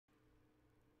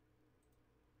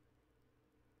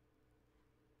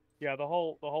Yeah, the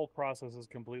whole process is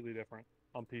completely different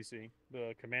on PC.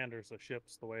 The commanders, the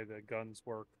ships, the way the guns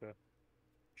work, the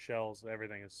shells,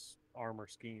 everything is armor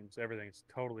schemes, everything is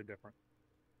totally different.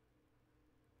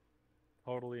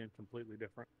 Totally and completely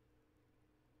different.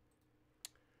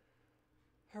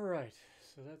 All right,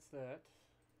 so that's that.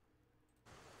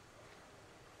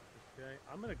 Okay,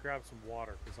 I'm gonna grab some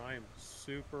water because I am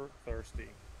super thirsty.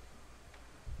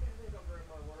 I think I'll grab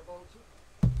my water bottle too.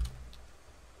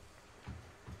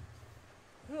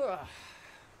 All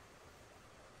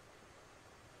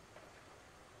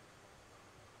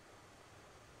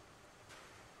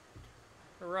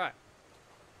right.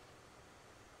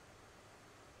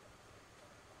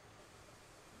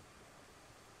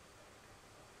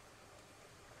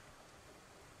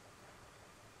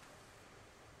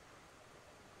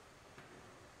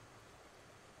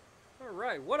 All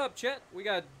right. What up, Chet? We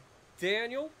got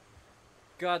Daniel,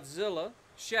 Godzilla,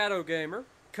 Shadow Gamer,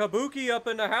 Kabuki up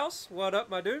in the house. What up,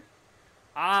 my dude?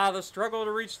 Ah, the struggle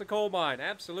to reach the coal mine.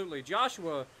 Absolutely.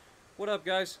 Joshua, what up,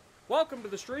 guys? Welcome to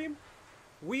the stream.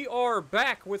 We are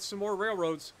back with some more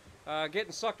railroads.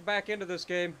 Getting sucked back into this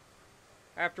game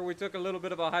after we took a little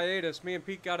bit of a hiatus. Me and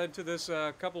Pete got into this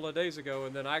a couple of days ago,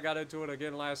 and then I got into it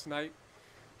again last night.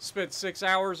 Spent 6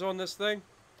 hours on this thing.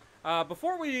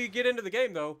 Before we get into the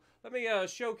game, though, let me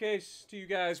showcase to you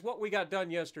guys what we got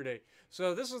done yesterday.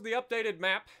 So this is the updated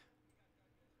map,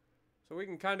 so we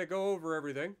can kind of go over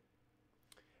everything.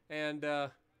 And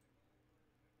I'll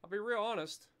be real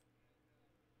honest.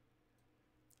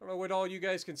 I don't know what all you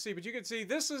guys can see, but you can see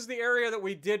this is the area that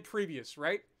we did previous,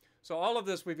 right? So all of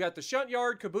this, we've got the shunt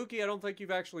yard, Kabuki. I don't think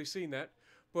you've actually seen that,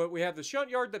 but we have the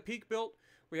shunt yard that Peak built.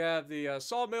 We have the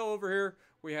sawmill over here.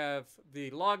 We have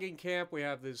the logging camp. We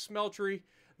have the smeltery.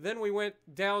 Then we went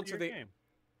down to Your the game.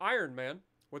 Iron Man.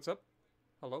 What's up?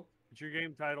 Hello? Is your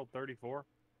game titled 34?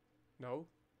 No.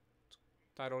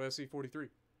 It's titled SC43.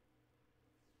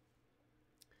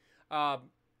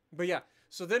 But yeah,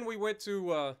 so then we went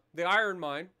to the Iron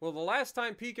Mine. Well, the last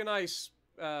time Peak and I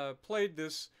played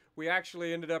this, we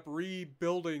actually ended up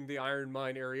rebuilding the Iron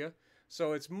Mine area.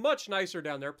 So it's much nicer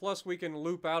down there. Plus, we can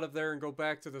loop out of there and go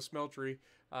back to the smeltery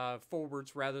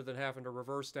forwards rather than having to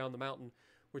reverse down the mountain,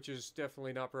 which is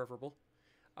definitely not preferable.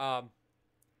 And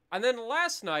then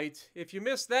last night, if you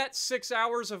missed that 6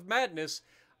 hours of madness,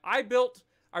 I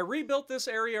rebuilt this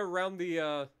area around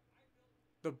the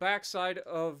backside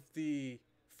of the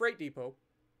freight depot.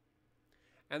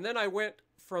 And then I went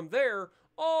from there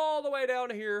all the way down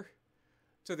here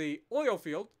to the oil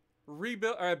field.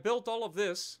 I built all of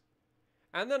this.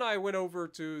 And then I went over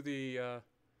to the,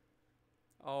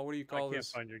 what do you call I can't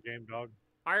this? find your game, dog.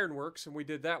 Ironworks, and we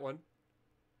did that one.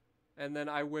 And then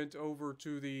I went over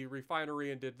to the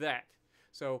refinery and did that.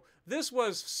 So this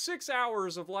was 6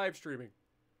 hours of live streaming.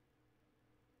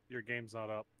 Your game's not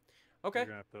up. Okay. You're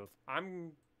gonna have to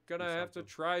I'm gonna do have to something.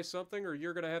 try something, or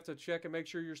you're gonna have to check and make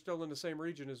sure you're still in the same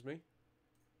region as me.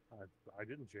 I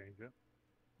didn't change it.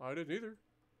 I didn't either.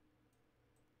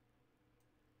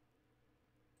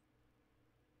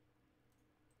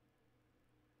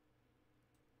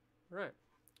 All right.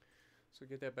 So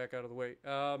get that back out of the way.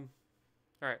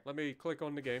 All right, let me click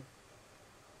on the game.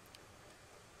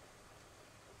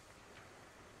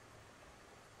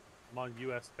 I'm on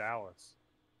US Dallas.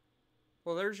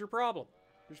 Well, there's your problem.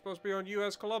 You're supposed to be on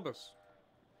U.S. Columbus.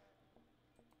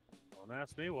 Don't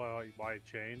ask me why it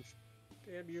changed.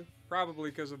 Damn you. Probably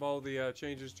because of all the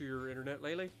changes to your internet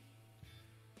lately.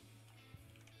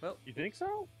 Well, You think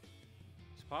so?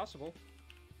 it's possible.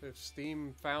 If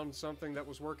Steam found something that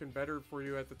was working better for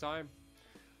you at the time,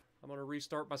 I'm going to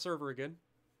restart my server again.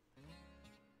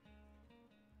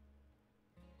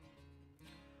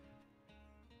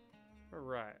 All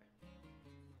right.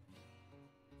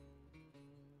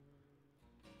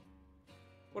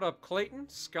 What up, Clayton,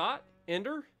 Scott,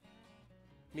 Ender,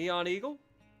 Neon Eagle?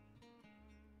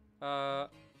 Oh,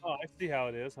 I see how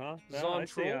it is, huh? No, I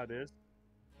see Zontroll. how it is.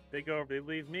 They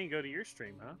leave me and go to your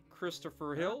stream, huh?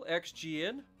 Christopher Hill,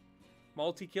 XGN,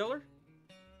 Multi Killer.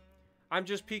 I'm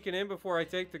just peeking in before I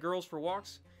take the girls for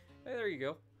walks. Hey, there you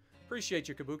go. Appreciate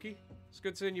you, Kabuki. It's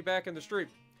good seeing you back in the stream.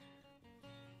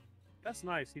 That's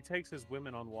nice. He takes his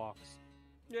women on walks.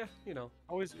 Yeah, you know.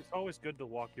 It's always good to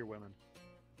walk your women.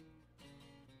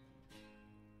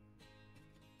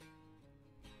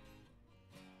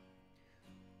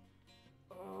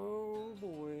 Oh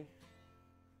boy.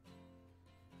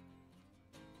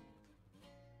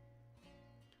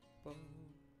 Bum,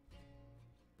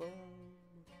 bum.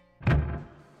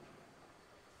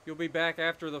 You'll be back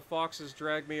after the foxes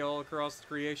drag me all across the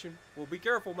creation. Well, be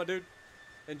careful, my dude.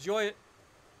 Enjoy it.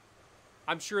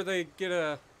 I'm sure they get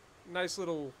a nice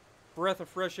little breath of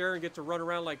fresh air and get to run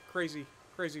around like crazy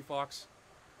fox.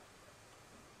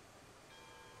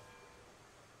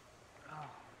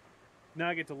 Now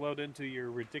I get to load into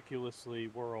your ridiculously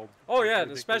world. Oh yeah,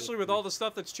 and especially with all the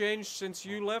stuff that's changed since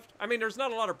you left. I mean, there's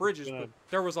not a lot of bridges, but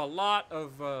there was a lot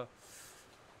of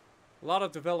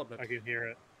development. I can hear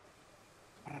it.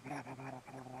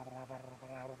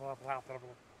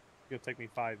 It'll take me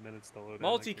 5 minutes to load.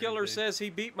 Multi-Killer says he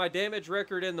beat my damage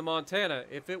record in the Montana.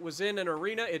 If it was in an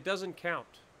arena, it doesn't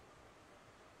count.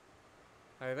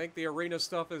 I think the arena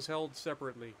stuff is held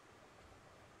separately.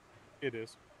 It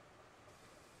is.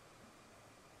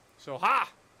 So, ha!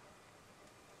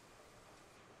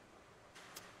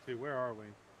 See, where are we?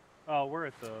 Oh, we're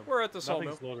at the sawmill.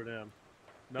 Nothing's loaded in.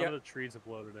 None of the trees have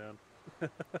loaded in.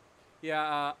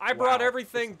 Yeah, I brought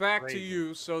everything back to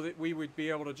you so that we would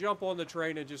be able to jump on the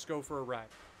train and just go for a ride.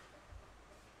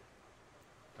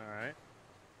 All right.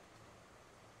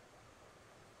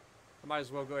 I might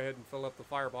as well go ahead and fill up the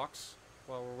firebox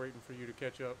while we're waiting for you to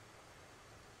catch up.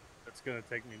 It's going to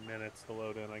take me minutes to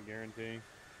load in, I guarantee.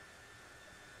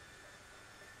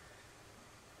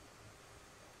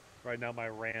 Right now, my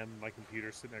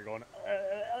computer's sitting there going...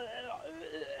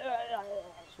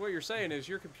 So what you're saying is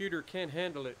your computer can't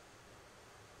handle it.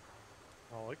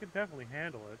 Oh, it can definitely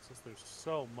handle it. It's just there's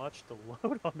so much to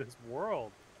load on this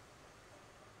world.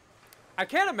 I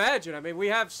can't imagine. I mean, we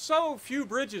have so few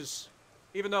bridges,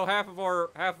 even though half of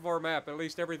our map, at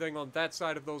least everything on that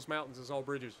side of those mountains, is all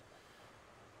bridges.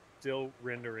 Still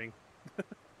rendering.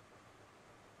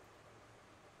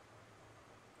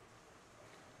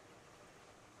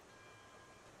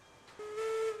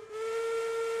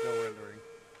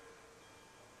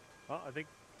 Oh, I think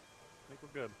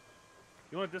we're good.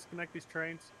 You want to disconnect these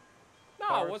trains? No,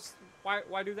 Cars?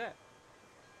 why do that?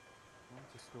 Well,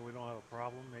 just so we don't have a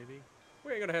problem, maybe.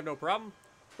 We ain't gonna have no problem.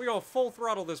 We gonna full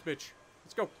throttle this bitch.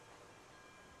 Let's go.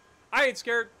 I ain't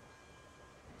scared.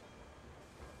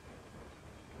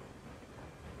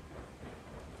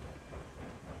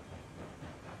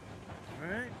 All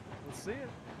right, let's see it.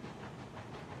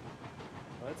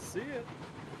 Let's see it.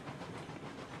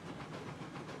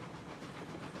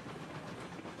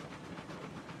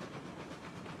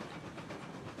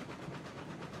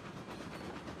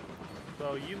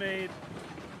 So you made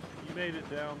it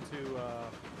down to.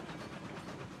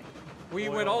 We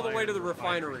went all the way to the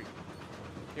refinery.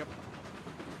 Yep.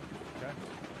 Okay.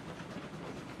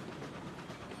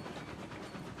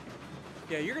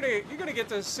 Yeah, you're gonna get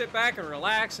to sit back and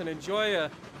relax and enjoy a.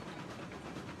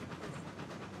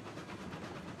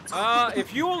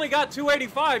 If you only got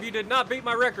 285, you did not beat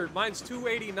my record. Mine's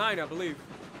 289, I believe,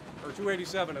 or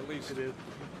 287 at least. It is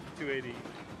 280.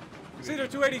 It's either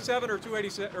 287 or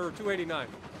 287 or 289.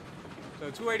 So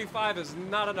 285 is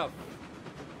not enough.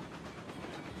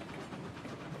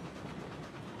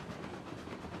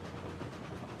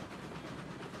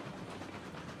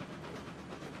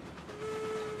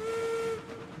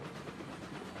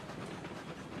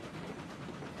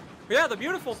 But yeah, the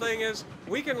beautiful thing is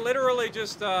we can literally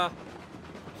just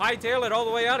hightail it all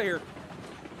the way out of here.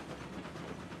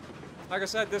 Like I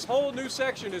said, this whole new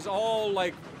section is all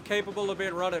like capable of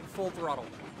being run at full throttle.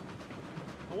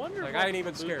 I wonder like what I ain't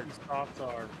even scared. Thoughts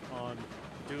are on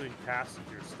doing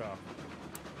passenger stuff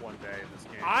one day in this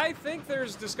game. I think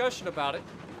there's discussion about it.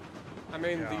 I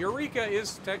mean, Yeah. the Eureka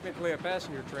is technically a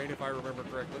passenger train, if I remember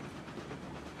correctly,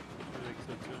 I think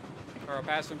so too. or a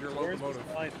passenger locomotive.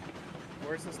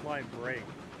 Where's this line break? Is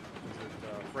it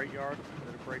Freight Yard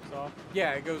that it breaks off?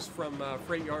 Yeah, it goes from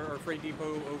Freight Yard or Freight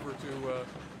Depot over to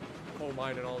coal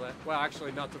mine and all that. Well,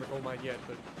 actually, not to the coal mine yet,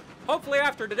 but hopefully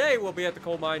after today we'll be at the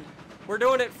coal mine. We're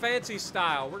doing it fancy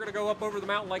style. We're gonna go up over the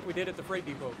mountain like we did at the Freight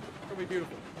Depot. It'll be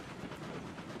beautiful.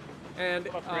 And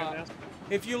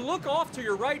if you look off to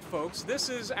your right, folks, this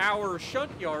is our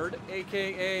shunt yard,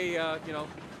 aka you know,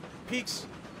 Peak's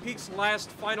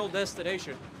last final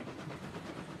destination.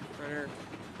 Right here.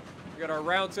 We got our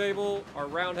round table, our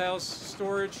roundhouse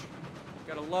storage.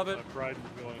 Gotta love it. My pride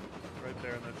is going right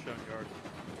there in that shunt yard.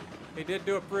 He did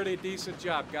do a pretty decent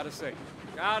job, gotta say.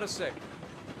 Gotta say.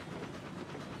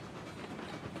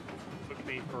 Took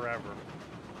me forever.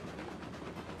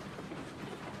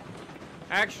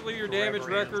 Actually, your damage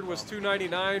record was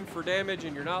 299 for damage,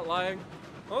 and you're not lying.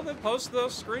 Well, then post the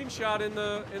screenshot in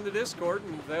the Discord,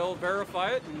 and they'll verify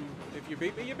it. And if you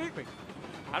beat me, you beat me.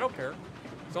 I don't care.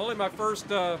 It's only my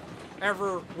first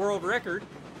ever world record.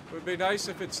 It would be nice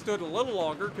if it stood a little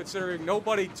longer, considering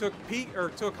nobody took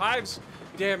took Hive's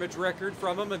damage record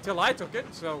from him until I took it.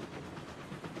 So,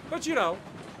 but you know,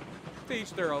 to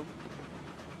each their own.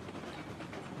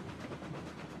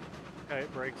 Okay,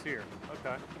 it breaks here.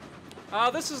 Okay.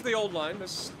 This is the old line.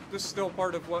 This is still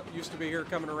part of what used to be here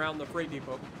coming around the freight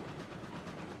depot.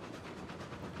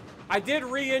 I did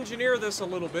re-engineer this a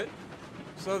little bit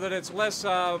so that it's less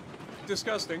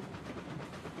disgusting.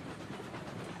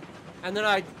 And then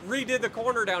I redid the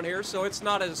corner down here so it's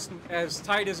not as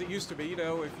tight as it used to be. You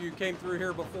know, if you came through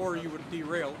here before, you would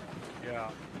derail. Yeah.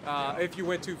 If you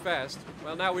went too fast.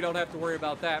 Well, now we don't have to worry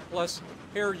about that. Plus,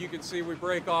 here you can see we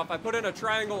break off. I put in a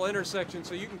triangle intersection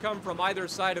so you can come from either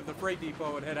side of the freight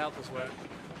depot and head out this way.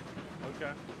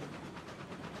 Okay.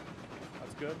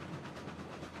 That's good.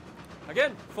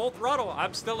 Again, full throttle.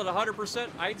 I'm still at 100%.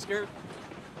 I ain't scared.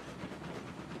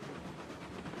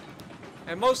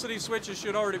 And most of these switches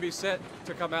should already be set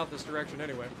to come out this direction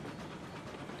anyway.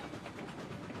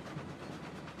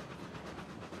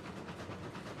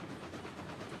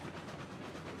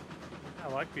 I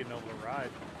like being able to ride.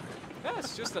 Yeah,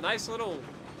 it's just a nice little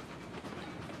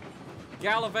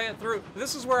gallivant through.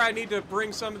 This is where I need to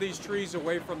bring some of these trees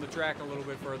away from the track a little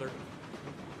bit further.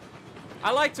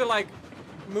 I like to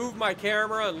move my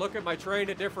camera and look at my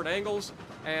train at different angles,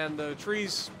 and the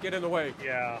trees get in the way.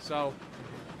 Yeah. So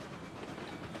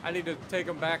I need to take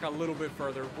them back a little bit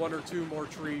further. 1 or 2 more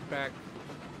trees back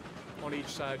on each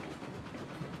side.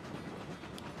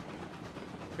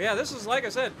 But yeah, this is, like I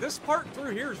said, this part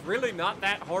through here is really not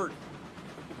that hard.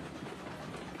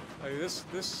 Like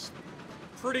this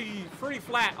pretty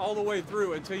flat all the way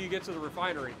through until you get to the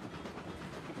refinery.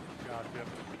 Gotcha.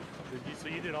 So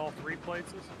you did all 3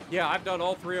 places? Yeah, I've done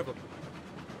all 3 of them.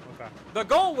 Okay. The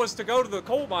goal was to go to the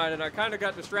coal mine, and I kind of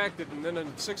got distracted, and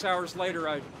then 6 hours later,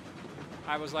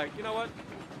 I was like, you know what?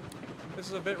 This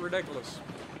is a bit ridiculous.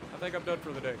 I think I'm done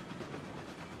for the day.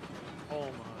 Oh my.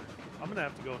 I'm going to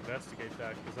have to go investigate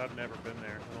that because I've never been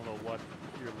there. I don't know what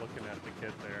you're looking at to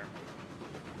get there.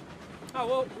 Oh,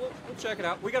 well, we'll check it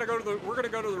out. We're gonna go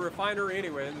to the refinery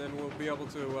anyway, and then we'll be able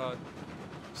to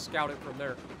scout it from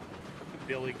there.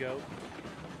 Billy Goat.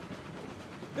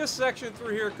 This section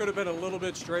through here could have been a little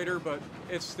bit straighter, but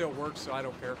it still works, so I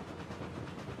don't care.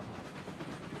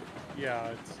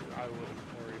 Yeah, I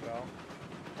wouldn't worry about.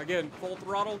 Again, full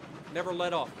throttle, never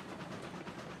let off.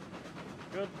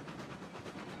 Good.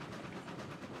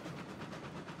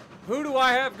 Who do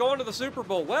I have going to the Super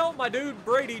Bowl? Well, my dude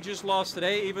Brady just lost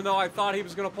today, even though I thought he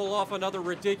was going to pull off another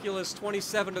ridiculous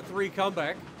 27-3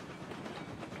 comeback.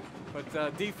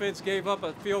 But defense gave up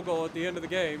a field goal at the end of the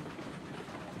game.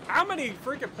 How many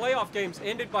freaking playoff games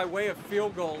ended by way of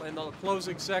field goal in the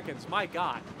closing seconds? My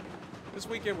God. This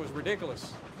weekend was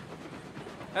ridiculous.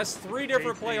 That's 3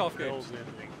 different playoff games.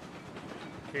 Ending.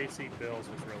 KC Bills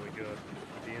was really good.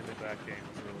 The end of that game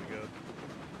was really good.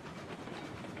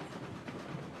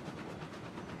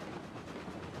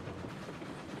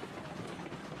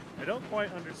 I don't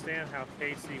quite understand how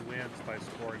KC wins by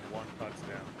scoring 1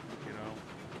 touchdown, you know?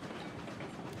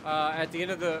 At the end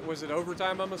of was it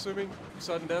overtime, I'm assuming?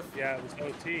 Sudden death? Yeah, it was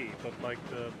OT, but like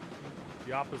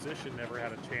the opposition never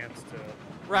had a chance to...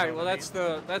 Right, well that's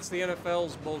the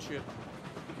NFL's bullshit.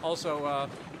 Also,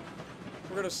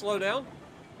 we're going to slow down,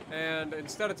 and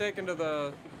instead of taking to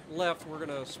the left, we're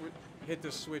going to hit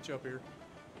this switch up here.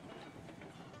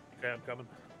 Okay, I'm coming.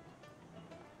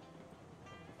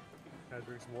 Gotta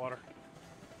drink some water.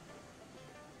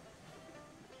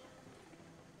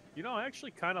 You know, I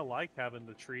actually kind of like having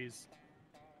the trees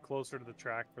closer to the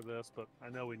track for this, but I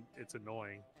know it's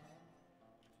annoying.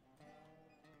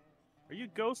 Are you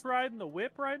ghost riding the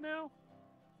whip right now?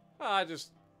 I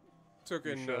just took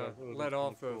and let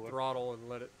off the cooler. throttle and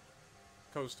let it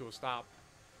coast to a stop.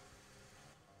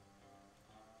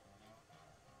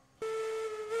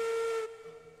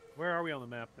 Where are we on the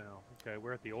map now? Okay,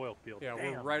 we're at the oil field. Yeah,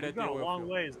 Damn, we're right at the we've oil got a long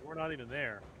field. ways. We're not even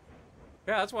there.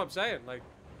 Yeah, that's what I'm saying. Like,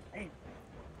 Hey.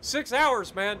 6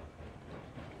 hours, man.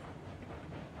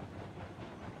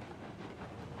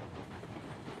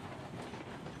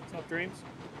 What's up, Dreams?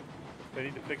 They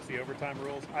need to fix the overtime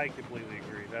rules. I completely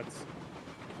agree. I don't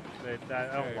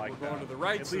Okay, like we're going that. to the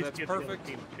right, At so least that's get the other perfect.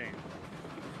 team to change.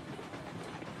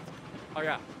 Oh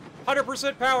yeah,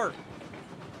 100% power.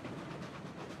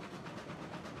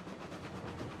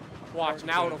 Watch,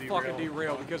 now it'll fucking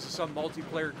derail because of some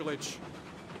multiplayer glitch.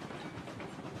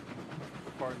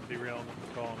 Spartan derailment,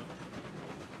 I'm calling it.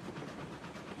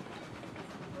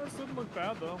 This doesn't look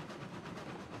bad though.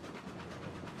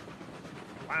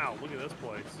 Wow, look at this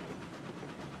place.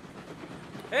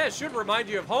 Yeah, it should remind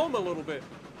you of home a little bit.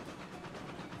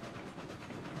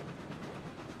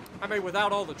 I mean,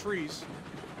 without all the trees.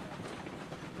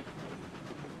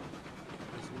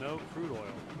 There's no crude oil.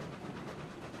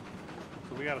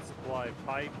 So we gotta supply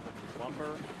pipe,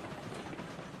 lumber.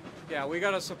 Yeah, we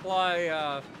gotta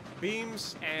supply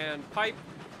beams and pipe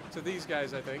to these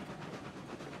guys, I think.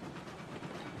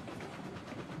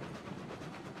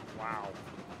 Wow.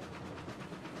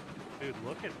 Dude,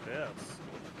 look at this.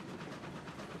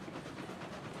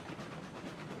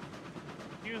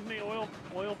 Excuse me, oil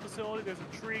facility. There's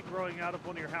a tree growing out of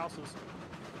one of your houses.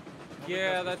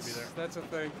 Yeah, that's a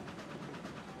thing.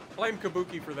 Blame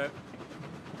Kabuki for that.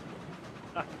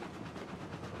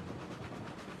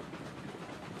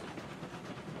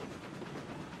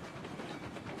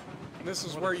 This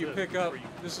is where you pick up.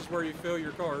 This is where you fill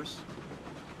your cars,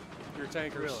 your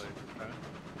tankers. Really? Okay.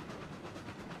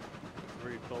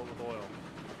 Where you fill it with oil.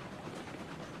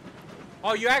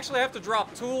 Oh, you actually have to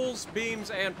drop tools,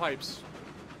 beams, and pipes.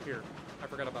 Here, I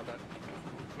forgot about that.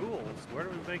 Tools? Where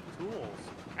do we make tools?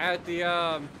 At the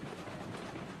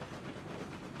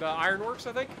ironworks,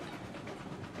 I think.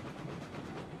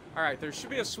 All right, there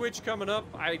should be a switch coming up.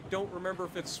 I don't remember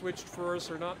if it's switched for us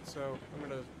or not, so I'm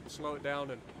gonna slow it down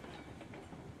and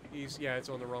ease. Yeah, it's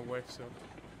on the wrong way, so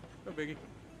no biggie.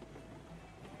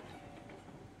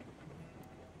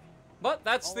 But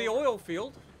that's the oil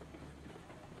field.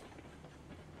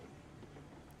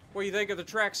 What do you think of the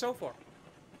track so far?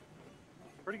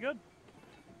 Pretty good.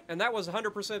 And that was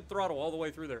 100% throttle all the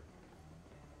way through there.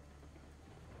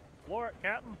 Floor it,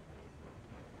 Captain.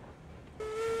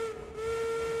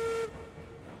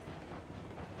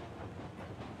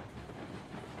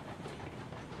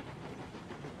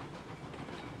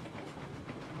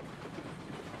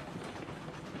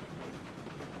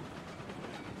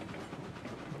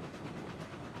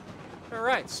 All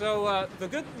right, so the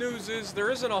good news is there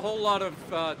isn't a whole lot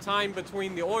of time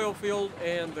between the oil field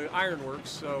and the ironworks,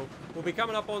 so we'll be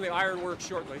coming up on the ironworks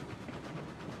shortly.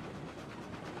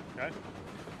 Okay.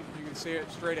 You can see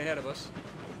it straight ahead of us.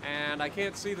 And I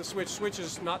can't see the switch. Switch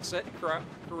is not set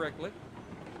correctly.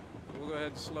 We'll go ahead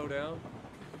and slow down.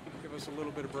 Give us a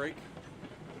little bit of break.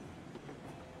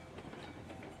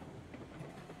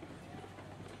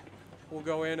 We'll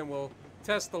go in and we'll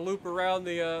test the loop around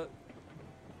the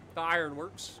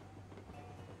ironworks.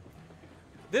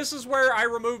 This is where I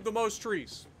removed the most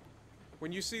trees.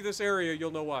 When you see this area,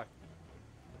 you'll know why.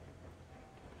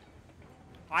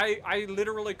 I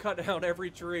literally cut down every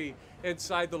tree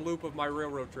inside the loop of my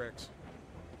railroad tracks.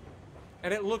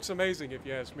 And it looks amazing if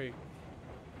you ask me.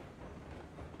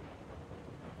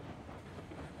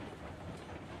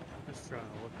 Just trying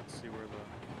to look and see where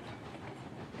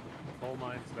the coal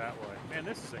mine's that way. Man,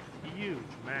 this is a huge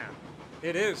map.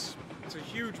 It is. It's a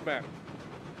huge map.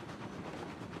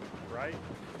 Right?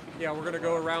 Yeah, we're going to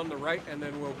go around the right, and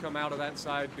then we'll come out of that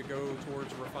side to go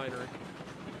towards refinery.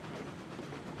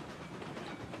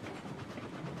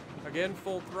 Again,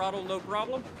 full throttle, no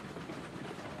problem.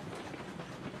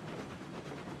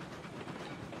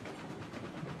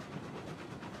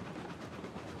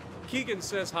 Keegan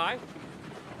says hi.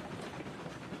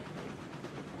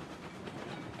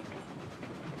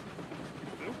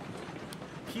 Who?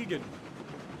 Keegan.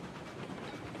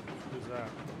 Who's that?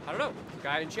 I don't know. The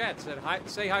guy in chat said hi.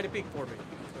 Say hi to Peak for me.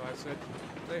 So I said,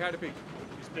 say hi to Peak.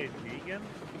 You stayed vegan?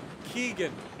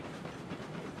 Keegan.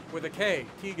 With a K.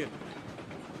 Keegan.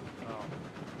 Oh.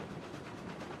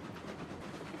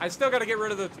 I still got to get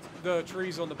rid of the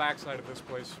trees on the backside of this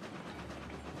place.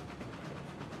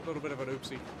 A little bit of an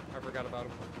oopsie. I forgot about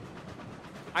them.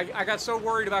 I got so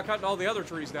worried about cutting all the other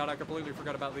trees down, I completely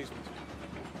forgot about these ones.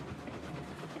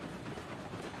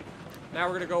 Now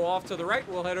we're going to go off to the right.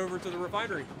 We'll head over to the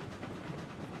refinery.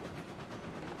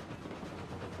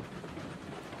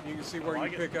 You can see where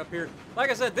you pick up here. Like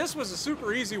I said, this was a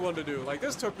super easy one to do. Like,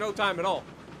 this took no time at all.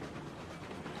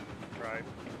 Right.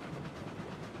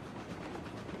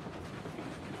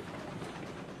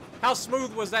 How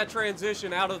smooth was that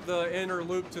transition out of the inner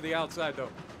loop to the outside, though?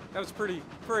 That was pretty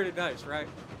nice, right?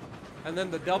 And then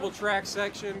the double track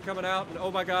section coming out, and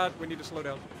oh my God, we need to slow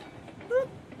down. Boop.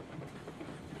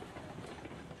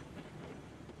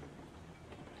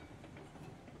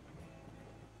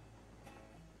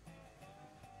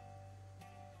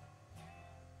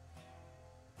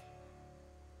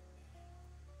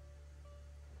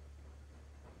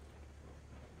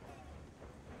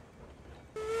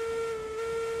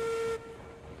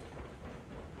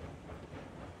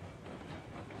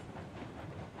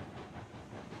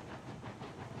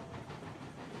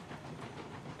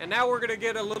 And now we're going to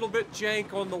get a little bit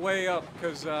jank on the way up,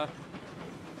 because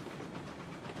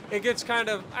it gets kind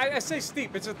of, I say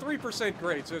steep, it's a 3%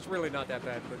 grade, so it's really not that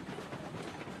bad.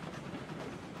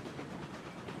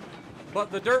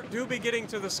 But the dirt do be getting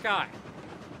to the sky.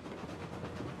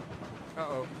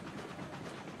 Uh-oh.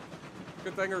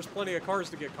 Good thing there's plenty of cars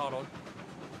to get caught on.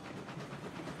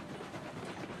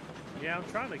 Yeah, I'm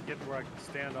trying to get where I can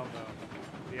stand on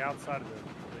the outside of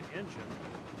the engine.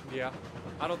 Yeah.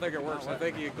 I don't think it works. I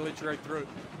think you glitch right through it.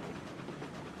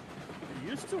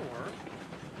 Used to work.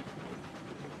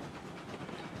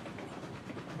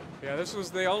 Yeah, this was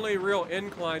the only real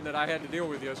incline that I had to deal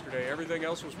with yesterday. Everything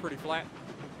else was pretty flat.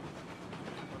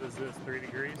 What is this, 3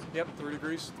 degrees? Yep, 3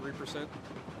 degrees, 3%.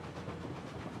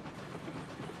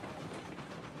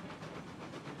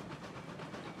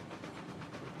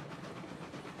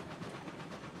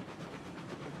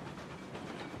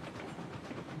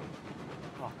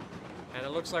 Oh, And it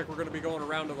looks like we're going to be going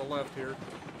around to the left here.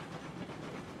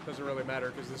 Doesn't really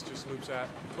matter because this just loops out.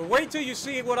 But wait till you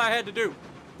see what I had to do.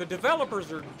 The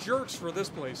developers are jerks for this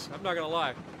place. I'm not going to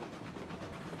lie.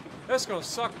 That's going to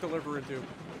suck to deliver into.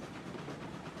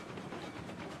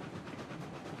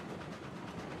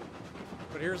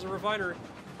 But here's the refinery.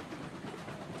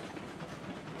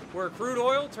 Where crude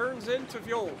oil turns into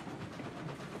fuel.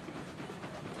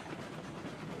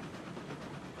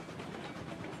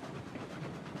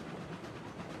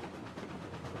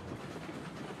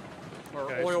 Or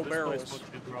okay, oil so barrels. This place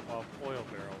wants you to drop off oil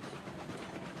barrels.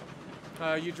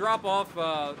 You drop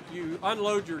off, you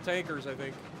unload your tankers, I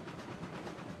think.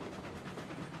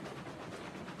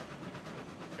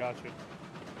 Gotcha.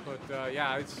 But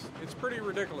yeah, it's pretty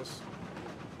ridiculous.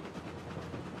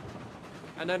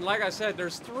 And then, like I said,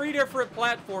 there's 3 different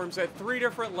platforms at 3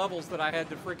 different levels that I had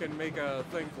to freaking make a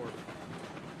thing for.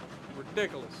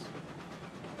 Ridiculous.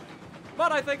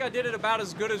 But I think I did it about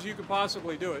as good as you could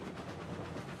possibly do it.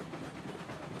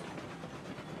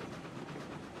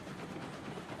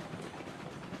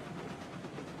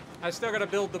 I still gotta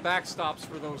build the backstops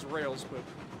for those rails, but...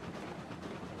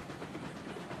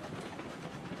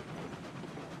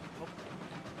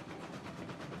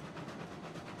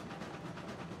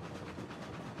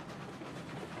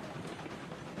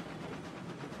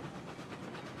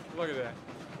 Look at that.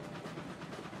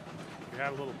 You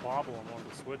had a little bobble on one of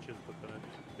the switches, but then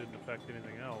it didn't affect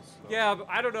anything else. So. Yeah, but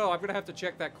I don't know. I'm gonna have to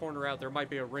check that corner out. There might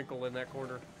be a wrinkle in that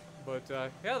corner. But,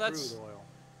 yeah, that's... Crude oil.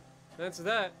 That's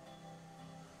that.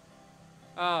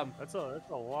 That's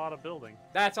a lot of building.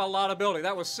 That's a lot of building.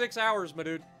 That was 6 hours, my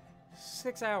dude.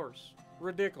 6 hours.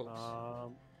 Ridiculous.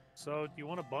 So do you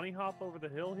want to bunny hop over the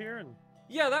hill here and?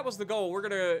 Yeah, that was the goal. We're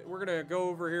gonna go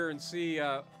over here and see.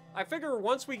 I figure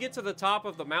once we get to the top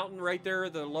of the mountain right there,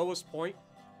 the lowest point,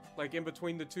 like in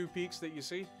between the 2 peaks that you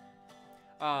see,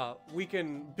 we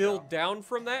can build down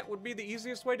from that. Would be the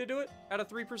easiest way to do it at a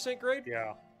 3% grade.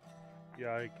 Yeah. Yeah,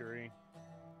 I agree.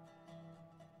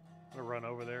 I'm gonna run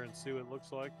over there and see what it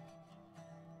looks like.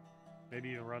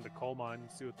 Maybe even run to coal mine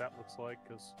and see what that looks like,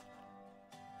 because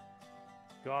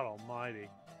God Almighty.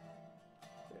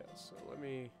 Yeah. So let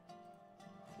me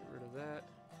get rid of that.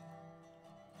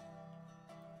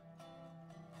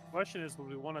 Question is, would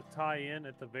we want to tie in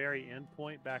at the very end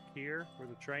point back here where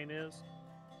the train is,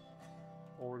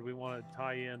 or would we want to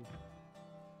tie in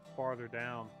farther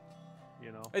down?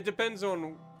 You know. It depends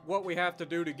on what we have to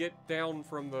do to get down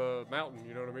from the mountain.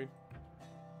 You know what I mean?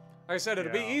 Like I said,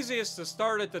 it'd be easiest to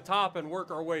start at the top and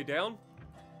work our way down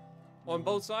on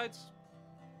both sides.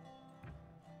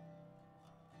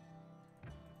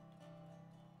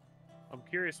 I'm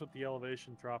curious what the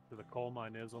elevation drop to the coal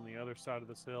mine is on the other side of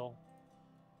this hill.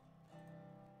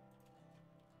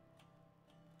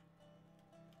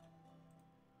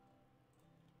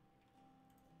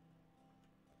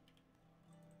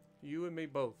 You and me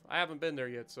both. I haven't been there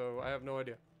yet, so I have no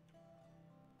idea.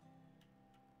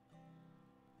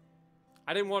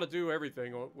 I didn't want to do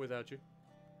everything without you.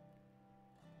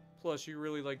 Plus, you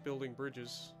really like building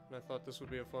bridges, and I thought this would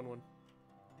be a fun one.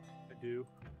 I do.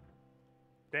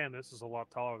 Damn, this is a lot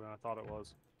taller than I thought it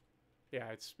was. Yeah,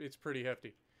 it's pretty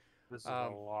hefty. This is a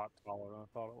lot taller than I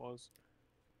thought it was.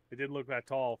 It didn't look that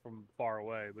tall from far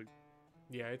away, but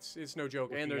yeah, it's no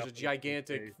joke. And looking there's up a at the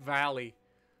gigantic cave. valley.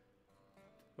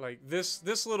 Like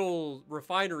this little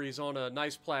refinery's on a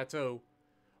nice plateau,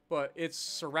 but it's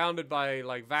surrounded by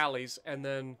like valleys, and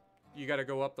then you got to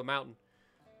go up the mountain.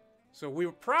 So we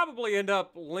would probably end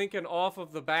up linking off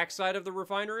of the backside of the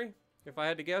refinery, if I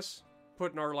had to guess,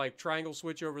 putting our like triangle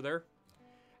switch over there,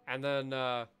 and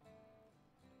then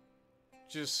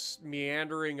just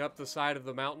meandering up the side of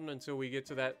the mountain until we get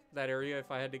to that area, if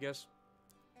I had to guess.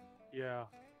 yeah,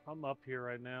 I'm up here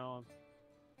right now.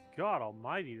 God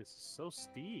Almighty, this is so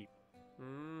steep.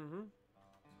 Mm-hmm.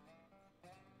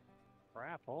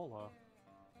 Crapola.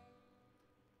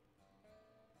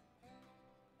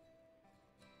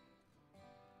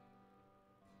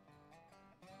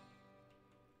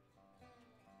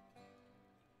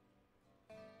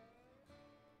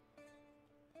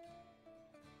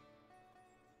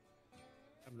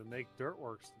 Having to make dirt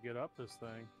works to get up this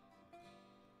thing.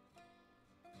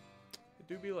 It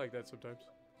do be like that sometimes.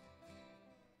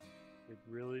 It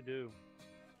really do.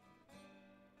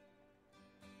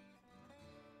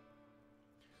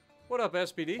 What up,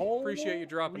 SPD? Appreciate you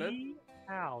dropping in. Holy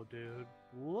cow, dude.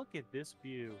 Look at this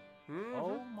view. Mhm.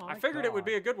 Oh my I figured it would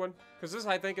be God. a good one, because this,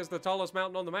 I think, is the tallest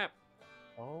mountain on the map.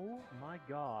 Oh my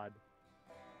God.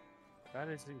 That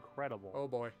is incredible. Oh,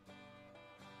 boy.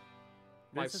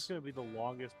 My, This is going to be the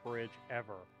longest bridge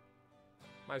ever.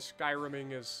 my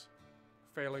Skyriming is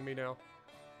failing me now.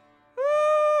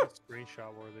 It's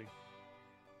screenshot worthy.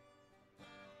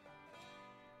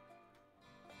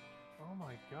 Oh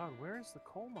my God, where is the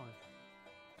coal mine?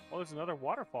 Oh, there's another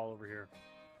waterfall over here.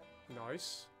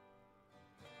 Nice.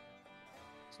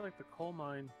 It's like the coal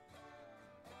mine.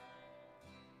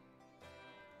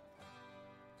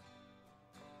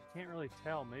 Can't really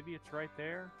tell. Maybe it's right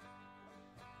there.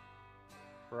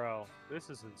 Bro, this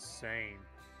is insane.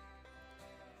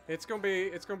 It's gonna be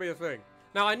a thing.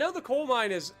 Now I know the coal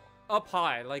mine is up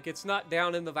high, like it's not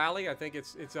down in the valley. I think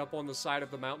it's up on the side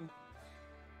of the mountain.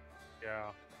 Yeah.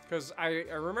 Because I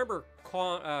remember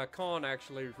Con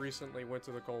actually recently went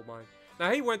to the coal mine. Now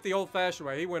he went the old-fashioned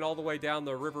way. He went all the way down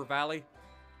the river valley.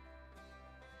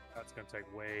 That's gonna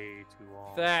take way too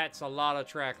long. That's a lot of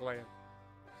track laying.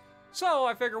 So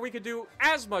I figure we could do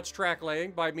as much track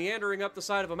laying by meandering up the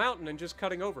side of a mountain and just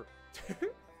cutting over.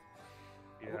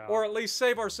 Yeah. Or at least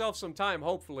save ourselves some time,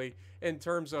 hopefully, in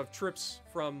terms of trips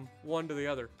from one to the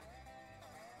other.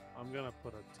 I'm gonna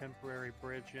put a temporary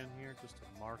bridge in here just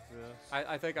to mark this.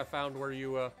 I think I found where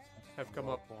you have come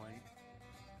Low up. point.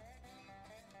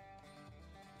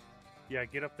 Yeah,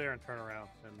 get up there and turn around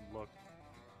and look.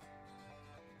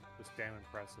 Just damn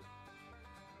impressive.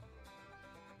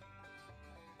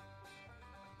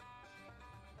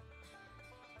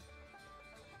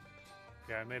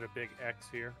 Yeah, I made a big X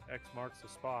here. X marks the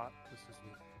spot. This is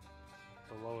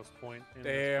the lowest point in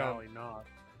this Damn. valley knot.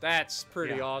 That's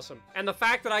pretty Yeah. awesome. And the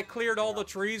fact that I cleared all the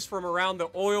trees from around the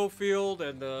oil field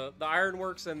and the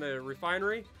ironworks and the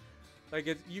refinery, like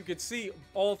you could see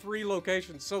all three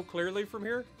locations so clearly from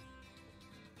here.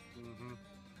 Mm-hmm.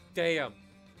 Damn,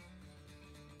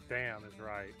 Damn is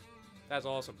right. that's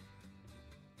awesome.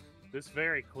 This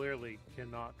very clearly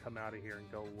cannot come out of here and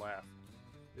go left.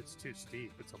 It's too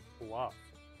steep. It's a bluff.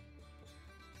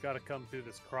 It's got to come through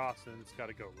this cross and it's got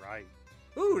to go right.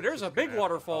 Ooh, there's a Just big gonna have to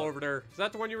waterfall up. over there. Is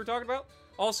that the one you were talking about?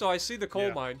 Also, I see the coal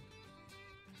Yeah. mine.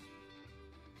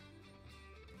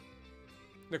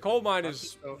 The coal mine I'm is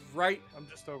just right I'm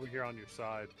just over here on your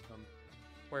side.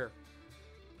 where?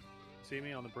 See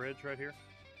me on the bridge right here?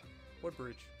 What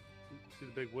bridge? See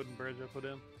the big wooden bridge I put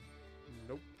in?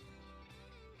 Nope.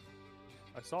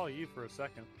 I saw you for a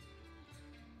second.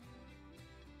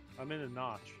 I'm in a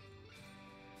notch.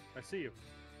 I see you.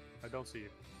 I don't see you.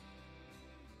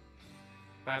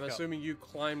 I'm Back up. assuming you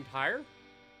climbed higher?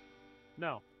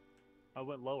 No. I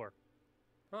went lower.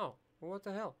 Oh, well, what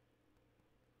the hell?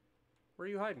 Where are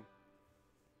you hiding?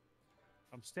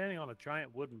 I'm standing on a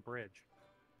giant wooden bridge.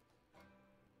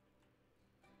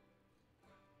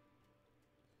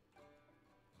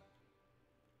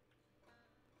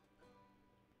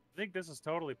 I think this is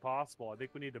totally possible. I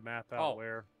think we need to map out Oh.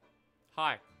 where.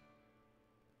 Hi.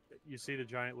 You see the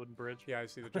giant wooden bridge? Yeah, I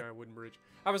see the giant wooden bridge.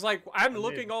 I was like, I'm I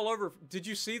looking did. all over. Did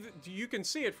you see you can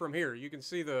see it from here. You can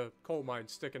see the coal mine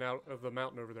sticking out of the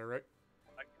mountain over there, right?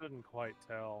 I couldn't quite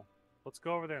tell. Let's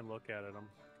go over there and look at it. I'm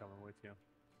coming with you.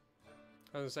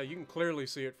 I was gonna say, you can clearly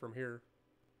see it from here.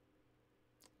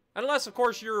 Unless, of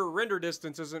course, your render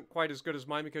distance isn't quite as good as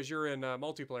mine because you're in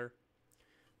multiplayer.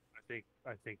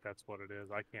 I think that's what it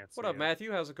is. I can't see What up, it.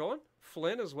 Matthew? How's it going?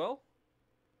 Flynn as well?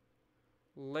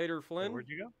 Later, Hey, Flynn. where'd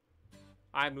you go?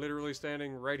 I'm literally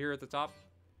standing right here at the top.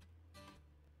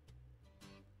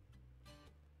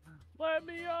 Let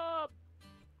me up!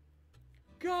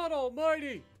 God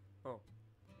almighty!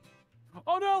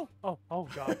 Oh no! Oh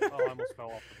god! Oh, I almost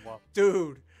fell off the bluff.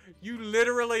 Dude, you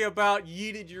literally about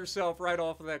yeeted yourself right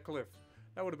off of that cliff.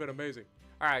 That would have been amazing.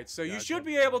 All right, so you Gotcha. should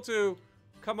be able to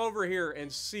come over here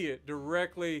and see it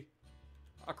directly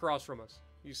across from us.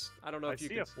 I don't know I if you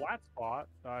see can. a flat spot.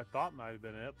 I thought might have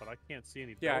been it, but I can't see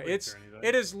any Yeah, buildings or anything.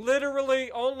 it is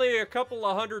literally only a couple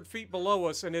of 100 feet below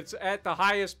us, and it's at the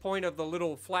highest point of the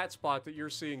little flat spot that you're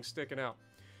seeing sticking out.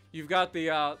 You've got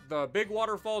the big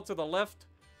waterfall to the left,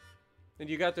 and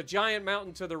you got the giant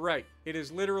mountain to the right. It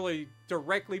is literally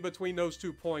directly between those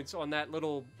 2 points on that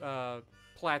little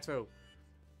plateau.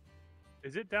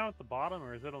 Is it down at the bottom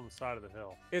or is it on the side of the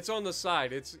hill? It's on the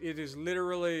side. It is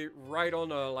literally right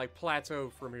on a like plateau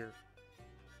from here.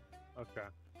 Okay.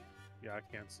 Yeah, I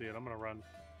can't see it. I'm gonna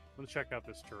check out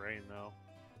this terrain though.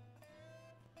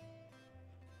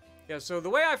 Yeah. So the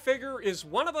way I figure is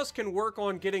one of us can work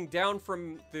on getting down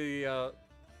from the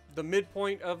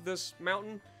midpoint of this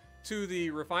mountain to the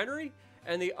refinery,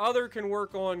 and the other can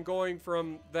work on going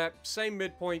from that same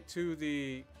midpoint to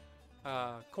the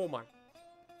coal mine.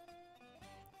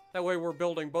 That way we're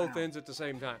building both ends at the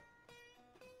same time.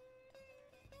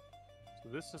 So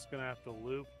this is going to have to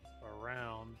loop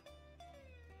around.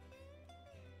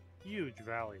 Huge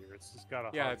valley here. It's just got a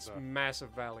Yeah, it's massive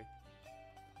valley.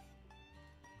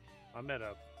 I'm at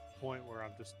a point where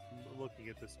I'm just looking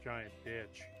at this giant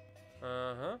ditch.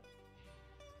 Uh-huh.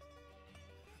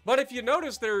 But if you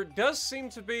notice, there does seem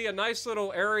to be a nice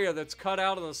little area that's cut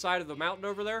out on the side of the mountain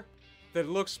over there that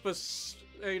looks,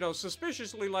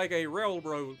 suspiciously like a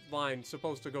railroad line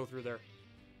supposed to go through there.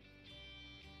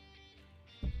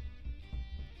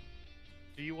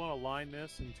 Do you want to line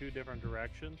this in 2 different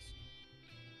directions?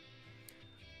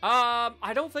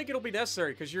 I don't think it'll be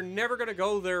necessary, because you're never going to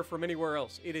go there from anywhere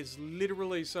else. It is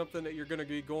literally something that you're going to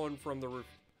be going from the roof.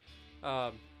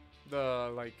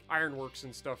 The, ironworks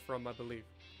and stuff from, I believe.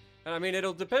 And, I mean,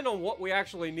 it'll depend on what we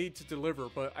actually need to deliver,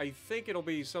 but I think it'll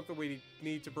be something we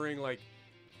need to bring,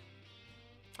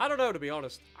 I don't know, to be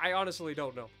honest. I honestly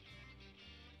don't know.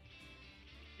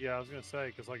 Yeah, I was going to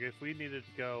say, because, if we needed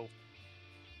to go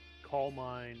coal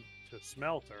mine to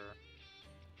smelter,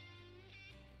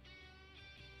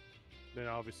 then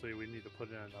obviously we need to put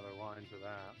in another line for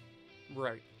that.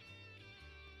 Right.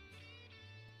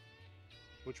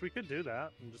 Which we could do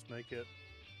that and just make it...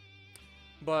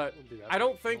 But I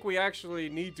don't think we actually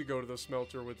need to go to the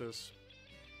smelter with this.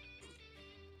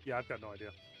 Yeah, I've got no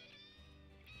idea.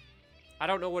 I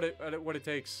don't know what it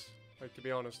takes, to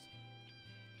be honest.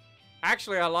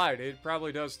 Actually, I lied. It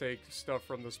probably does take stuff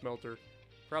from the smelter.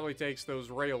 Probably takes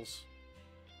those rails.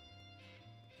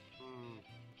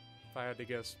 If I had to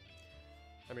guess.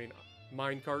 I mean,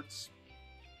 mine carts.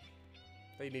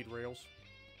 They need rails.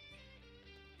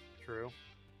 True.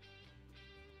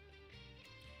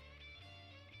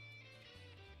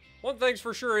 One thing's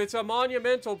for sure, it's a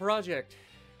monumental project.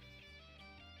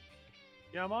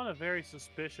 Yeah, I'm on a very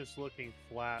suspicious-looking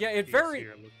flat. Yeah, it piece very,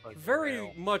 here. It looks like a very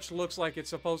rail. much looks like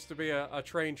it's supposed to be a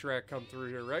train track come through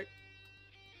here, right?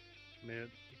 I mean, it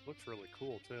looks really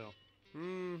cool, too.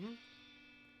 Mm-hmm.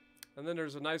 And then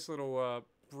there's a nice little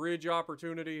bridge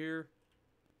opportunity here.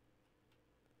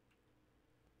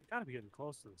 Gotta be getting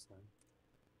close to this thing.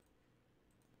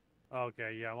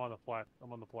 Okay, yeah, I'm on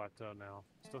the plateau now.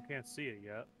 Still can't see it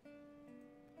yet.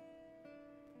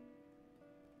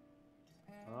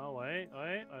 Oh, wait.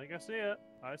 I think I see it.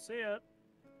 I see it.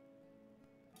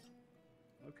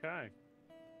 Okay.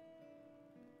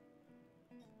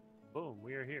 Boom,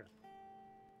 we are here.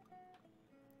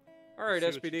 All right,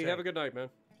 Let's see what you SPD, have a take. good night, man.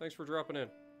 Thanks for dropping in.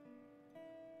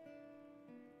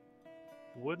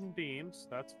 Wooden beams,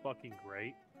 that's fucking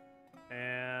great.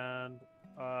 And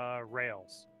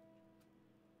rails.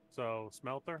 So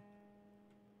smelter?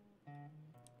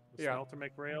 The Yeah. smelter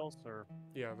make rails or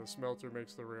Yeah, the smelter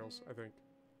makes the rails, I think.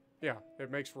 Yeah, it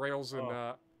makes rails and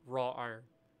Oh. raw iron.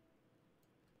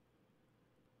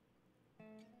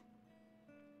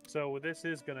 so this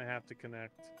is gonna have to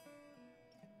connect.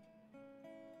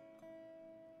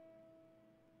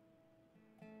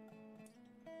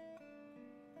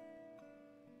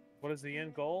 What is the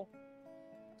end goal?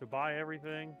 To buy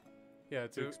everything? Yeah,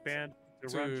 To expand,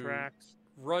 to run to- tracks?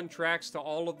 run tracks to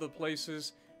all of the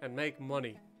places and make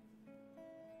money.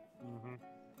 Mm-hmm.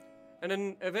 And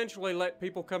then eventually let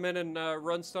people come in and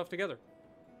run stuff together.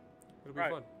 It'll be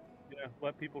Right. fun. Yeah,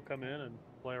 let people come in and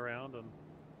play around, and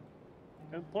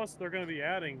plus they're going to be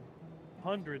adding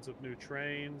hundreds of new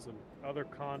trains and other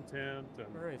content,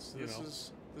 and All right, so you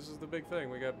this know. is the big thing.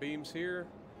 We got beams here.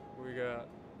 We got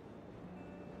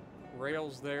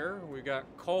rails there. We got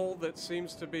coal that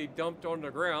seems to be dumped on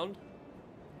the ground.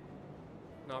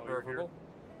 Not Oh, you're here. workable.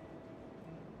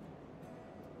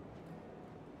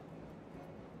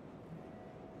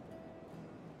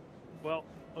 Well,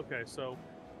 okay, so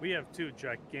we have 2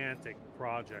 gigantic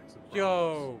projects in front of us.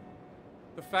 Yo,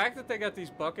 the fact that they got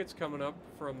these buckets coming up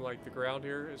from the ground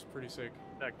here is pretty sick.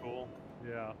 Isn't that cool?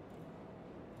 Yeah.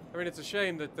 I mean, it's a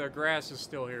shame that the grass is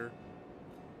still here,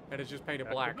 and it's just painted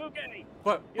That's black. the boogie!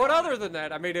 But Yeah. other than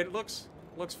that, I mean, it looks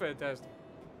fantastic.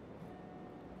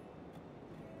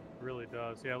 It really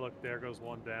does. Yeah, look, there goes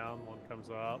one down, one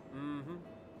comes up. Mm-hmm.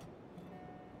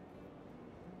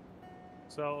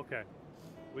 So, okay.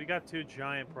 We got 2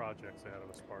 giant projects ahead of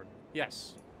us, Spartan.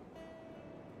 Yes.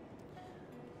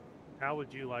 How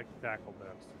would you like to tackle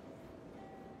this?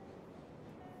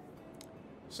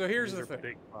 So here's These the are thing.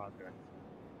 big projects.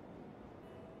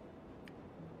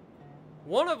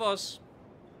 One of us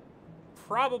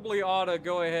probably ought to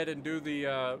go ahead and do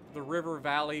the river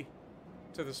valley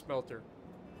to the smelter.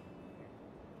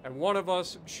 And one of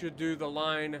us should do the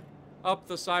line up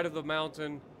the side of the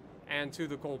mountain and to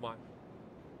the coal mine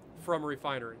from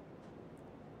refinery.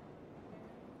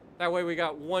 That way we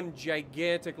got one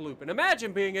gigantic loop. And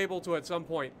imagine being able to, at some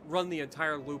point, run the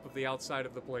entire loop of the outside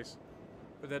of the place.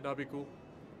 Would that not be cool?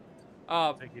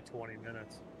 Take you 20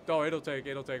 minutes. Oh, it'll take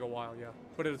a while, yeah.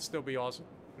 But it'll still be awesome.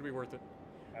 It'll be worth it.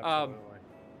 Absolutely.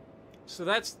 So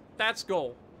that's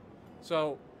goal.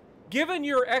 So, given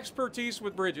your expertise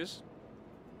with bridges,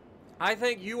 I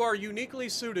think you are uniquely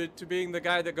suited to being the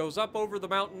guy that goes up over the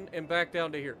mountain and back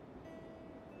down to here.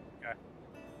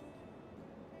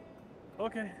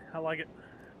 Okay, I like it.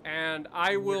 And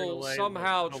I We're gonna will lay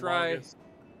somehow the try longest,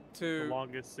 the to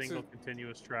longest single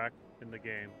continuous track in the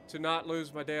game. not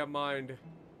lose my damn mind.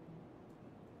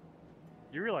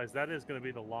 You realize that is going to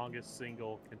be the longest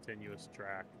single continuous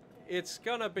track. It's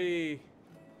gonna be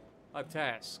a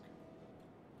task.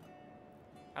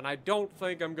 And I don't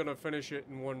think I'm gonna finish it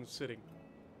in one sitting.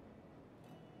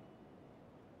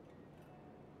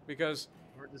 Because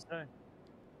Hard to say.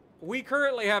 we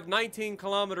currently have 19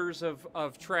 kilometers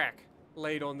of track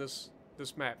laid on this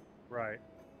map. Right.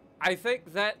 I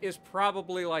think that is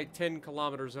probably like 10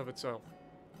 kilometers of its own.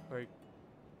 Like,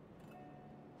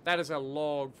 that is a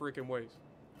long freaking ways.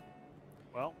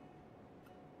 Well,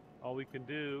 all we can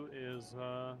do is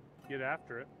get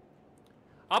after it.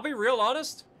 I'll be real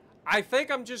honest. I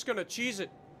think I'm just going to cheese it.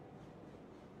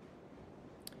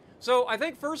 So I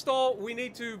think first of all, we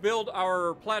need to build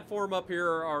our platform up here,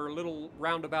 our little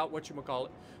roundabout,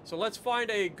 whatchamacallit. So let's find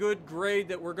a good grade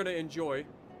that we're going to enjoy.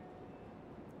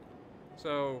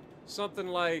 So something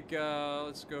like,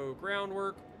 let's go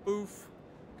groundwork, boof,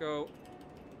 go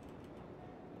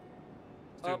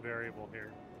Let's do up. variable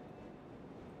here.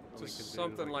 So We can do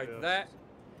something like this. that.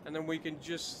 And then we can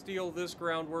just steal this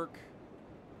groundwork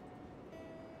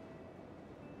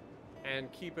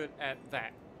and keep it at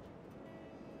that.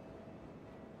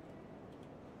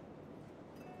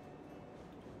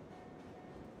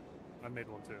 I made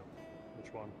one too.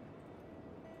 Which one?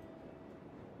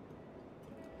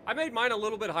 I made mine a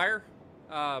little bit higher,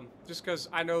 just because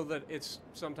I know that it's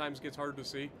sometimes gets hard to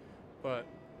see, but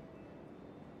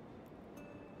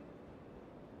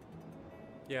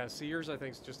yeah, see, yours I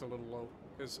think is just a little low,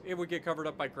 because it would get covered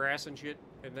up by grass and shit,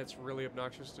 and that's really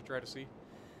obnoxious to try to see.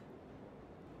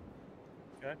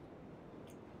 Okay.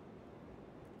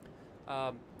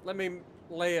 Let me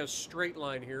lay a straight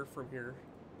line here from here.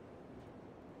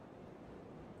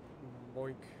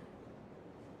 Boink.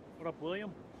 What up,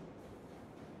 William?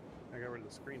 I got rid of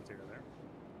the screen saver there.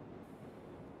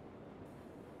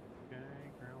 Okay,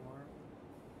 groundwork.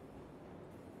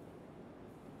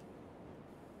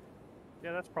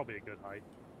 Yeah, that's probably a good height.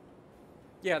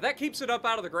 Yeah, that keeps it up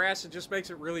out of the grass and just makes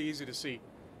it really easy to see.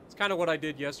 It's kind of what I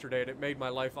did yesterday, and it made my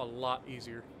life a lot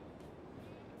easier.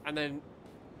 And then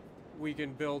we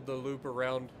can build the loop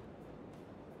around.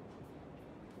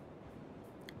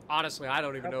 Honestly, I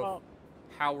don't even know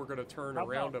how we're going to turn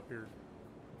around up here.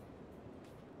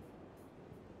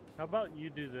 How about you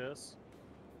do this?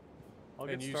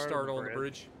 And you start on the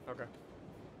bridge? Okay.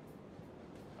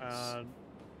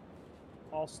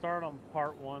 I'll start on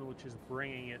part one, which is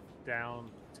bringing it down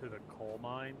to the coal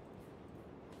mine.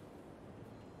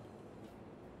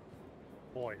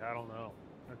 Boy, I don't know.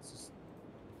 That's just...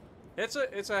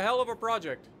 It's a hell of a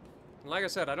project. And like I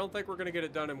said, I don't think we're going to get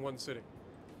it done in one sitting.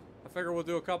 I figure we'll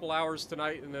do a couple hours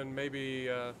tonight and then maybe,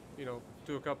 you know,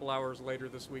 do a couple hours later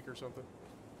this week or something.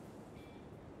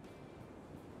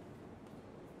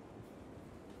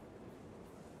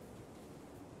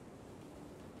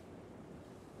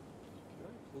 Can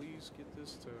I please get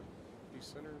this to be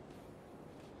centered?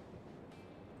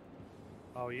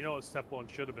 Oh, you know what step one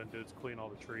should have been, dude? Is clean all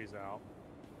the trees out.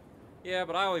 Yeah,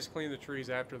 but I always clean the trees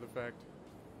after the fact.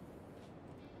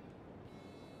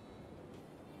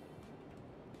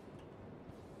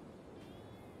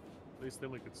 At least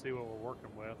then we could see what we're working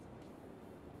with.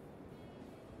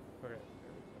 Okay.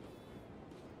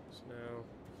 So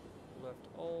now, left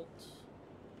Alt.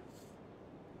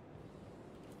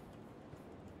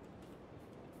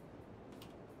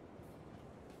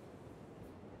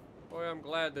 Boy, I'm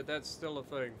glad that that's still a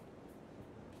thing.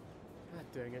 God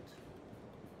dang it.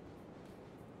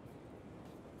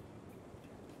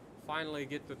 Finally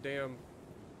get the damn...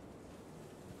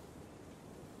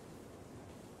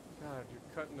 God, you're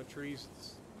cutting the trees.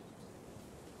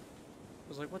 I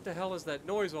was like, what the hell is that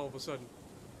noise all of a sudden?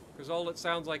 Because all it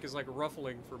sounds like is like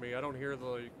ruffling for me. I don't hear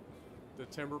the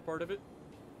timber part of it.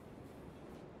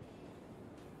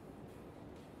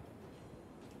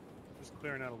 Just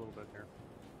clearing out a little bit here.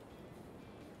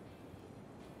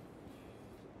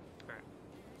 Alright,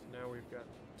 so now we've got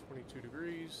 22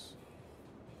 degrees.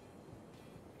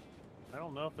 I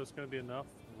don't know if there's going to be enough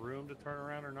room to turn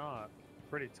around or not.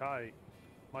 Pretty tight.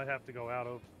 Might have to go out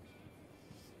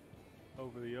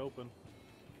over the open.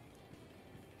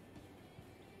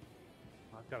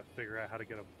 I've got to figure out how to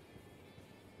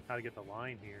get the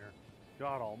line here.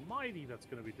 God almighty, that's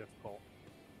going to be difficult.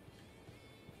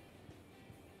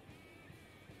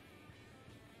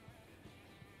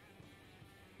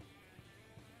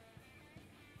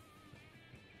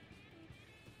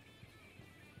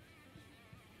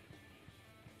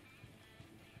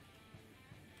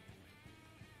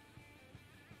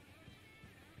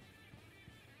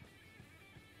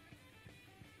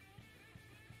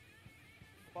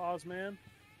 Pause, man.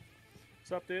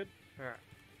 What's up, dude? Alright.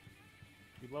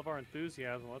 We love our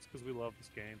enthusiasm. That's because we love this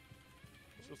game.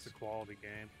 It's just a quality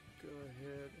game. Go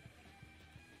ahead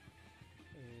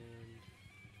and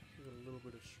give it a little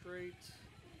bit of straight.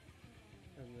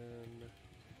 And then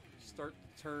start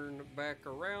to turn back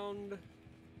around.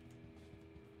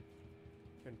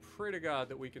 And pray to God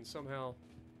that we can somehow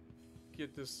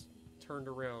get this turned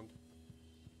around.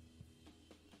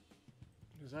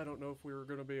 Because I don't know if we were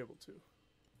going to be able to.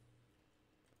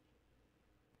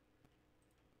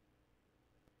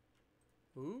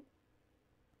 Ooh.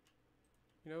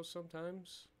 You know,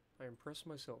 sometimes I impress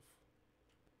myself.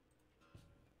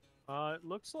 It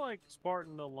looks like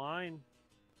Spartan, the line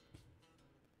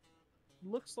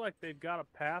looks like they've got a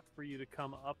path for you to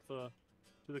come up to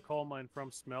the coal mine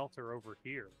from Smelter over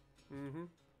here. Mm-hmm.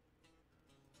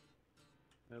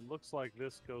 It looks like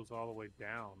this goes all the way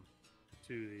down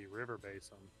to the river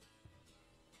basin.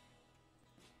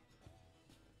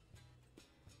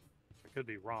 I could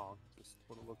be wrong, just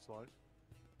what it looks like.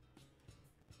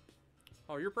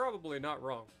 Oh, you're probably not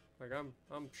wrong. Like I'm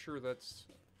sure that's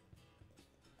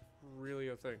really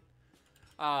a thing.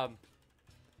 Because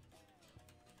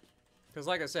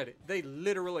like I said, they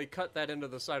literally cut that into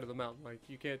the side of the mountain. Like,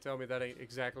 you can't tell me that ain't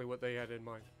exactly what they had in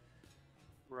mind.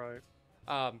 Right.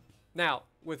 Now,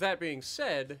 with that being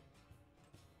said,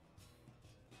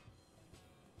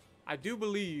 I do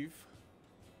believe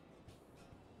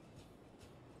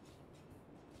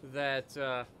that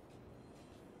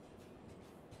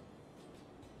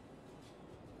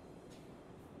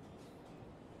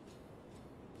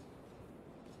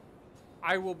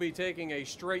I will be taking a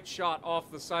straight shot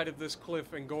off the side of this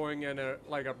cliff and going in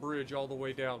like a bridge all the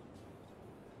way down.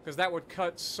 Because that would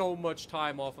cut so much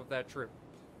time off of that trip.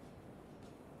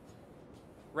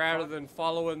 Rather than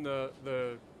following the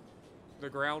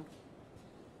ground.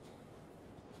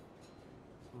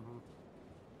 Mm-hmm.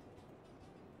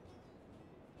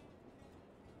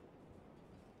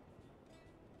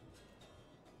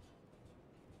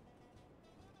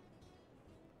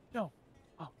 No.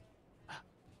 Oh.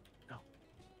 No.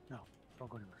 No. Don't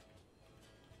go anywhere.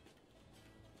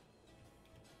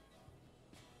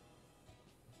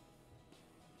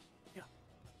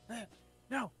 Yeah.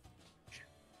 No. Shit.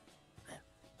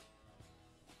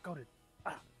 Goated.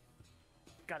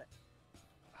 Got it.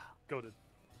 Goated.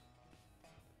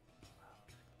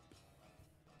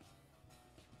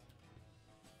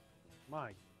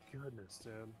 My goodness,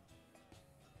 dude.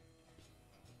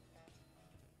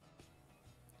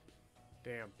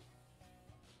 Damn.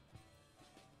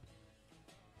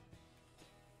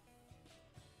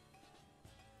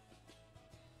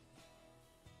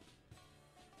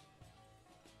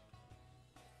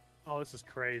 Oh, this is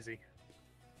crazy.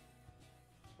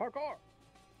 Parkour.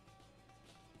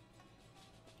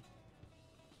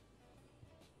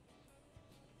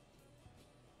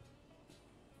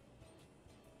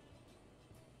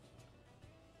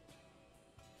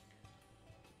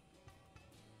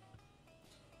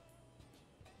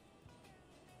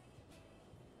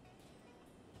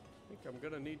 I think I'm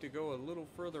gonna need to go a little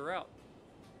further out.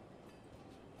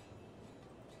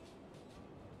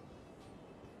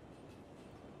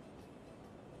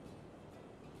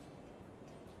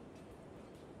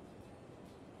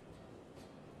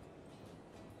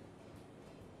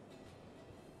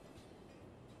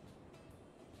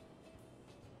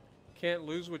 Can't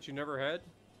lose what you never had?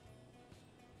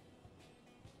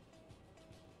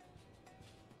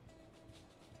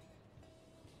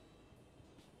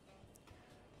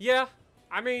 Yeah,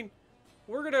 I mean,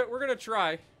 we're gonna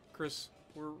try, Chris.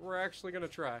 We're actually gonna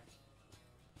try.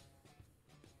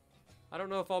 I don't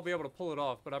know if I'll be able to pull it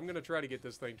off, but I'm gonna try to get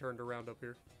this thing turned around up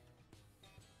here.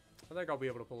 I think I'll be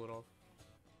able to pull it off.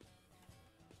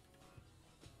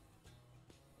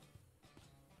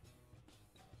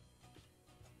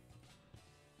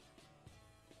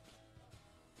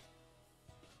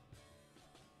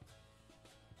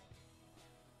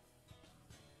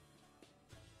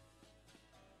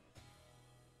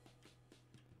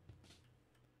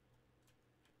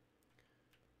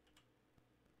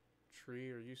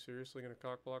 tree. Are you seriously gonna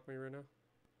cock block me right now?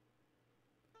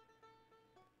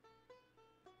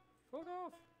 Fuck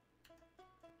off.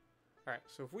 Alright,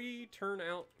 so if we turn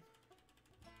out...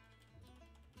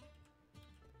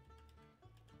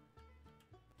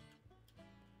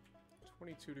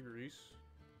 $22 degrees.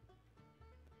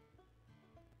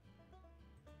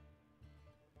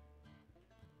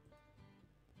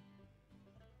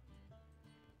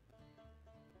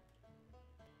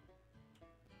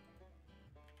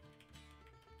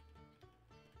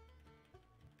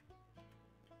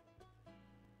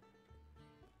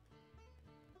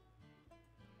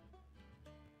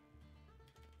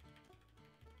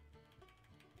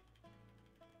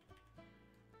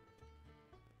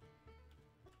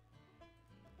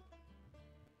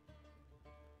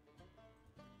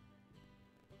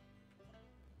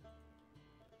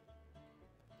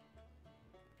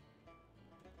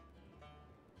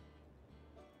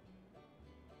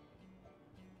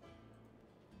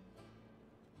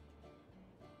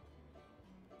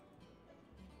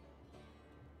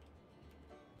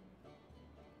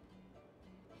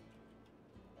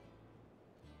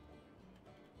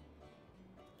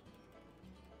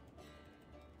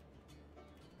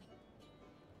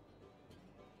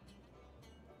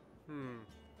 Hmm.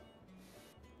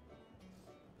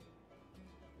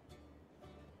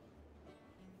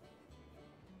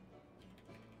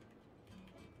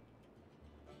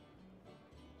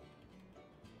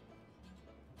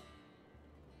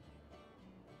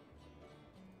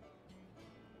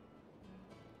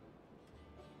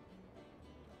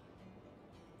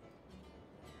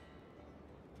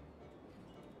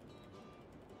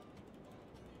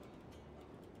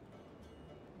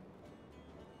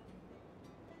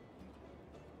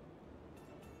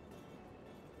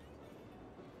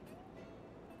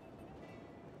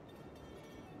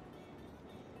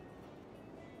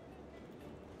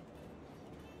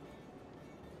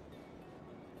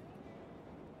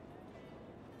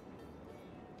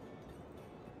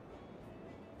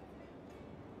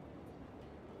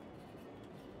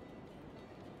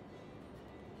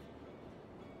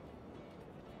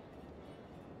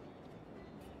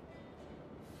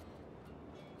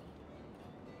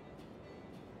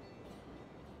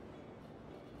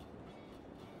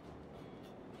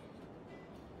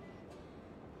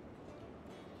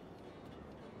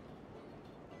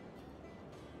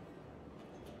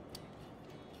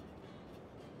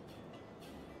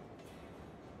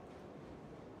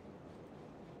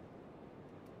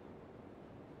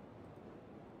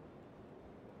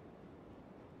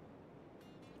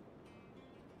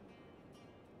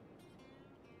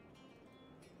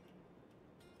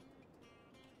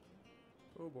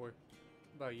 Oh boy.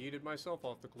 About yeeted myself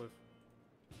off the cliff.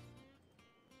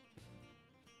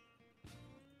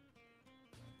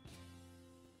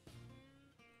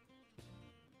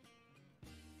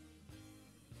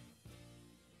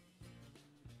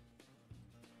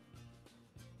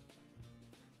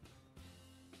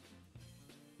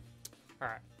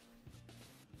 Alright.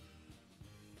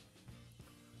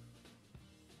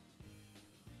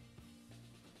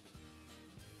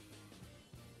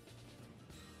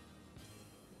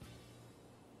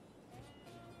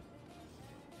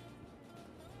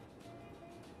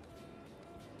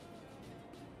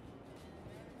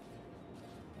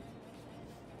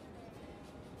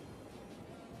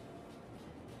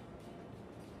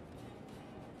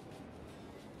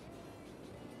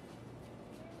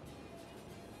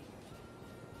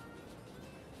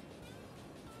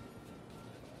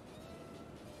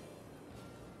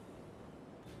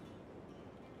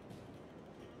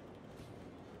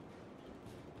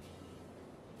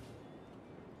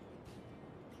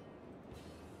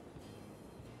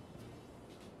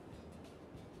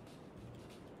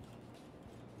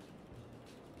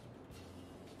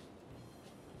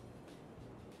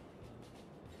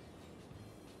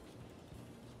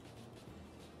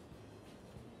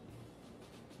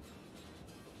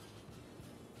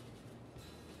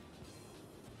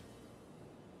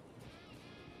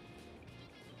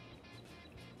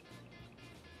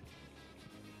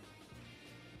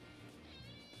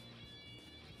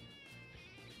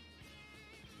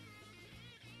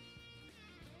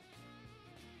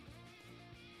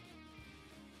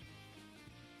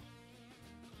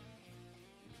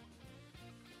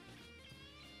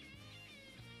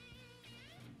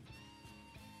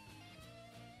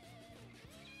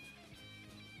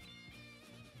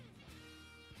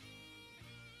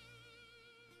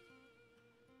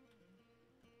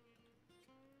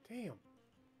 Damn.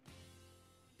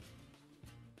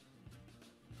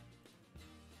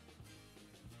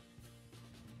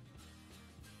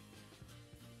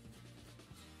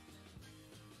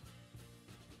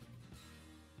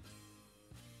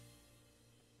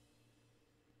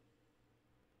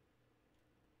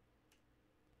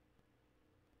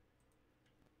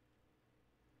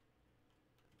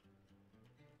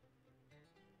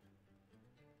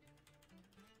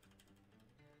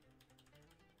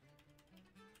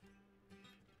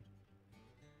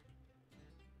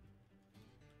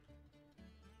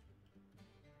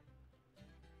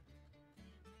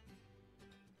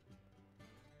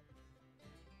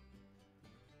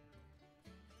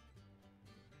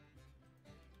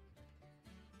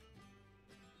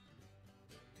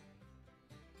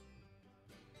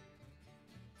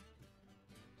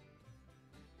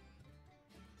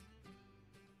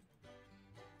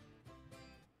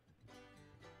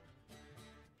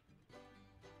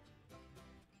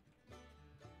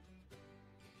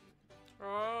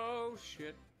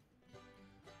 shit.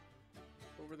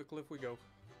 Over the cliff we go.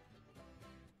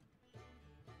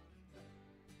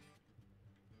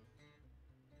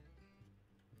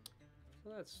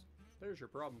 Well, there's your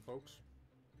problem, folks.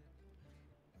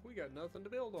 We got nothing to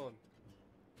build on.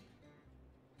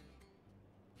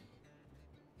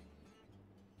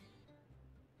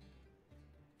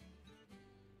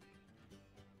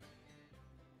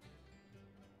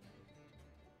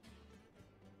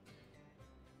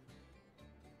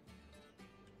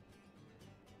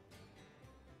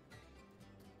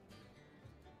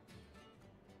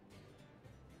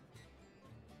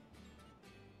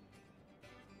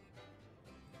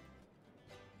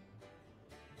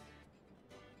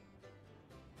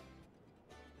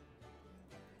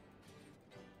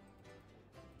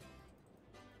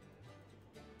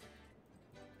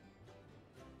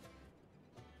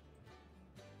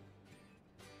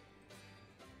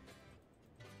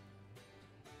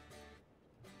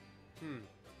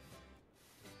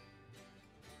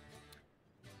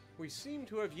 We seem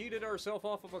to have yeeted ourselves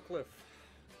off of a cliff.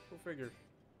 Go figure.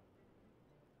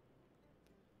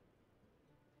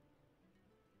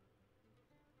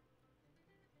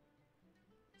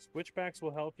 Switchbacks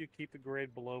will help you keep the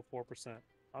grade below 4%.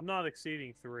 I'm not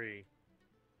exceeding 3.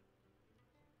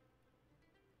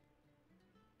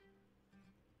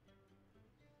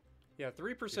 Yeah,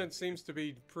 3% seems to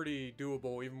be pretty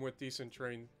doable, even with decent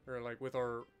train, or like with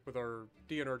our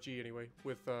DNRG anyway,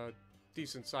 with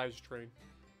decent sized train.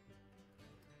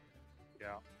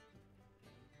 Yeah.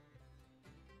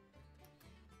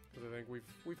 Because I think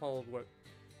we've hauled what,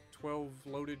 12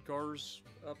 loaded cars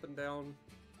up and down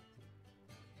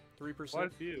 3%. Quite a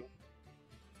few.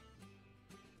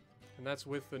 And that's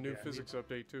with the new physics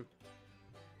update too.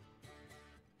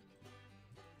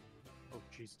 Oh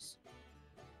Jesus.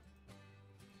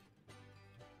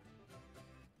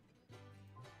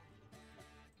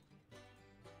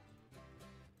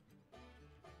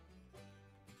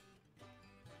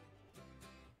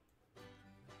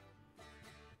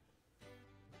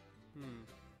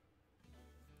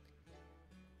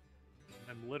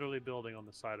 I'm literally building on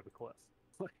the side of a cliff.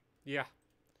 Yeah.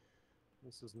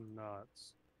 This is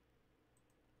nuts.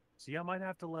 See, I might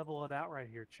have to level it out right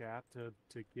here, chap, to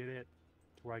get it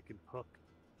to where I can hook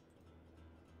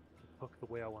the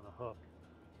way I want to hook.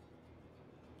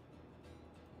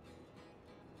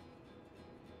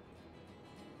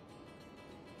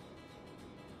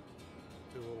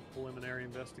 Do a little preliminary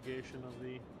investigation of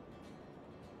the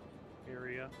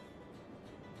area.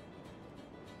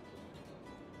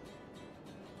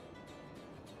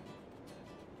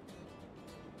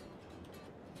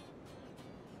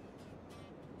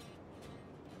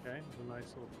 Okay, there's a nice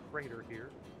little crater here.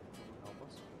 Help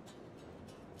us.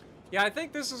 Yeah, I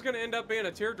think this is going to end up being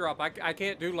a teardrop. I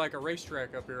can't do like a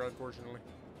racetrack up here, unfortunately.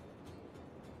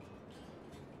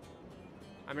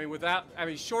 I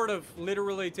mean, short of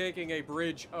literally taking a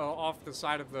bridge off the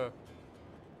side of the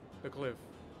cliff.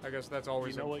 I guess that's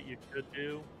always. You know what you could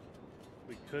do?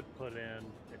 We could put in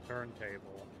a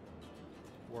turntable.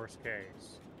 Worst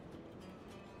case,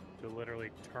 to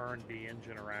literally turn the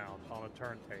engine around on a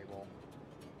turntable,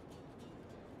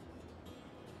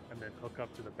 and then hook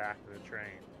up to the back of the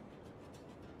train.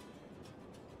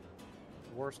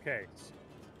 Worst case.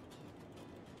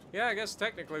 Yeah, I guess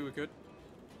technically we could,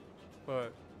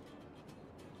 but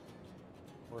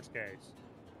worst case.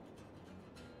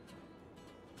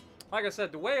 Like I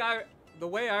said, the way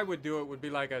I would do it would be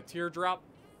like a teardrop,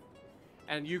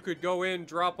 and you could go in,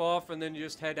 drop off, and then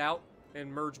just head out and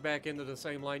merge back into the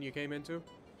same line you came into.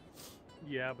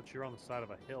 Yeah, but you're on the side of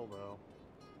a hill, though.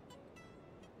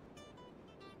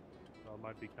 So it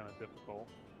might be kind of difficult.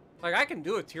 Like, I can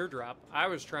do a teardrop. I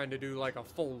was trying to do, like, a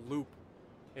full loop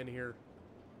in here.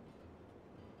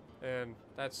 And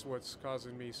that's what's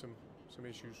causing me some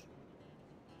issues.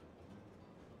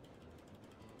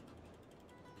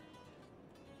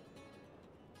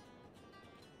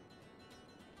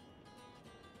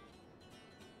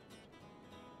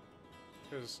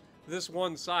 Because this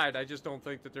one side, I just don't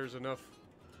think that there's enough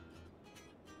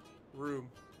room.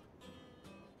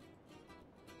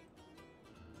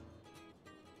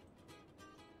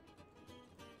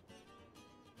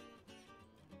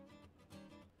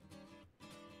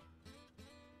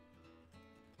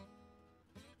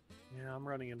 Yeah, I'm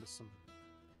running into some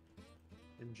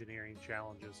engineering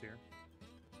challenges here.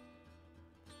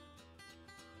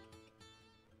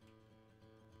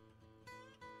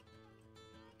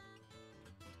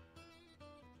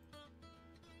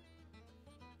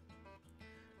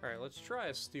 Alright, let's try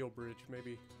a steel bridge,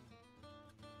 maybe.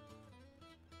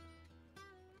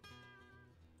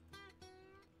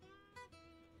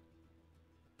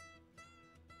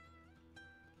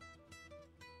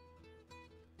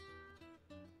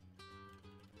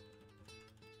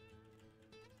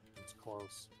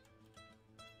 close.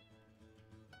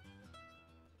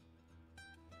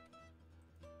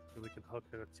 And we can hook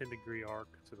a 10-degree arc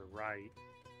to the right.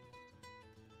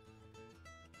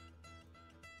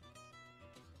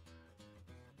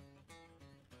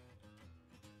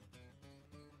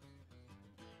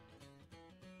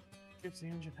 Gives the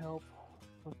engine help.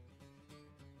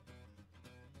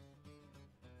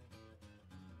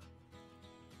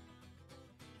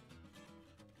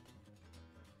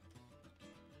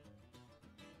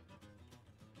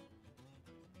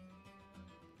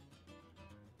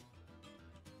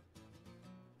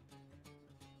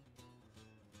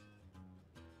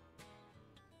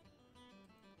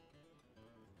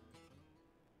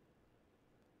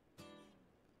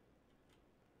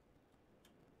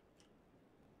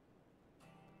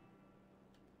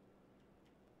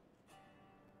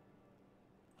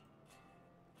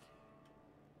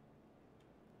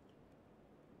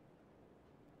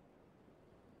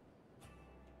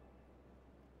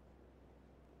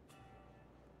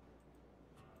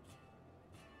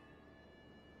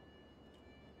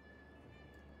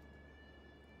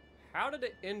 How did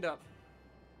it end up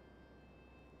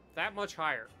that much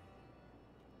higher?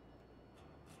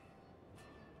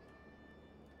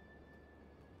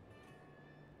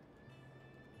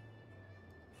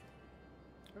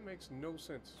 That makes no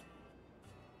sense.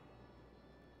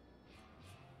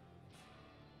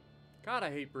 God,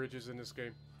 I hate bridges in this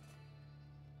game.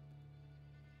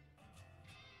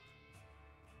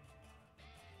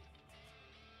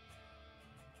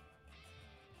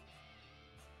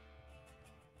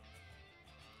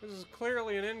 This is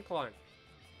clearly an incline,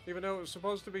 even though it was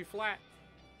supposed to be flat.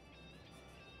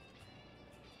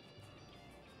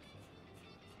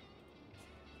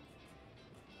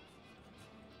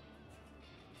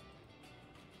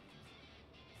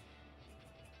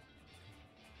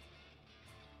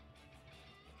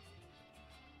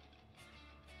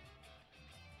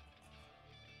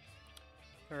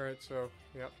 Alright, so,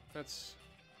 yep, that's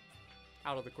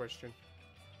out of the question.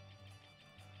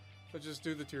 Let's just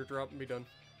do the teardrop and be done.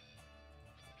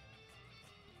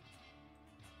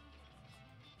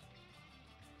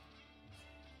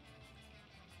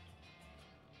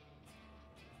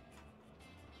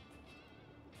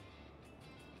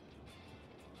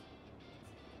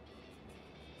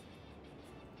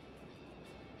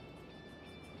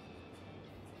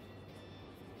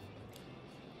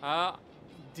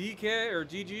 DK or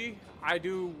DG, I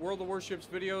do World of Warships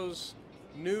videos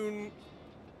noon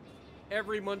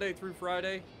every Monday through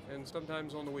Friday, and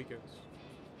sometimes on the weekends.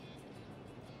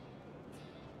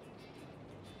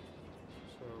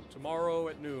 So tomorrow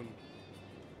at noon,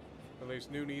 at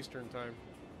least noon Eastern time.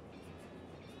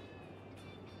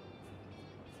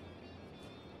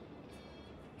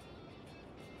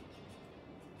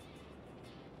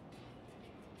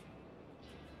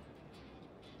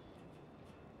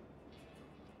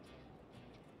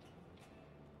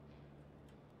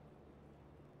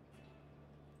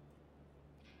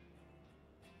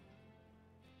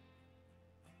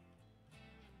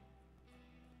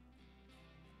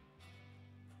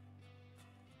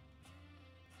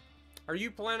 Are you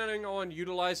planning on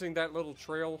utilizing that little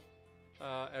trail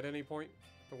at any point?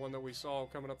 The one that we saw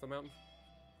coming up the mountain?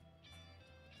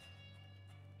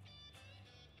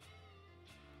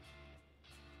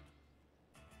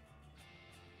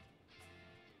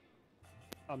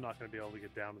 I'm not going to be able to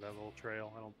get down to that little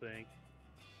trail, I don't think.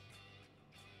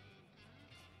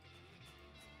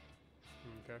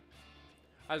 Okay.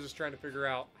 I was just trying to figure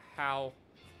out how,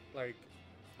 like,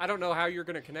 I don't know how you're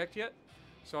going to connect yet,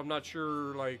 so I'm not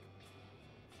sure, like,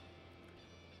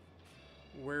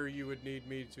 where you would need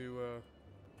me to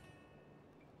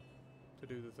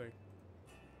do the thing.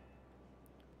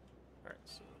 Alright,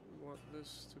 so we want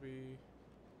this to be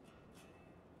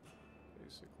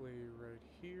basically right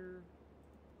here.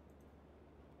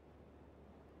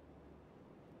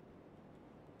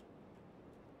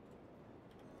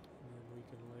 And then we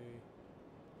can lay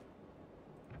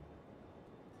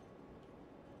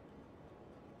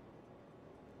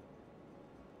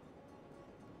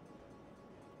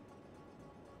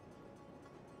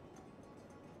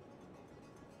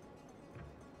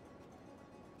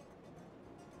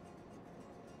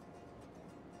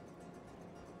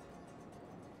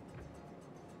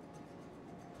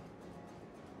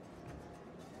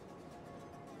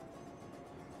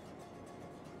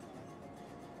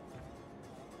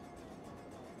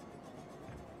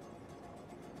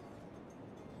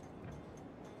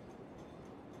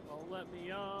Let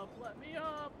me up! Let me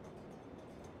up!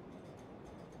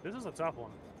 This is a tough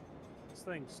one. This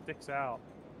thing sticks out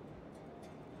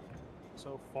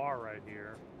so far right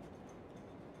here.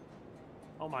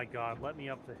 Oh my god, let me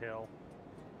up the hill.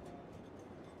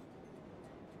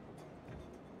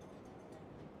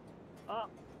 Up!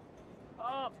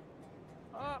 Up!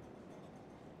 Up!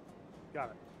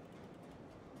 Got it.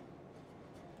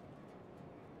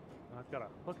 I've got to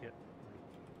hook it.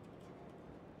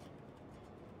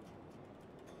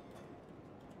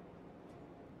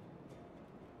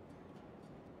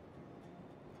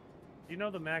 You know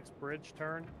the max bridge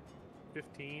turn?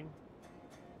 15?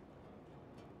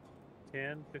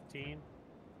 10? 15?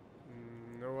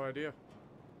 No idea.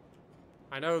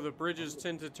 I know the bridges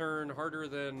tend to turn harder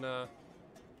than...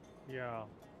 Yeah.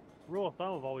 Rule of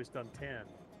thumb, I've always done 10.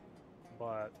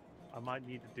 But I might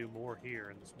need to do more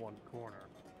here in this one corner.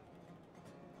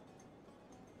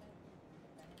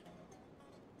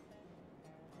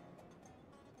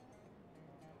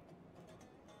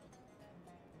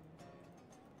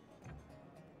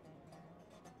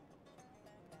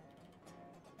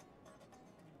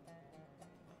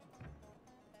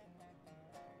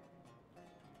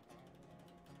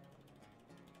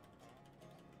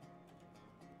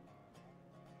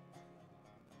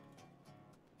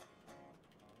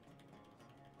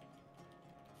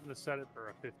 I'm going to set it for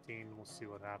a 15. We'll see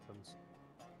what happens.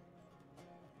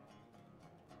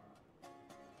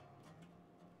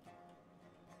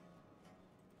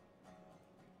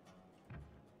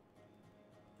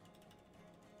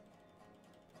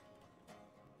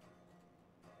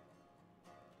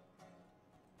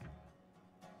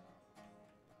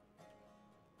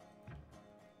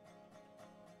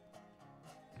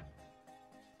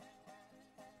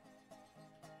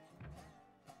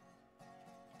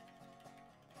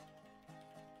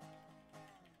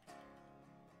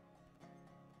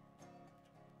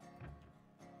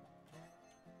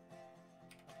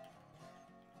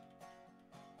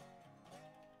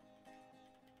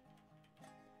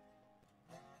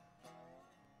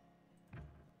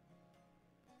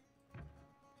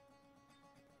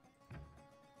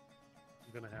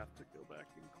 I'm gonna have to go back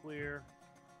and clear.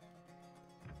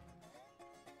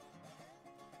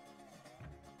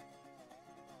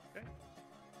 Okay.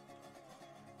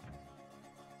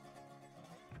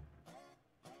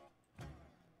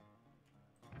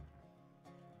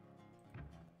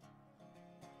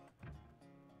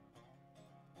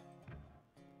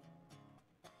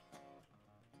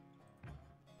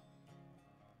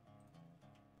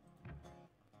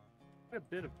 A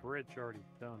bit of bridge already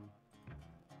done.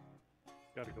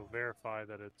 Got to go verify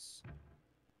that it's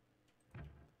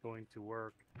going to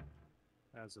work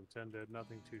as intended.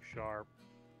 Nothing too sharp.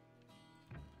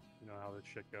 You know how this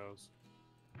shit goes.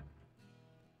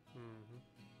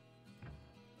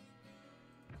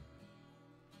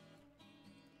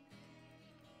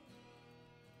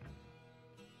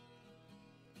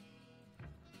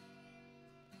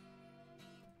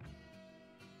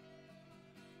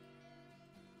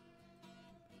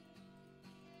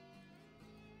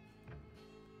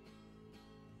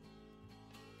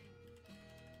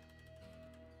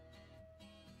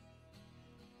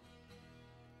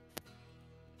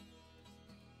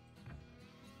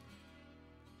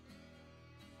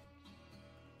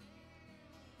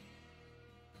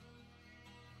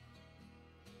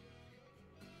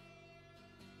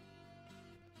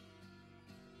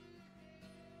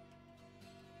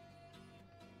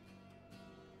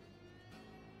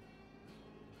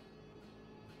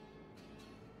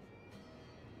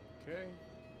 Okay.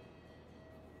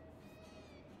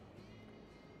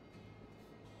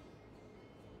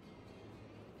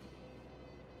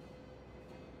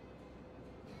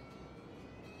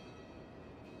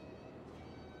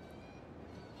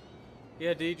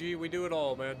 Yeah, DG, we do it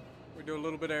all, man. We do a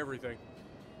little bit of everything.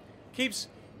 Keeps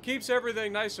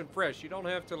everything nice and fresh. You don't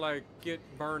have to like get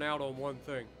burnt out on one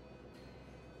thing.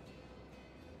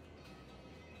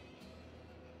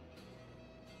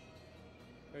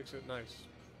 Makes it nice.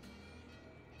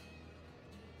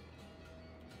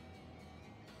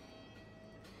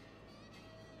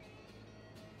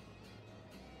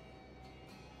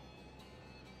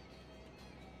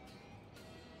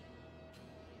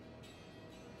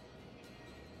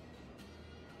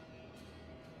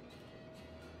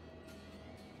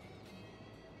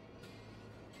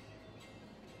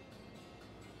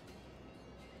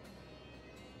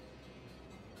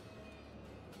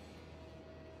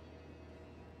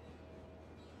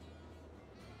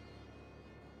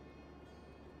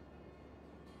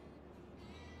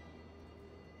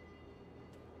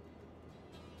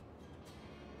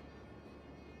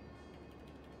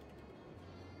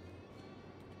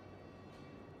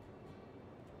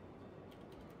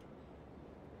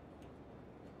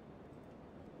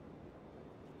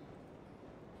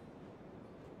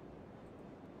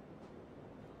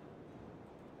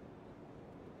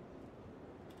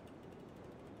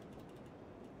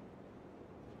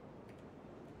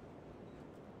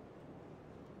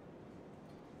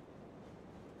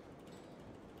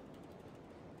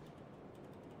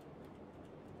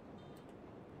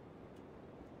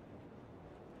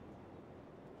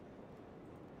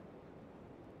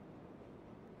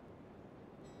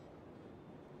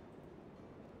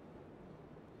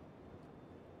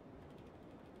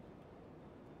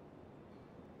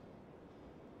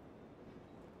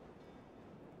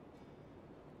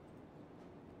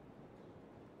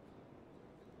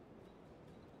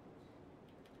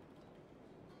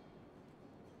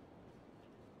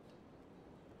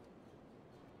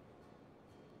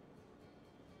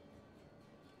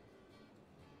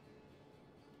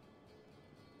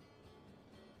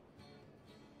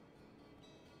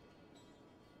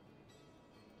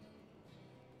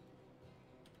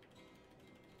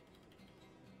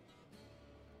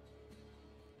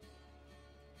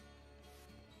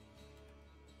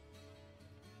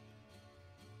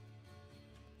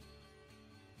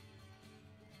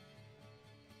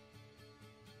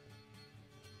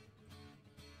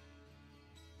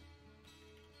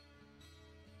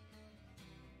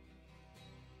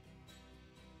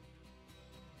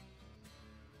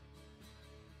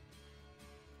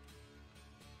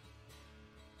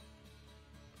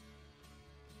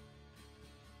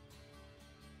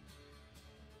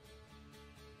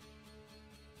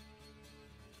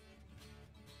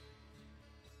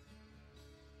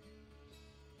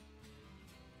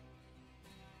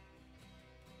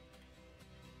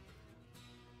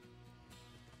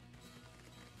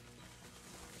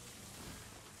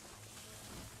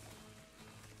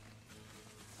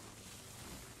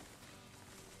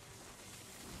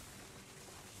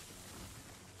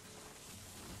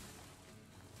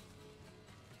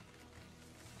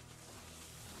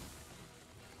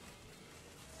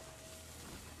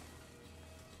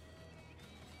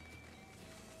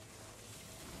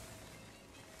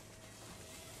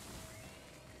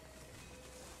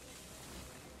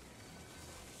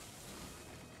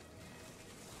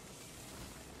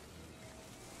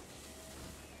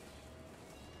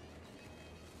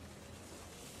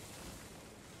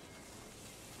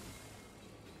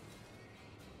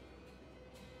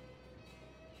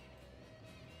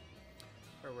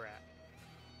 where we're at.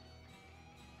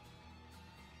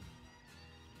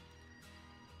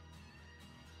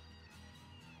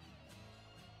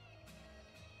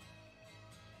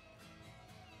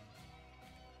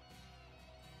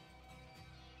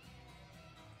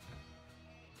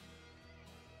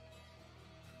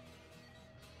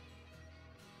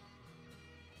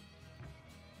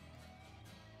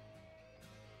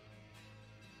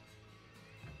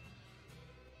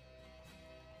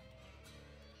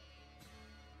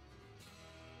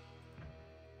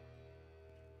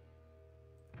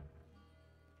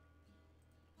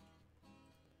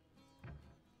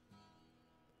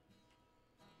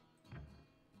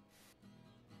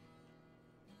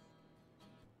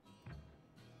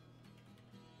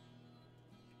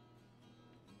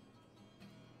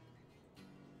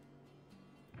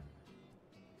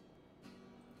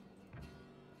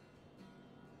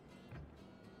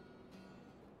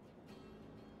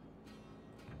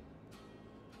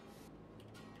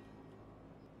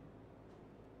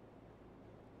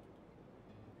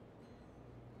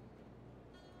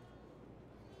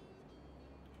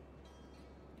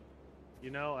 You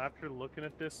know, after looking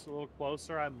at this a little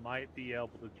closer, I might be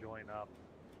able to join up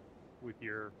with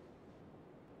your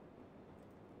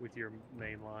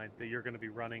main line that you're going to be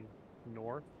running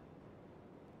north.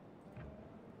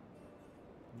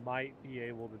 Might be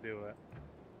able to do it.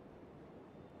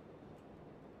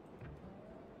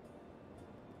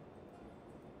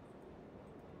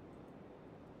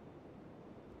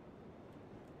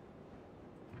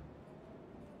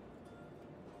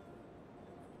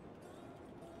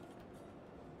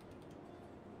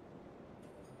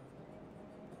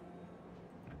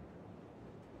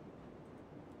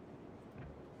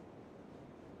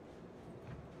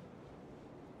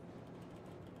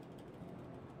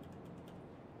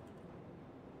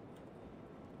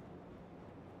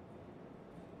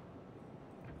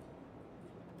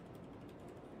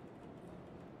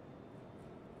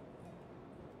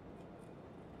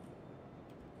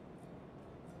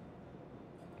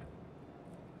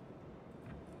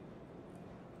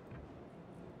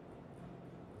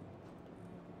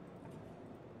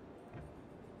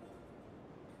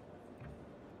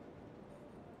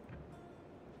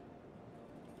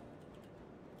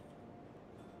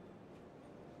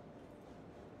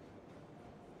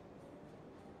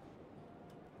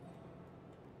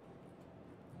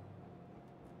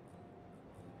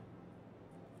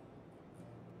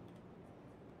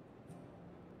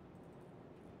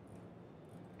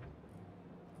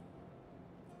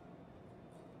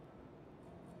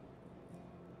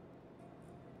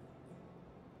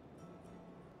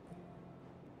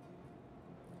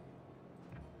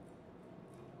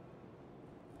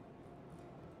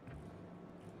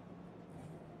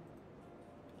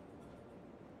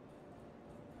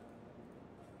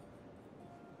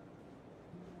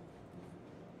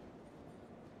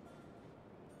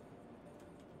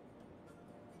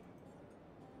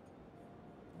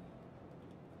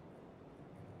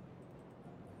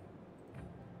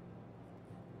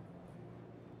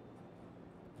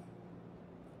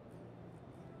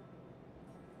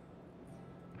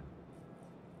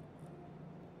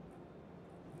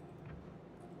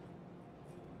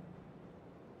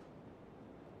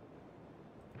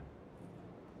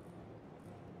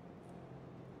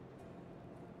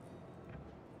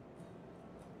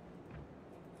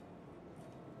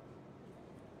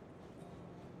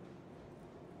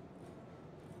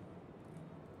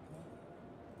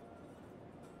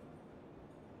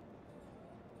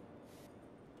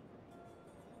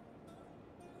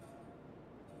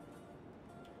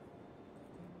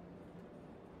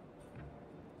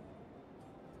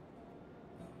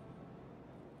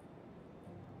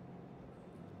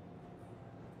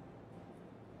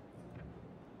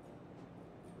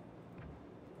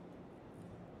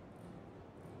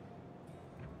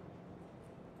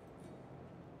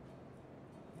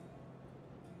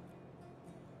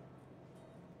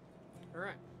 All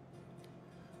right.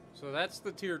 So that's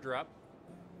the teardrop.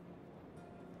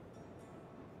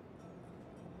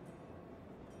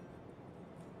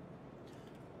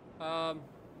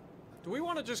 Do we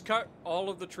want to just cut all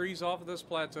of the trees off of this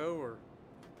plateau, or?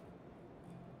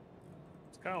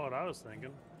 It's kind of what I was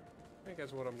thinking. I think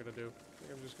that's what I'm gonna do. I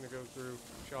think I'm just gonna go through,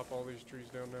 chop all these trees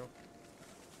down now.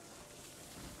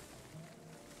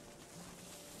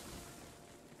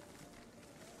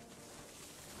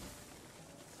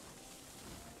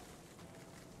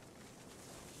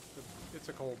 It's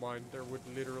a coal mine. There would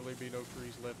literally be no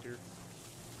trees left here.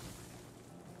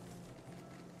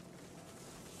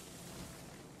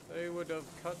 They would have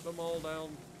cut them all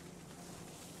down.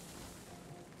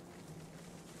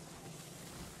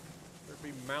 There'd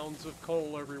be mounds of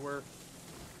coal everywhere.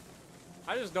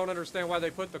 I just don't understand why they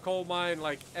put the coal mine,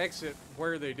 like, exit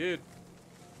where they did.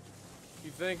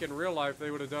 You'd think in real life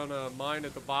they would have done a mine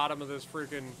at the bottom of this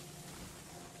freaking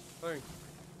thing.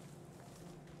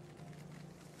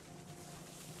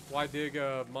 Why dig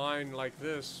a mine like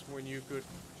this when you could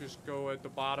just go at the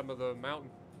bottom of the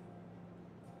mountain?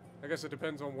 I guess it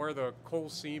depends on where the coal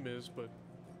seam is, but it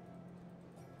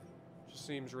just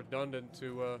seems redundant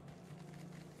to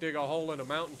dig a hole in a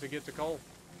mountain to get to coal.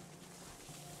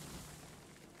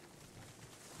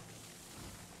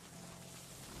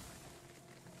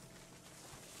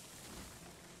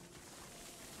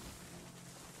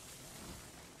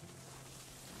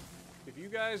 If you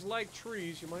guys like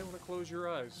trees, you might want to close your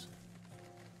eyes.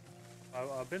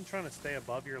 I've been trying to stay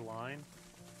above your line,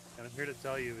 and I'm here to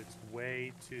tell you it's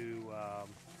way too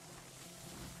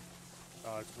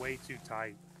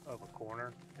tight of a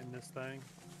corner in this thing.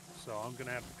 So I'm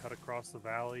gonna have to cut across the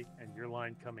valley, and your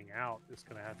line coming out is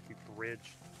gonna have to be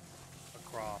bridged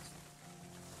across.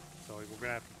 So we're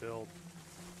gonna have to build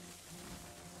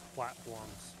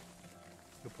platforms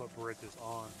to put bridges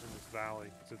on in this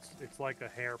valley. It's like a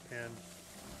hairpin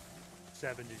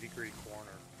 70-degree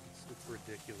corner. It's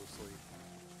ridiculously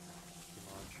too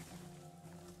much.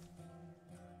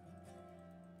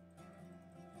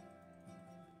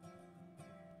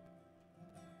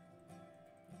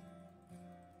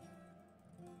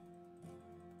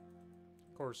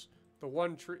 Of course, the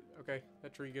one tree... Okay,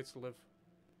 that tree gets to live.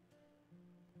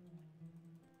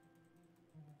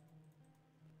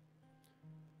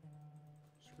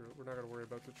 Screw it, we're not going to worry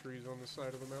about the trees on this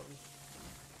side of the mountain.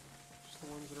 Just the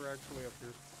ones that are actually up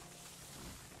here.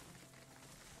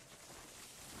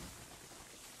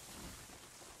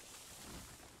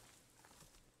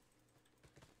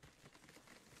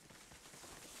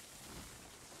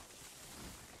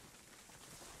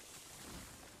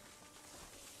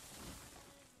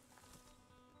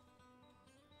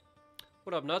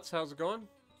 What up, Nuts? How's it going?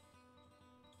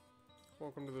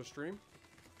 Welcome to the stream.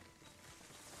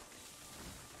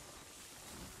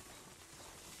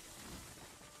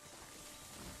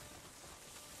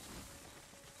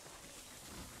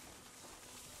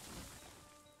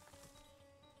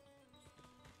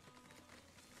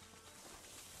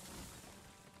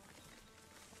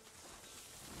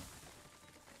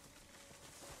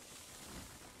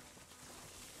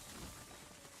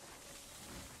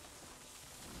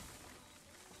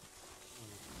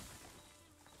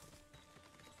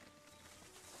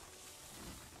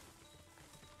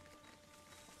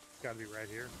 Gotta be right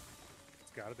here.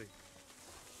 It's gotta be.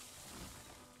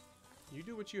 You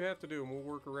do what you have to do, and we'll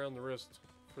work around the rest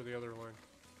for the other line.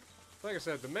 Like I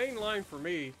said, the main line for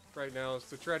me right now is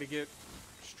to try to get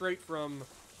straight from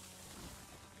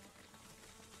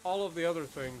all of the other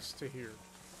things to here.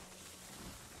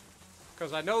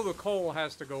 Because I know the coal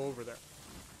has to go over there.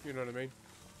 You know what I mean?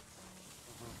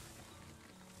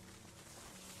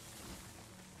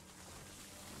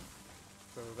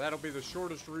 So that'll be the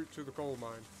shortest route to the coal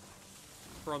mine.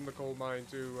 From the coal mine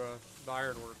to the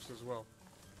ironworks as well.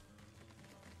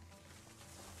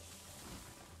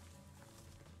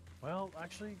 Well,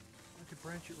 actually, I could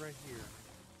branch it right here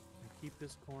and keep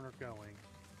this corner going.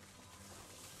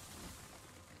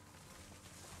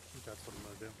 I think that's what I'm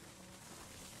gonna do.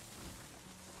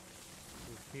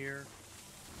 Move here.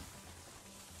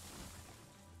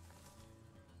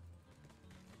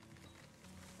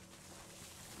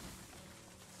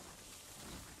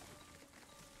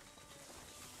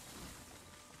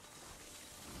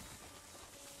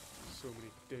 So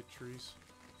many dead trees.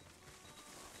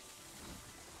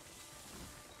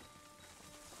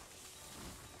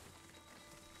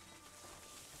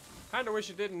 Kinda wish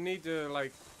it didn't need to,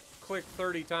 like, click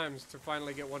 30 times to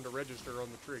finally get one to register on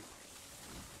the tree.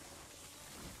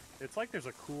 It's like there's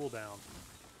a cooldown.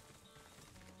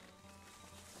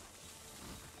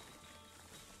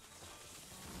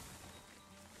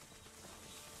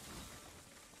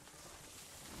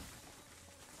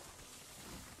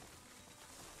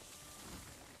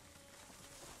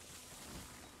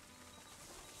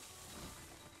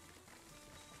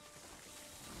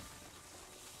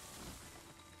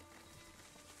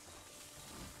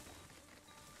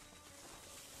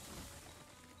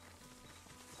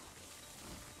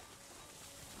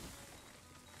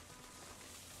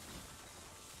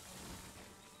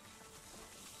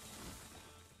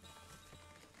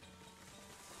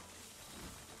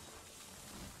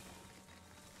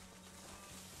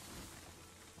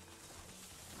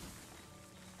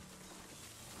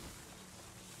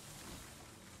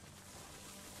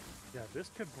 Yeah, this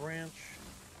could branch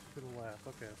to the left.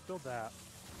 Okay, let's build that.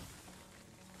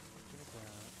 Build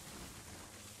that.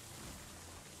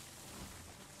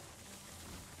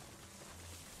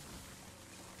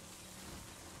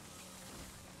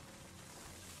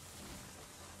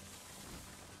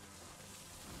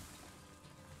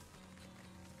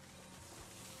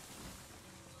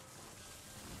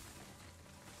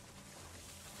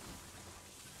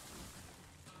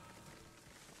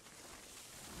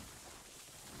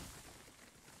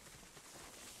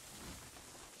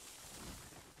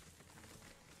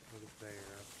 there.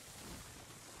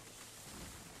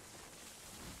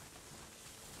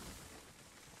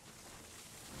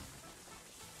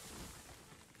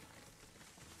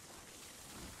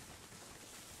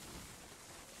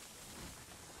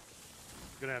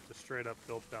 Gonna have to straight up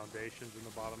build foundations in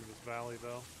the bottom of this valley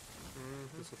though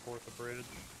to support the bridge.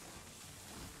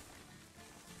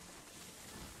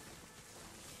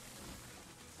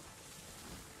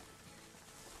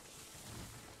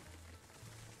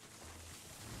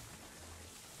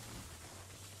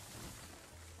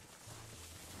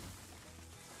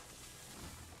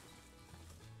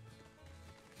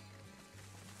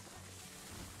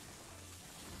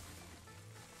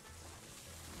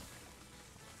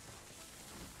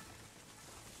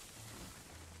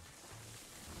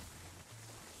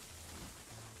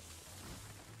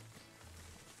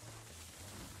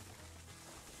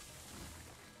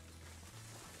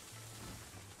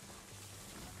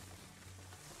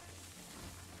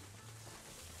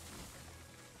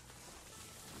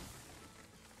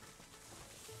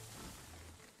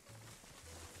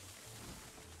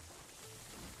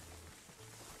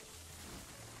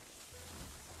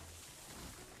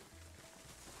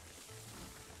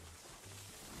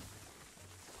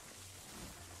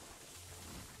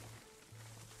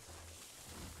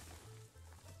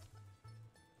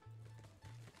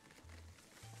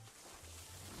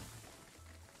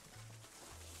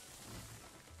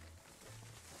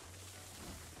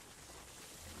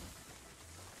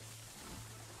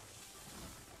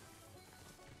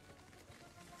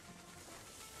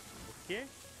 Okay.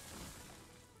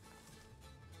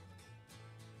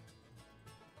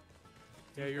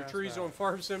 Yeah, your trees on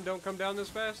Farm Sim don't come down this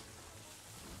fast?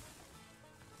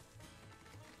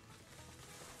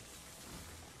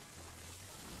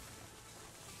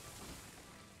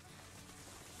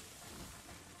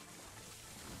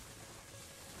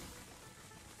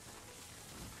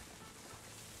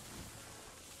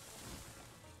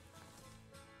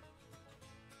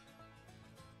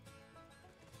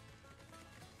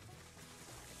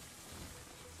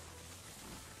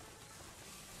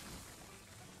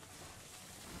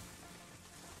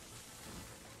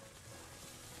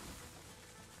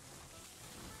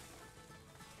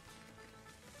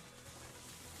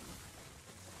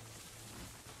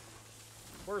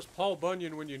 Where's Paul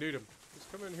Bunyan when you need him? Just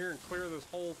come in here and clear this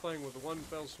whole thing with one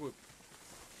fell swoop.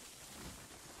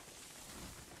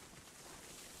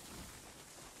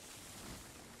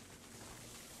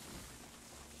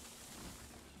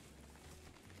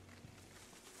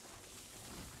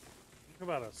 Talk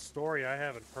about a story I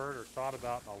haven't heard or thought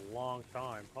about in a long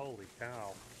time. Holy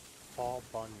cow. Paul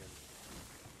Bunyan.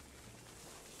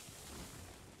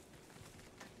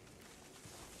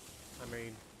 I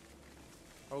mean,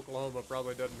 Oklahoma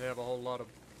probably doesn't have a whole lot of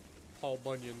Paul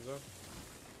Bunyans, huh?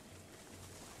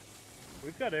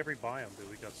 We've got every biome,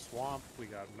 dude. We got swamp, we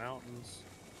got mountains.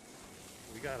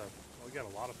 We got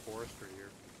a lot of forestry here.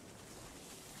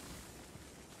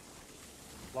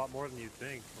 A lot more than you'd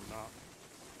think from not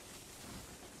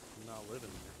living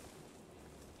here.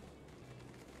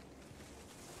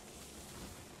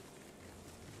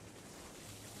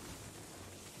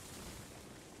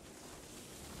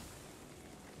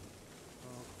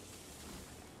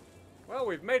 Well,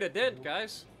 we've made a dent,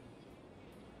 guys.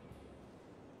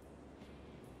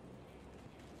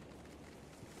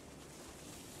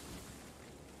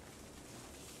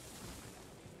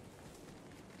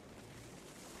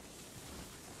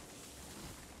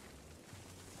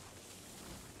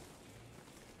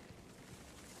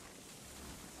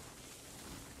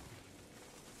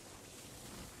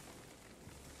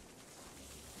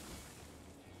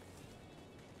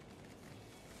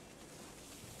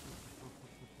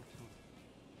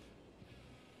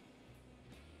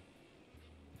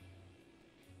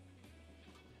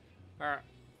 Alright.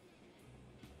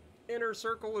 Inner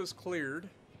circle is cleared.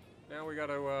 Now we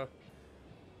gotta,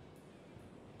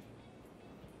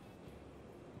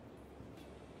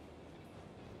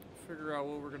 figure out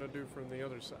what we're gonna do from the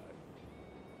other side.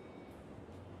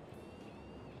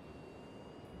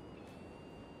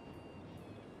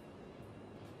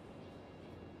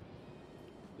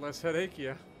 Less headache,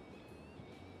 yeah.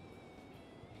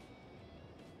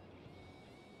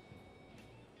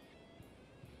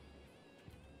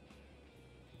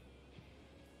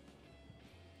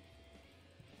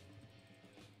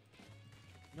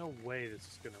 No way this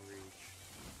is gonna reach.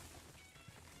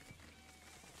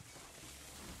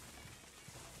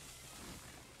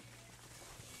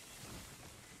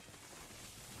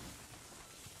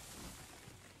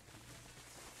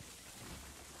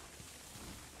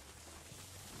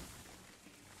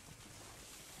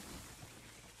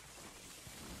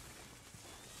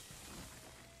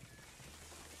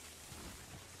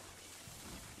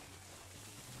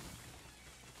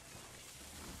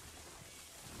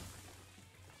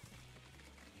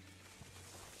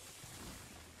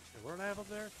 I have up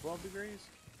there? 12 degrees?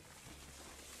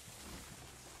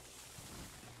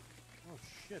 Oh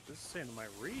shit, this is saying it might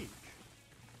reach.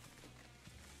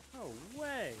 No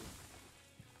way!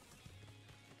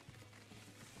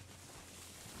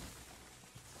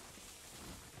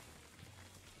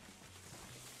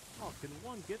 Oh, can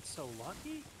one get so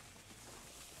lucky?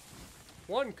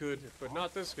 One could, but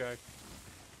not this guy.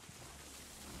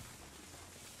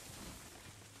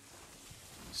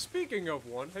 Speaking of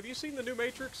one, have you seen the new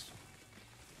Matrix?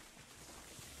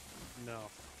 No.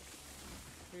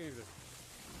 Me neither.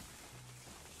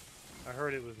 I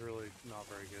heard it was really not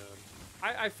very good.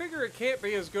 I figure it can't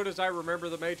be as good as I remember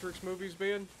the Matrix movies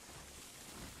being.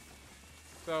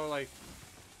 So, like,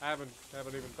 I haven't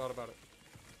even thought about it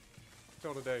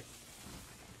till today.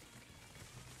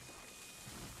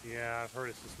 Yeah, I've heard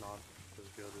it's just not as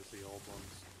good as the old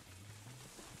ones.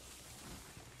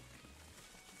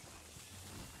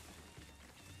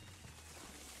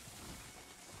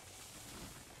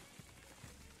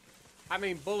 I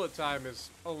mean, bullet time is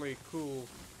only cool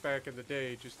back in the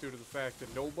day just due to the fact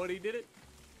that nobody did it.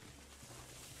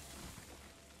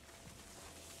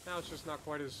 Now it's just not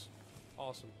quite as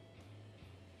awesome.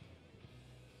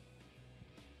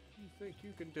 You think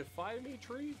you can defy me,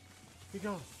 tree? Be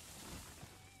gone.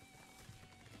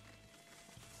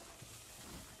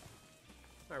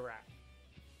 Alright.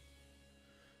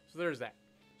 So there's that.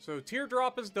 So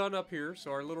teardrop is done up here.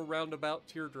 So our little roundabout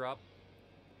teardrop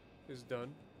is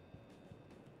done.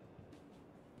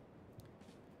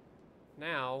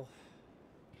 Now,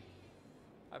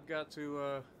 I've got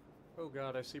to, oh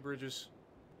god, I see bridges.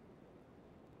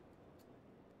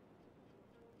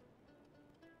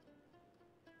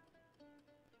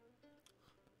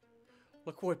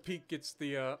 Look what Pete gets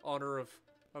the honor of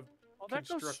Oh, that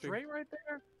goes constructing. straight right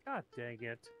there? God dang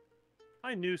it.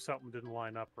 I knew something didn't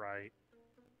line up right.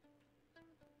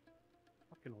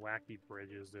 Fucking wacky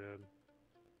bridges, dude.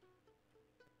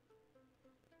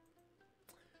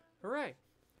 Alright,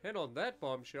 and on that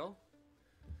bombshell,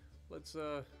 let's,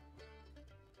 I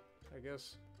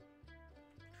guess,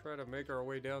 try to make our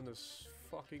way down this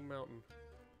fucking mountain.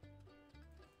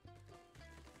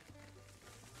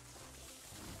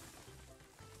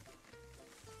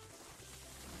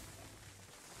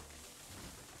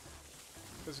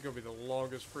 This is gonna be the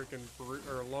longest freaking,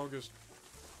 or longest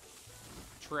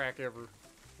track ever.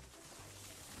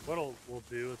 What we'll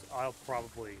do is I'll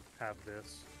probably have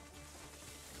this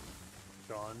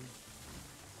done,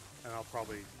 and I'll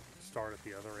probably start at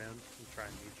the other end and try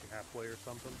and meet you halfway or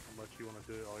something, unless you want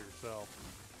to do it all yourself.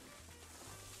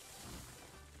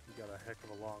 You got a heck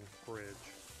of a long bridge.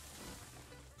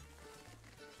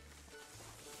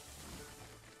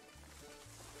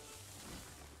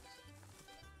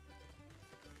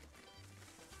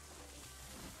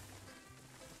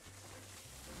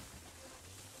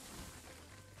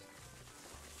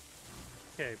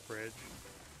 Okay, bridge.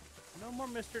 No more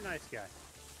Mr. Nice Guy.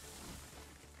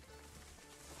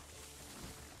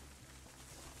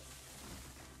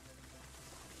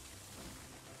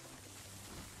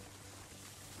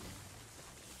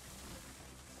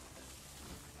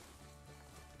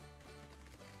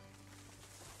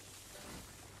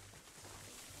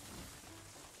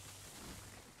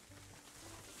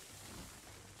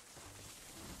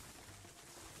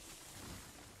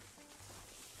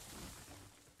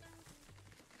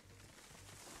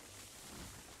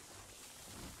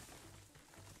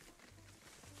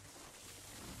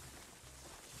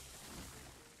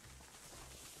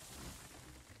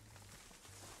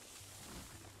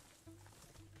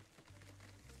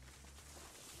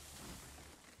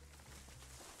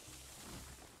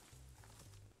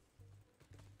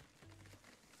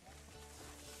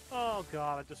 Oh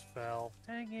god, I just fell.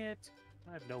 Dang it.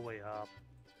 I have no way up.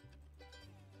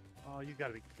 Oh, you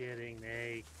gotta be kidding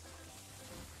me.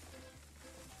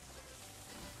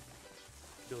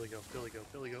 Billy go, Billy go,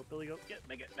 Billy go, Billy go.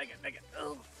 Make it, make it, make it.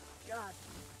 Oh, God.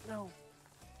 No.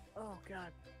 Oh,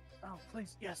 God. Oh,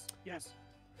 please. Yes, yes,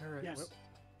 Alright, yes. well,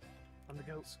 On the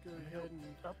go. let's go On the ahead go.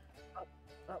 and Up, up,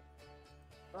 up,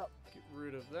 up. get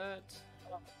rid of that.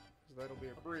 Up. 'Cause that'll be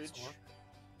a bridge.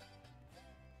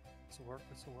 This'll work,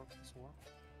 this'll work, this'll work.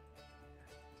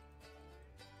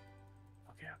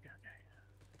 Okay, okay, okay.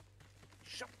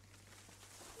 Shut.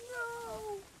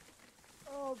 No!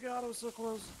 Oh, God, I was so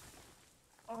close.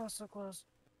 Oh, I was so close.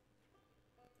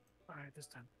 Alright, this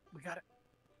time. We got it.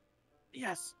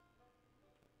 Yes!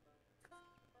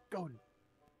 Golden.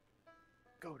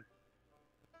 Golden.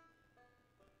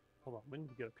 Hold on, we need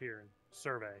to get up here and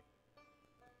survey.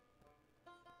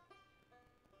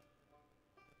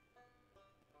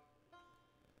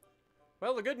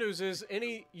 Well, the good news is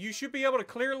you should be able to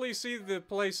clearly see the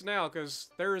place now, because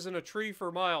there isn't a tree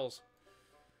for miles.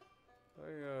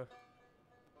 I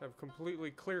have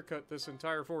completely clear-cut this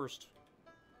entire forest.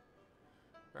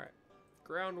 Alright.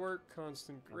 Groundwork,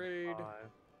 constant grade. 5.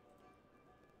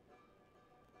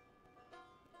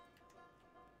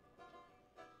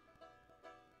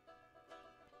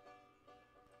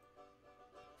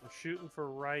 We're shooting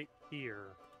for right here.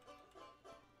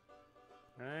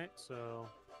 Alright, so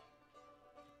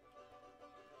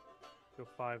go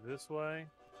 5 this way,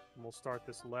 and we'll start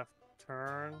this left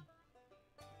turn.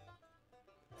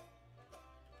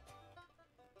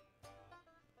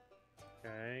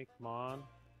 Okay, come on.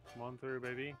 Come on through,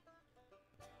 baby.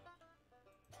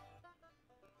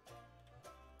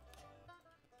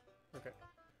 Okay.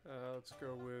 Let's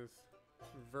go with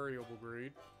variable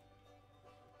grade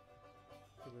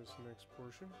for this next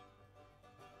portion.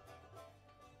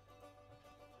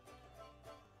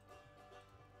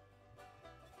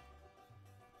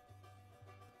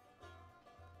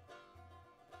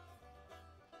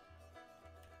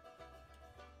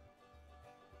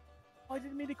 Oh, I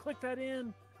didn't mean to click that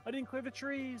in. I didn't clear the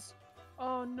trees.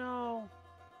 Oh no.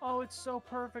 Oh, it's so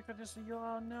perfect. I just,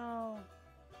 oh no.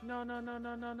 No, no, no,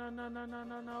 no, no, no, no, no, no,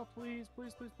 no, no. Please,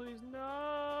 please, please, please.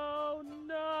 No,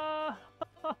 no.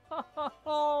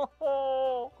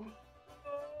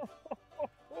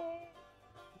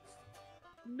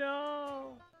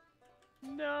 No.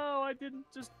 No, I didn't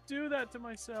just do that to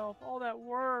myself. All that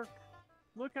work.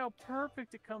 Look how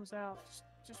perfect it comes out.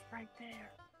 Just right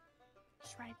there.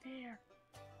 Just right there.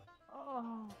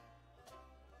 Oh.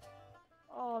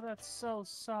 Oh, that so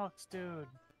sucks, dude.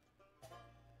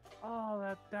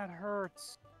 Oh, that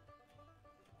hurts.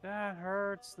 That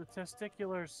hurts. The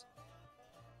testiculars.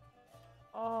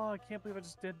 Oh, I can't believe I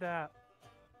just did that.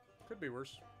 Could be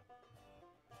worse.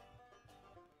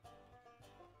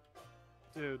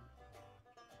 Dude.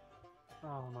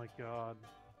 Oh my god.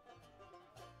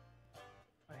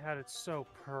 I had it so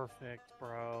perfect,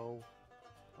 bro.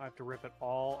 I have to rip it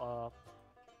all up.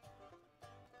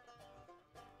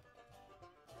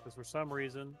 Because for some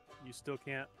reason, you still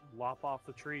can't lop off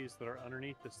the trees that are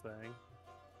underneath this thing.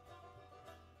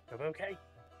 Okay.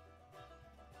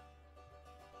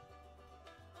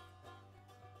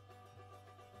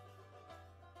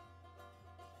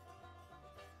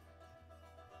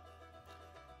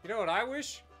 You know what I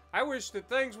wish? I wish that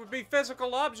things would be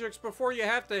physical objects before you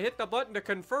have to hit the button to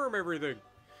confirm everything.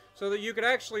 So that you could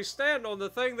actually stand on the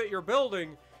thing that you're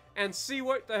building and see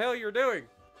what the hell you're doing.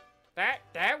 That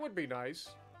would be nice.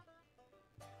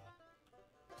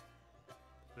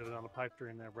 Put it on a pipe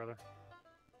dream there, brother.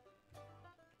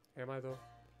 Am I though?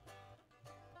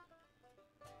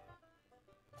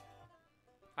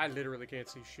 I literally can't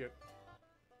see shit.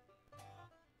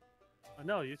 I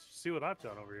know, you see what I've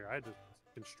done over here. I had to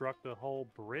construct a whole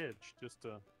bridge just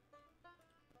to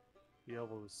be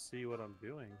able to see what I'm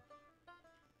doing.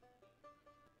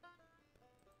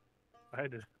 I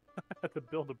had to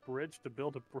build a bridge to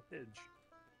build a bridge.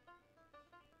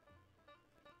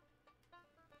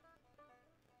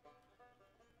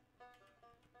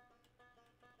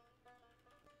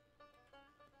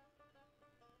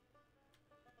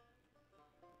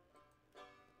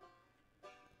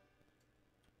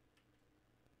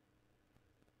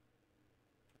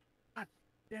 God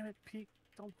damn it, Pete.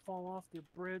 Don't fall off the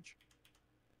bridge.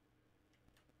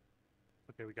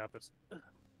 Okay, we got this.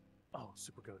 Oh,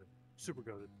 super goated. Super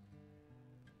goated.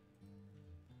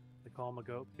 They call him a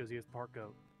goat because he is part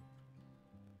goat.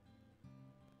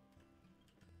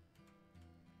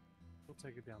 We'll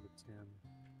take it down to 10.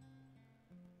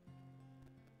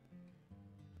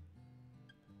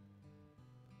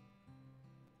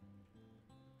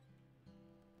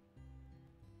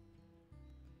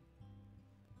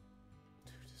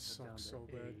 Dude, this Down sucks to so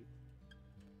bad. 8.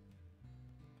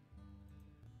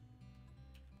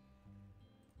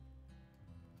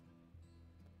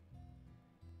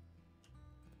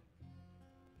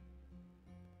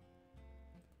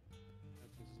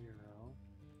 That's a 0.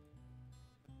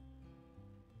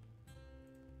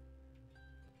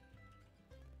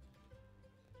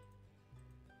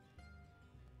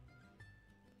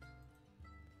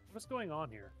 What's going on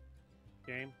here?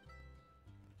 Game?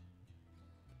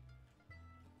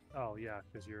 Oh, yeah,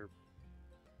 because you're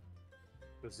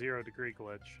the 0-degree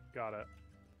glitch. Got it.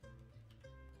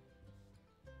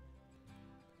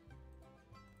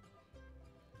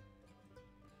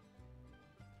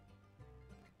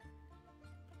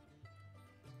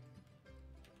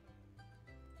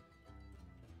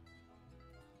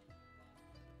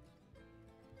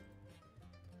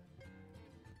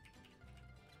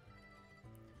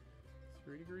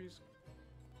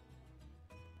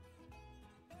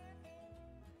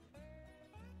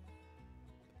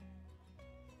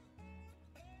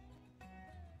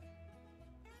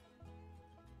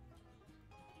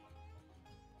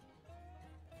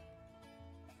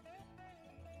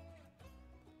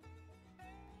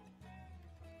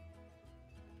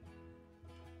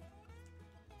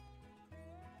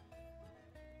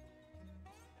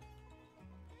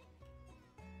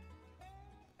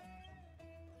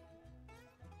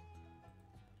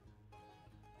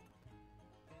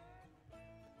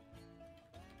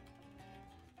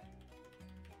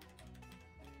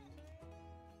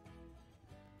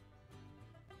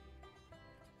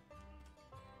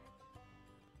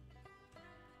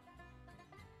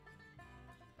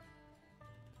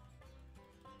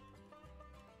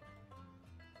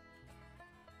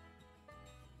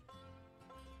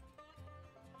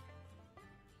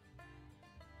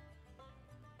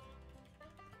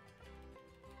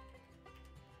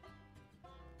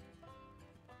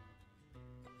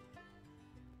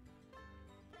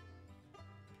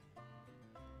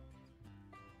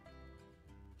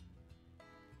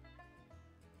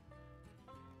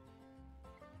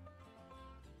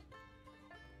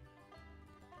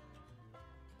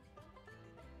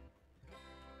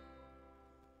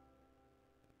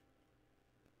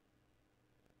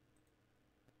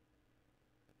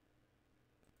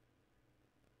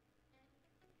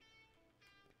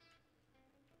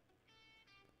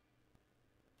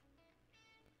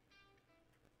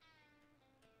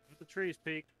 trees,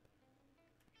 Peak.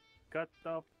 Cut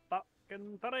the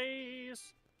fucking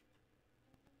trees.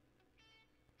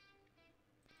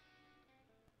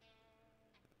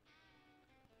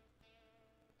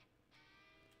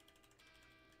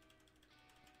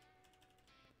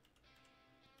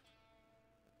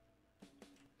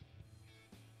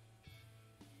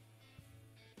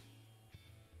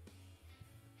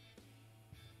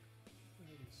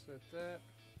 Set that.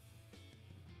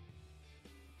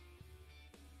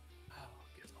 Oh,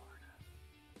 good lord.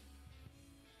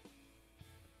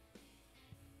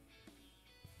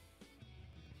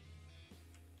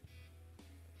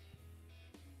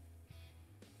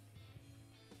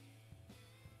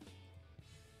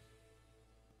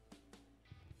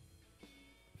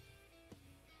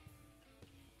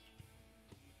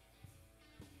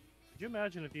 Could you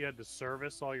imagine if you had to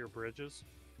service all your bridges?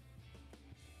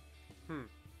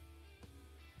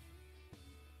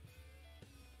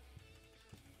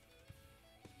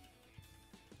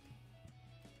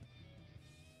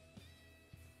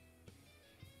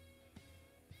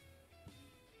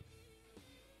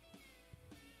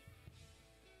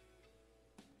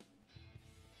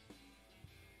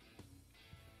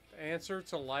 The answer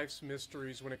to life's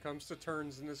mysteries when it comes to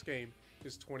turns in this game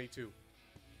is 22.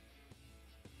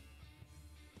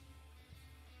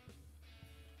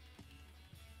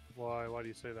 Why do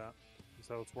you say that? Is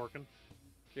that what's working?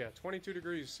 Yeah, 22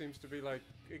 degrees seems to be like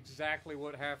exactly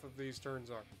what half of these turns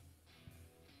are.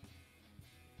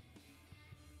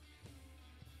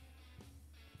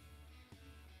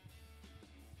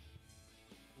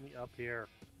 Me up here.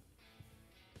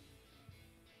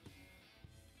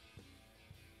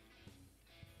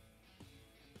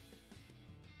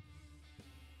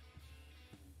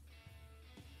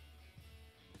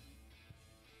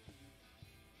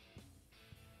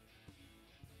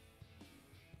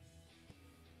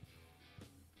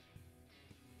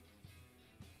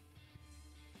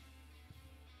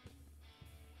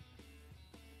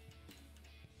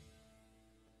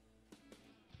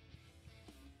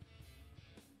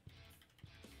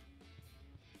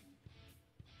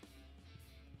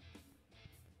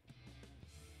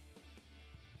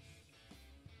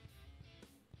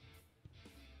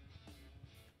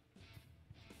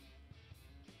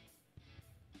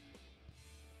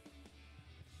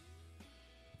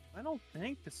 I don't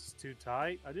think this is too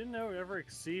tight. I didn't know it would ever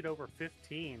exceed over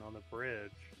 15 on the bridge.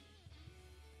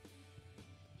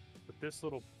 But this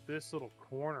little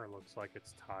corner looks like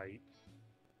it's tight.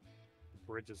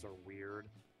 Bridges are weird.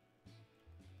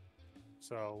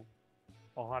 So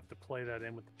I'll have to play that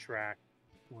in with the track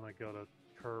when I go to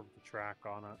curve the track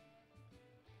on it.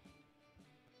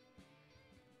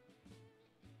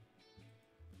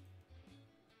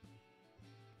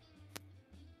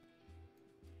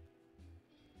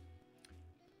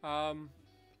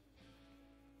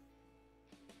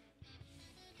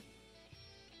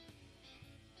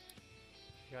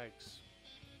 Yikes.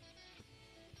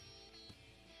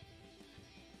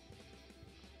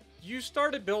 You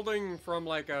started building from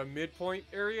like a midpoint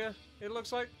area, it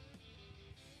looks like?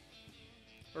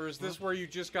 Or is this where you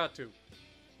just got to?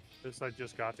 This I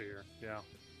just got to here, yeah.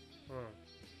 Huh.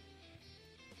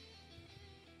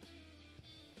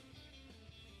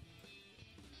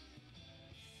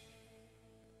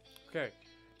 Okay,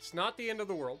 it's not the end of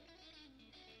the world.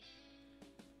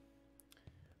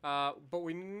 But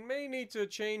we may need to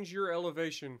change your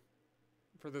elevation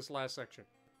for this last section.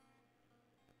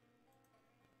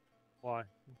 Why?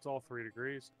 It's all 3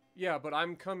 degrees. Yeah, but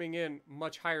I'm coming in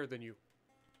much higher than you.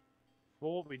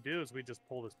 Well, what we do is we just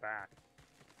pull this back.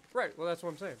 Right, well that's what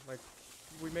I'm saying. Like,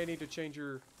 we may need to change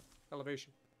your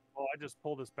elevation. Well, I just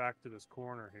pull this back to this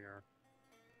corner here.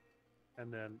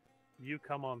 And then you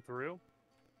come on through.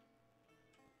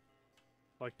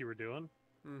 Like you were doing.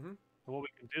 Mm-hmm. And what we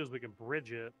can do is we can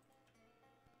bridge it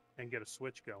and get a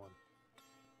switch going.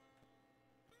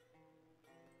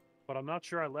 But I'm not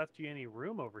sure I left you any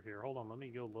room over here. Hold on, let me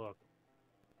go look.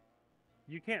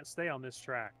 You can't stay on this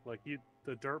track. Like,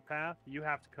 the dirt path, you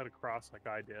have to cut across like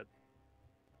I did.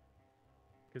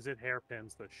 Because it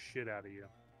hairpins the shit out of you.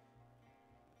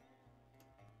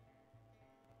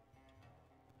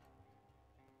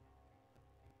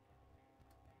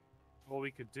 What we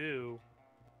could do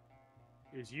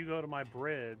is you go to my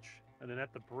bridge, and then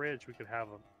at the bridge we could have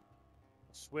a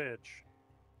switch.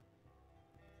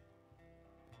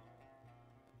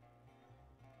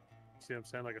 See what I'm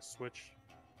saying? Like a switch.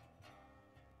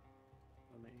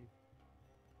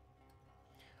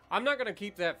 I'm not going to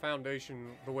keep that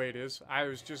foundation the way it is. I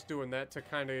was just doing that to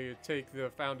kind of take the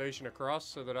foundation across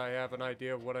so that I have an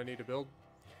idea of what I need to build.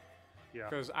 Yeah.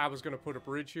 Because I was going to put a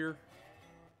bridge here.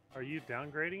 Are you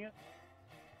downgrading it?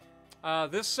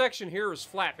 This section here is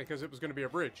flat because it was going to be a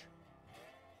bridge.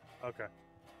 Okay.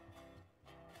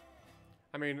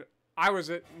 I mean, I was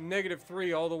at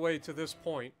 -3 all the way to this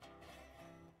point.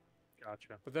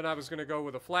 Gotcha. But then I was going to go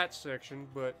with a flat section,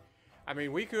 but, I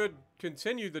mean, we could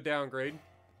continue the downgrade.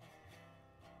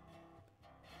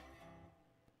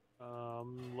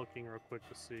 Looking real quick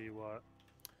to see what...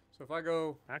 So if I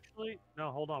go... Actually,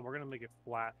 no, hold on. We're going to make it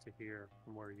flat to here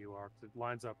from where you are, 'cause it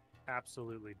lines up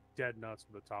absolutely dead nuts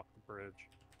with the top of the bridge.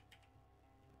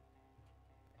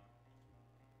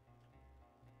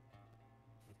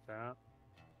 Like that.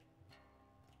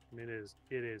 I mean,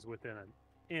 it is within an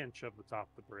inch of the top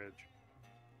of the bridge.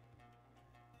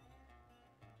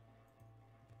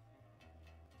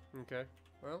 Okay.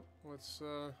 Well, let's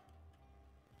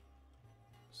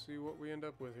see what we end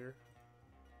up with here.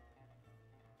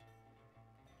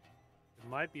 It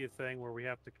might be a thing where we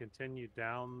have to continue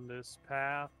down this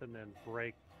path and then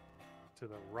break to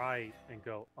the right and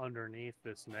go underneath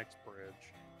this next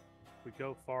bridge. If we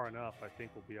go far enough, I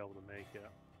think we'll be able to make it.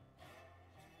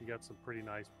 You got some pretty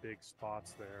nice big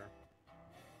spots there.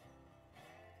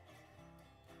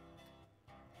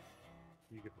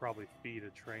 You could probably feed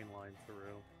a train line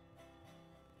through.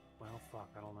 Well, fuck,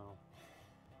 I don't know.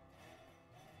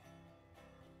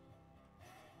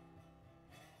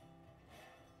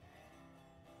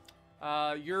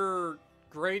 Your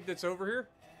grade that's over here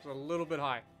is a little bit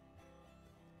high.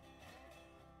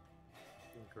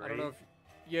 Great. I don't know if...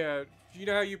 Yeah, you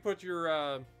know how you put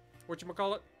your,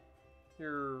 whatchamacallit?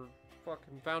 Your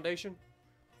fucking foundation?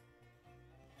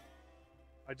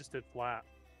 I just did flat.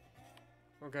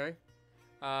 Okay.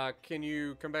 Can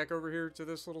you come back over here to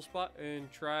this little spot and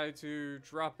try to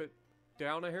drop it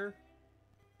down a hair?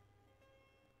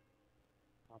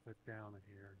 Drop it down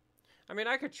here. I mean,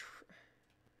 I could...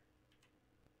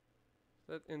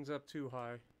 That ends up too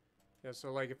high. Yeah,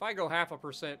 so like if I go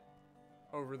 0.5%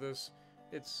 over this,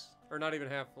 it's... Or not even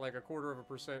half, like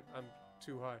 0.25%, I'm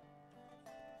too high.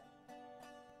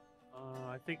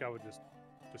 I think I would just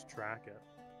track it.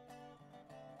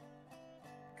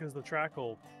 Because the track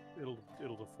will...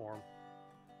 It'll deform.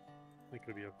 I think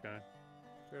it'll be okay.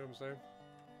 See what I'm saying?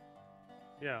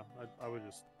 Yeah, I would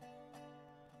just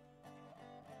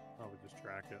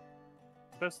track it.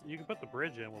 Best you can put the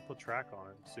bridge in. We'll put track on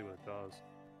it and see what it does.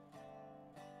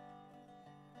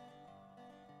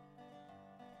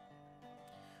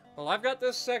 Well, I've got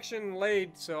this section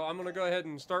laid, so I'm gonna go ahead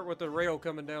and start with the rail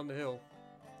coming down the hill.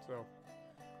 So.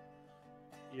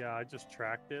 Yeah, I just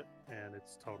tracked it, and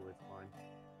it's totally fine.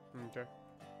 Okay.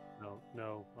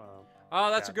 No. Oh,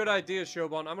 that's a good idea,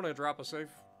 Showbon. I'm gonna drop a save.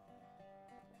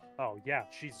 Oh yeah,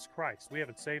 Jesus Christ, we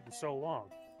haven't saved in so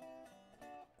long.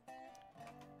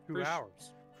 2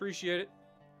 hours. Appreciate it.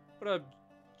 What up,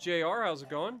 JR? How's it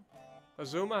going?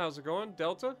 Azuma, how's it going?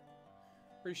 Delta?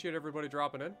 Appreciate everybody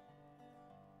dropping in.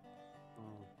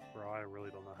 Bro, I really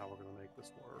don't know how we're gonna make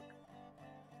this work.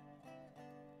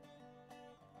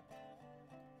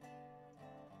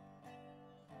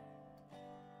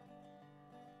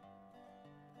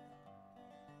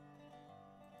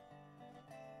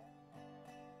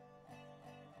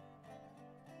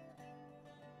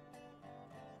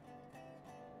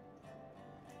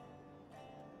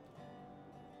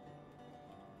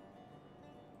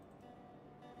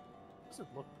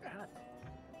 Doesn't look bad.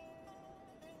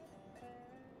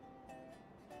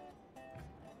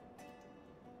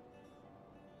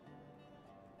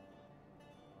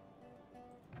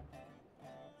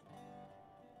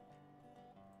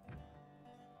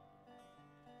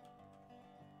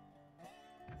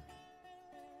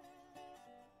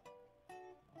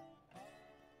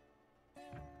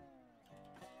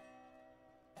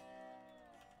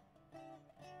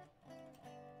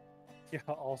 Yeah,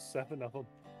 all 7 of them.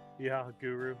 Yeah,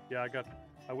 Guru. Yeah,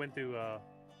 I went through, I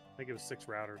think it was 6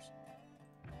 routers.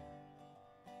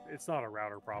 It's not a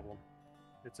router problem.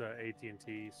 It's a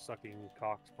AT&T sucking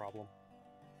cocks problem.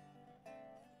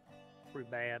 Pretty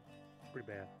bad. Pretty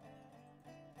bad.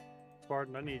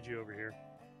 Spartan, I need you over here.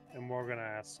 And we're going to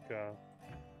ask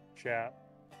chat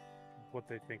what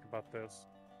they think about this.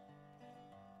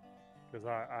 Because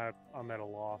I'm at a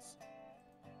loss.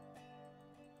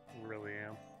 I really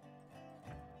am.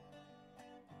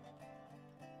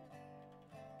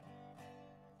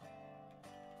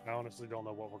 I honestly don't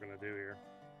know what we're going to do here.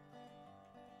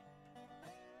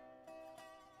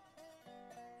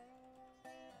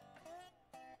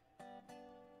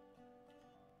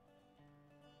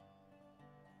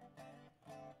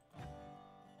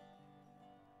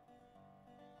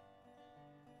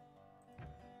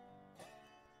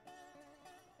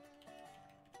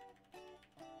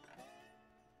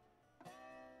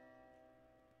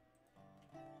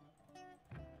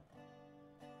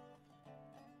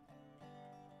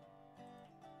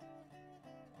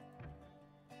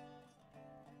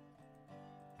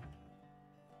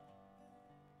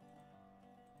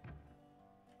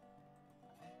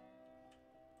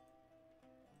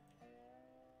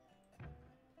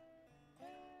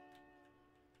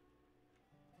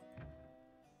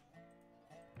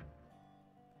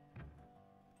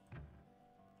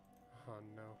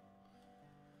 no.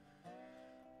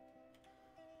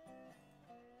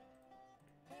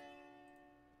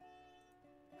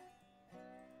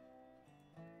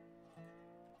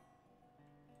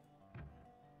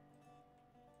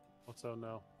 What's oh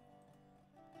no?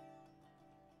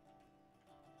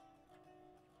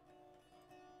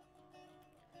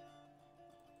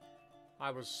 I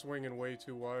was swinging way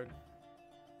too wide.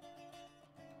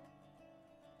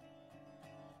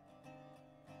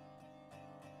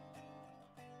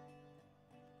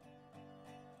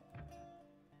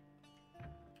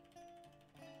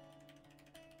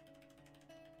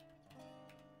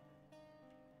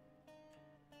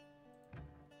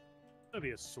 That'd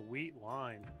be a sweet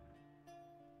line.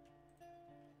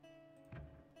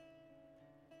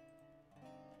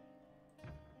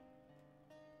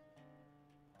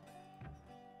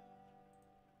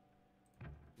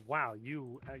 Wow,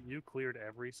 you cleared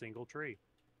every single tree.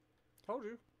 Told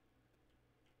you.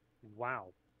 Wow.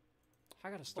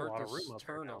 I gotta start lot of this room up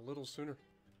there turn now. a little sooner.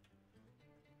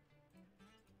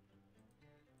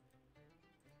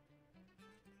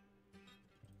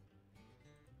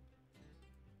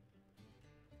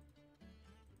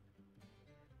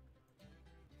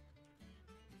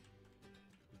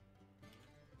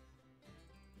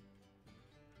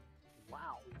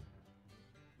 Wow.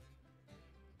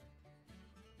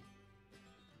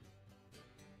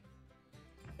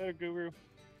 Hey, Guru.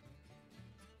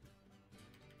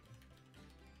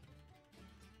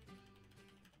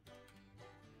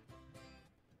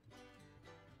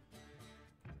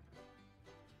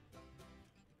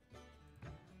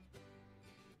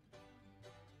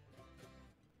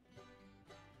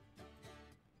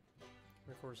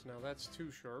 Of course, now that's too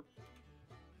sharp.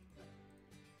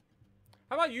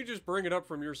 How about you just bring it up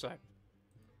from your side?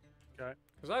 Okay.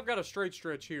 Because I've got a straight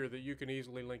stretch here that you can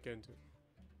easily link into.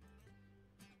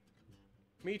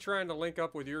 Me trying to link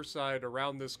up with your side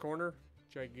around this corner,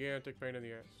 gigantic pain in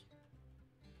the ass.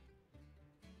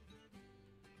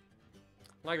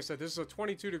 Like I said, this is a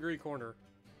 22-degree corner.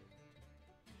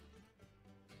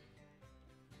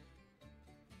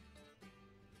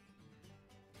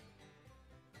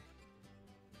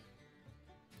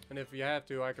 And if you have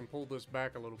to, I can pull this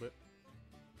back a little bit.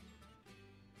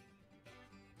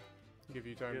 Give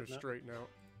you time to straighten out.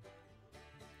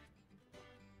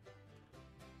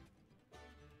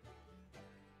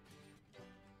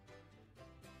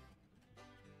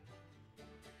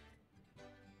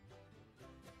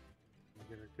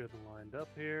 Get her good and lined up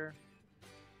here.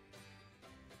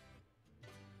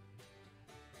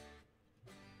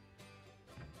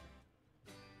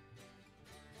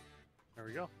 There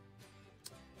we go.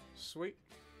 Sweet.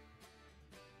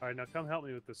 All right, now come help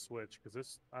me with this switch, because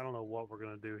this, I don't know what we're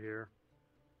going to do here.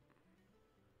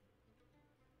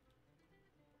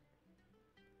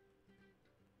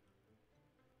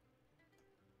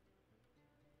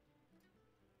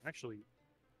 Actually,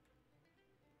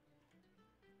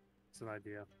 it's an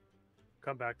idea.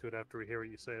 Come back to it after we hear what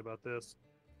you say about this.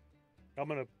 I'm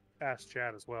going to ask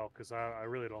Chad as well, because I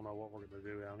really don't know what we're going to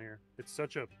do down here. It's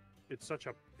such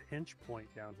a pinch point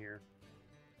down here.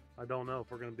 I don't know if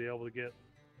we're going to be able to get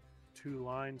 2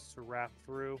 lines to wrap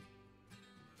through.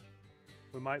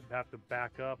 We might have to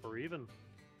back up, or even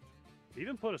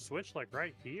put a switch like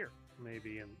right here,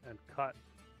 maybe, and cut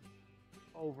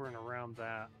over and around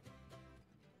that.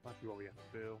 Might be what we have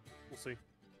to do. We'll see.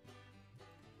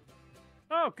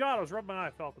 Oh God, I was rubbing my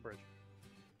eye, fell off the bridge.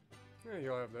 Yeah,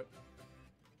 you'll have that.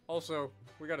 Also,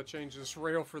 we got to change this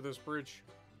rail for this bridge.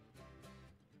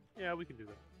 Yeah, we can do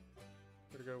that.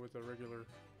 Gotta go with the regular,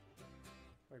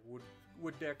 like,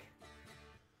 wood deck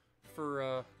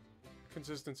for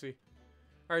consistency.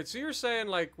 All right, so you're saying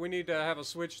like we need to have a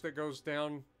switch that goes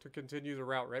down to continue the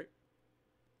route, right?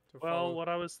 Well, what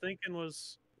I was thinking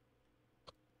was,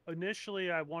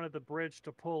 initially I wanted the bridge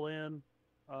to pull in,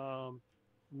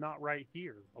 not right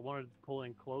here. I wanted to pull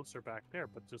in closer back there,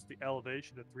 but just the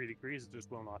elevation at 3 degrees, it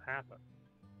just will not happen.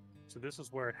 So this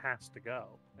is where it has to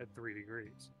go, at 3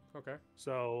 degrees. Okay.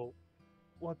 So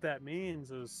what that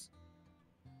means is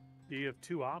you have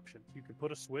 2 options. You can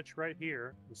put a switch right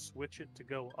here and switch it to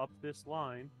go up this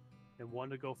line and one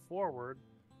to go forward.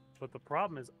 But the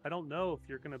problem is, I don't know if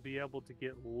you're going to be able to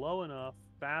get low enough,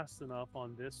 fast enough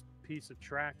on this piece of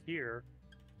track here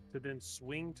to then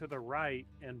swing to the right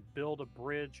and build a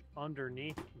bridge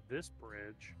underneath this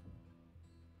bridge.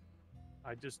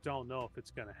 I just don't know if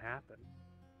it's going to happen.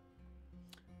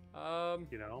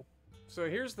 You know? So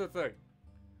here's the thing.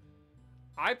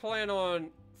 I plan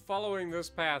on following this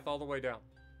path all the way down.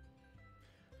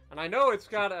 And I know it's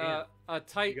got a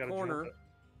tight corner.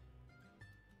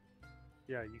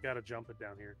 Yeah, you got to jump it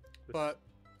down here. But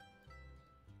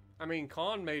I mean,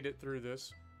 Khan made it through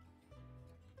this.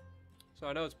 So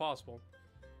I know it's possible.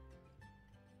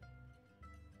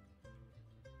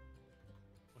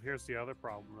 Well, here's the other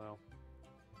problem, though.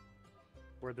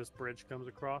 Where this bridge comes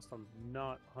across, I'm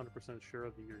not 100% sure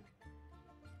that you're...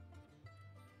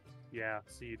 Yeah,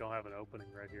 see, you don't have an opening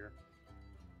right here.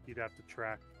 You'd have to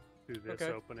track through this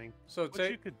opening. So which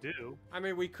you could do. I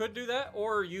mean, we could do that,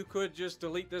 or you could just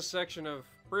delete this section of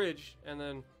bridge and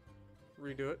then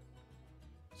redo it.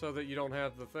 So that you don't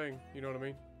have the thing, you know what I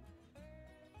mean?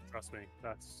 Trust me,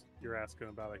 you're asking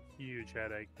about a huge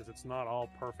headache, because it's not all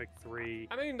perfect 3.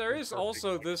 I mean, there is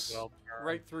also this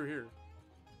right through here.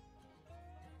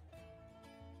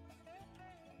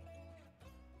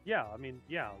 Yeah, I mean,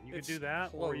 yeah, you could do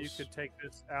that, close. or you could take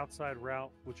this outside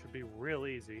route, which would be real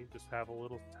easy. Just have a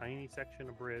little tiny section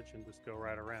of bridge and just go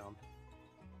right around.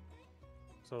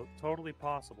 So, totally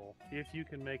possible, if you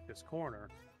can make this corner.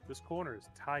 This corner is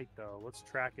tight, though. Let's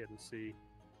track it and see.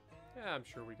 Yeah, I'm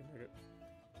sure we can make it.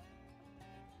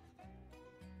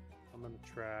 I'm going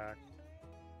to track.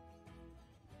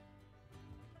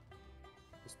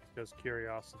 Just because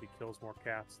curiosity kills more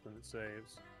cats than it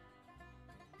saves.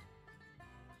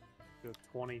 Go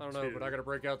 22. I don't know, but I gotta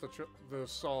break out the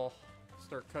saw.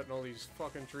 Start cutting all these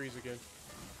fucking trees again.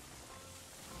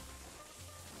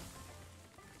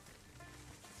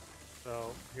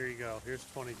 So, here you go. Here's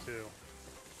 22.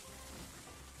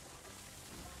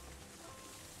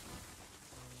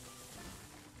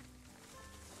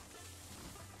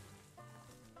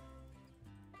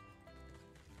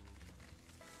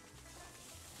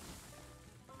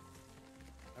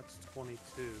 That's 22,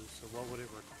 so what would it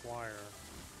require?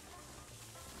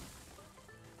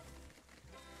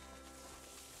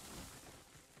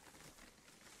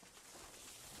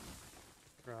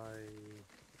 Try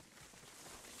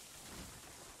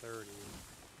 30.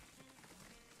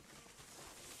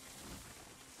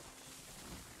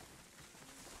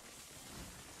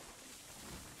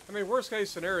 I mean, worst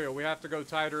case scenario, we have to go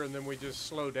tighter and then we just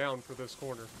slow down for this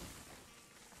corner. Of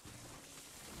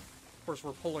course,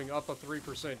 we're pulling up a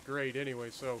 3% grade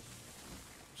anyway, so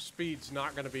speed's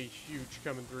not going to be huge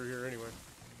coming through here anyway.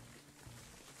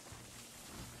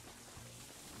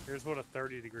 Here's what a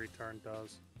 30-degree turn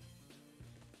does.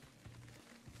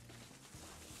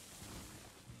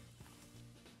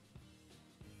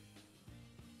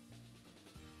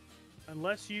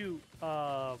 Unless you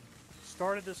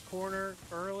started this corner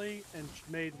early and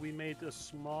we made a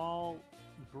small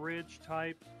bridge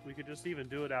type, we could just even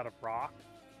do it out of rock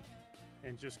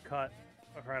and just cut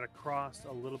right across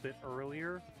a little bit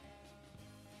earlier.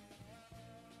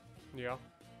 Yeah.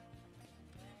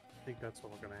 I think that's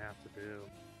what we're gonna have to do.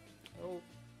 Oh.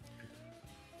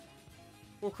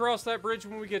 We'll cross that bridge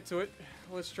when we get to it.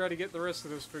 Let's try to get the rest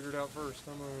of this figured out first.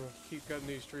 I'm gonna keep cutting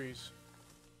these trees.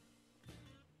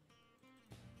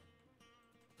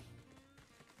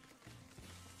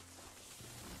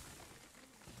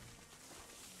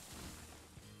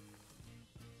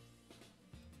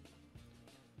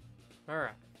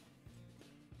 Alright.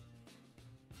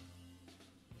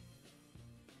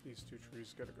 These 2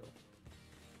 trees gotta go.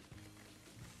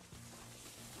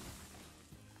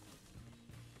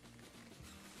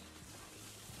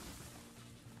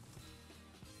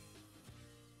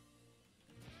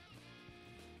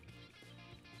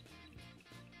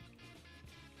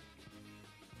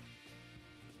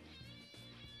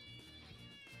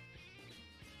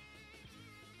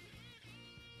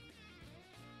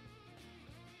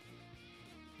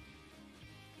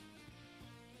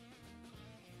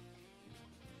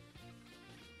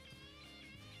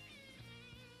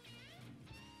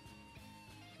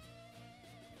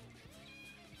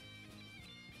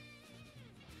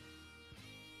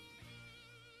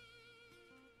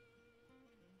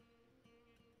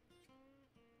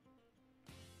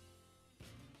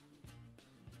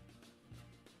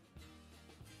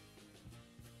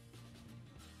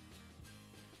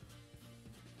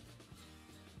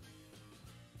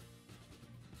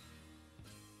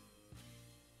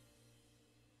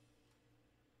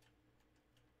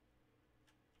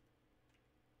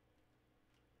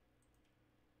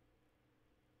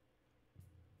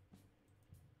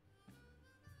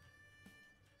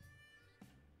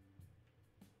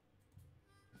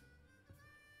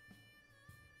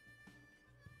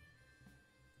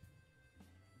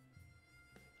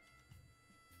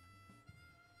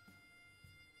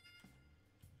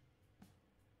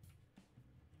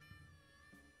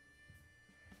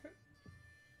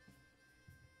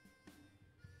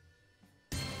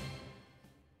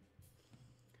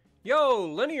 Yo,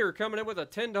 Linear coming in with a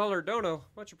 $10 dono.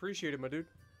 Much appreciated, my dude.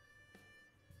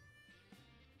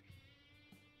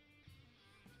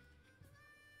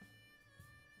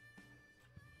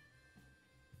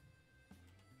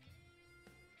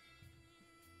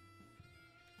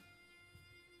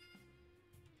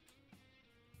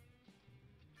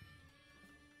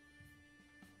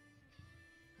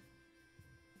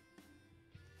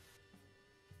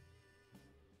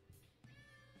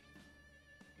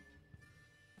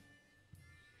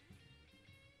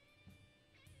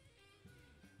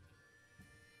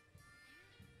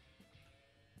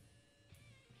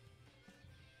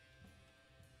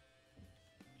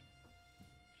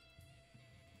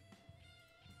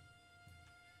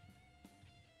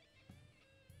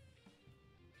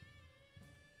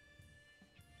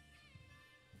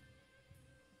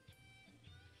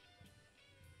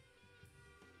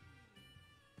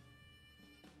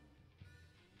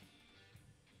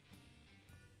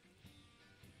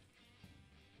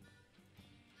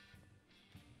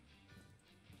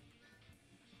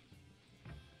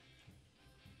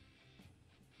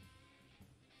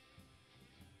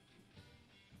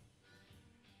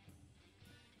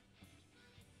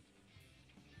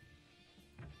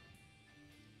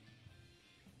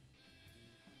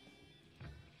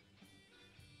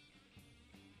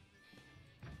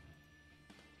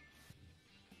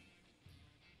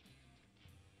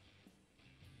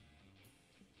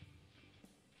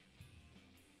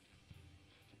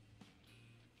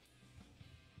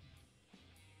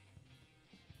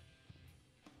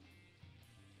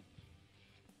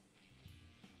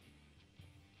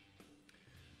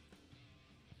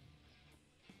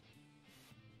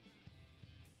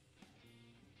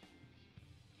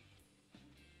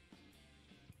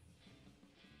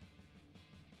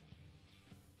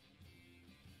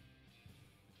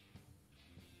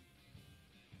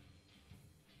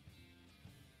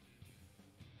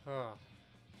 Huh.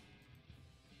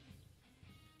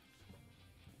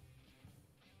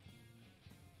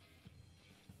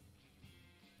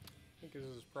 I think this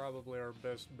is probably our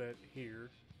best bet here.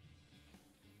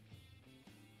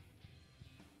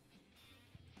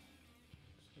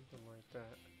 Something like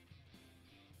that.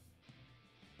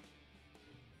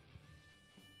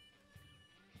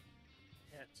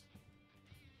 Yes.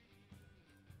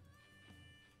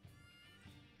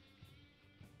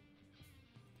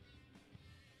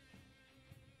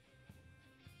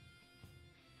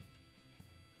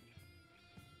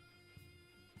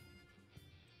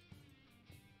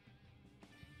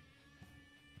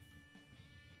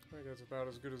 I think that's about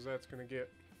as good as that's gonna get.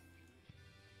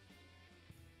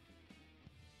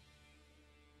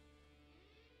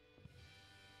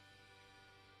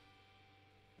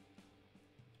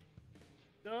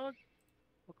 Doug,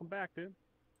 welcome back, dude.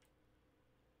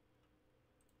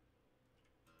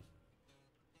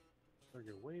 I'll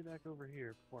get way back over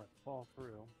here before I fall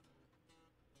through.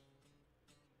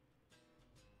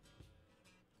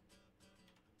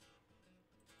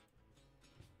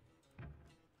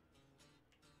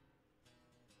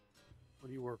 What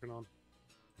are you working on?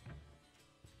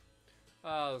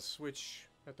 Switch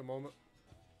at the moment.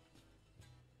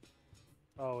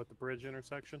 Oh, at the bridge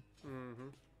intersection? Mm-hmm.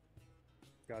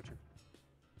 Gotcha.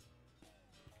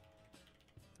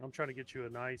 I'm trying to get you a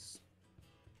nice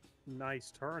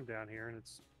turn down here, and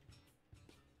it's...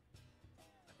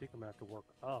 I think I'm going to have to work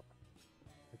up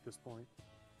at this point.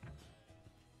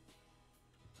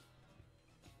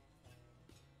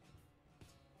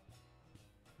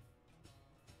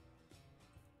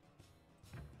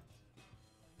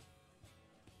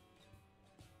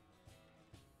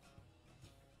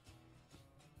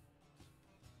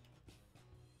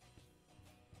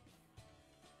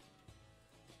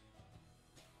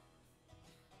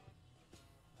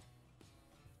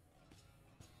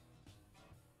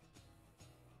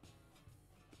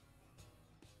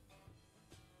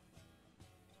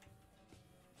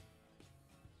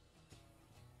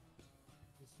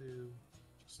 Let's do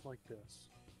just like this.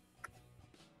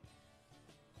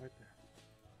 Right there.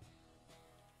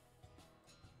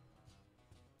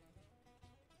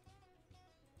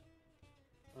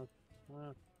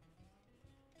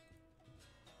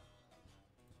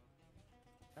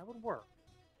 That would work.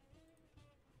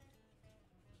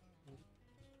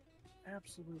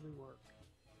 Absolutely work.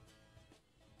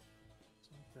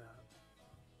 Just like that.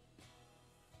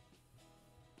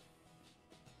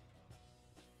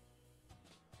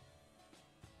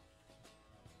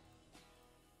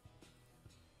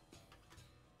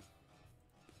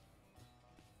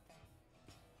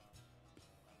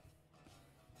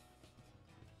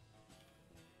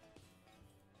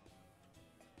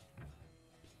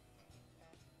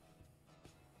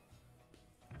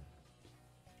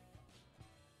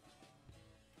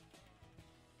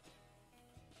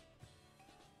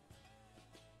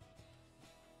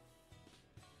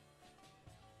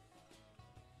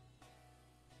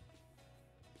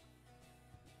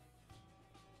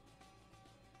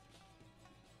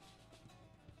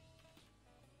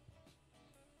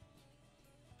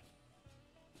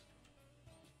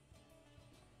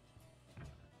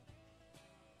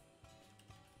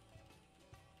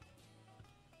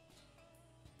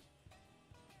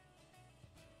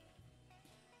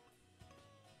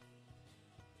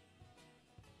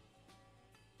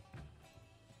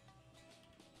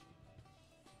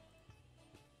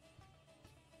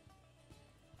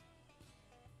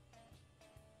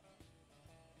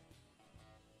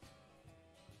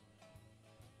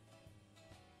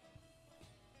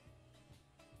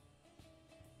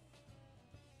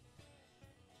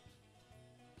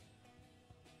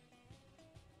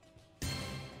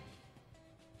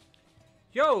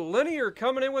 Yo, Linear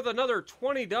coming in with another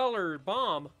 $20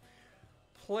 bomb.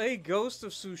 Play Ghost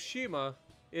of Tsushima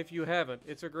if you haven't.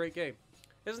 It's a great game.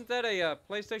 Isn't that a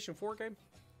PlayStation 4 game?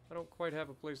 I don't quite have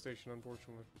a PlayStation,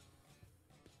 unfortunately.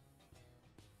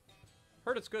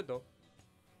 Heard it's good, though.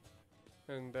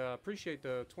 And appreciate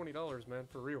the $20, man,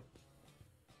 for real.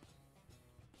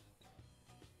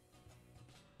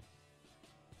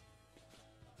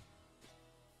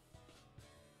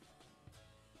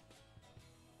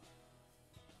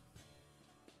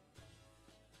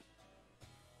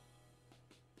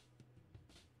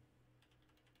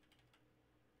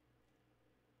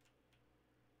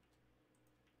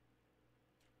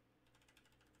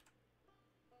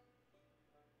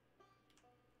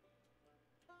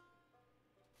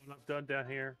 What I've done down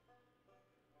here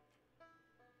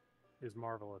is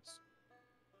marvelous.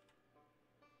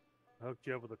 I hooked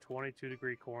you up with a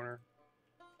 22-degree corner,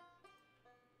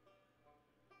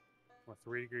 a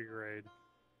 3-degree grade,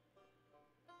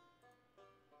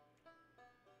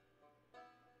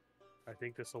 I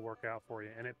think this will work out for you,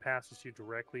 and it passes you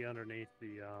directly underneath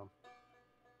the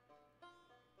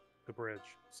bridge.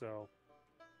 So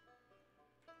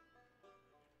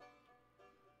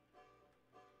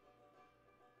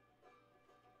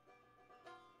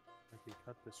I can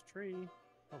cut this tree.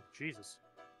 Oh Jesus!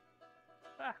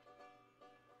 Ah.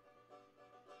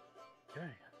 Okay.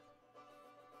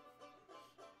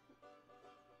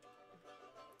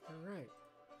 All right.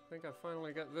 I think I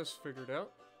finally got this figured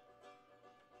out.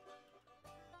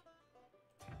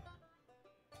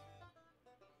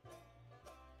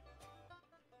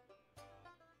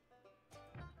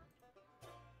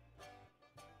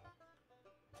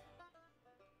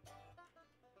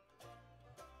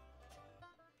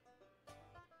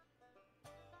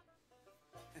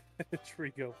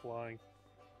 Tree go flying.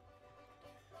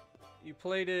 You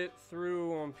played it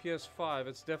through on PS5.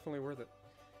 It's definitely worth it.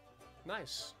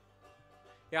 Nice.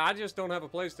 Yeah, I just don't have a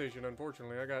PlayStation,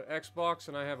 unfortunately. I got Xbox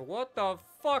and I have... What the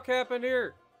fuck happened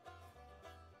here?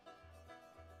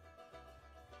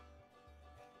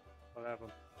 What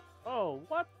happened? Oh,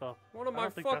 what the? One of I my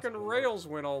don't think that's fucking gonna rails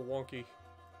went all wonky.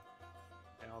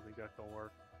 I don't think that's gonna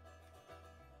work.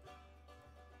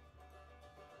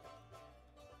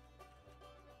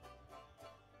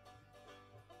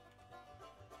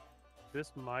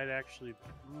 This might actually...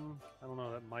 I don't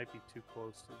know, that might be too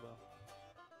close to the...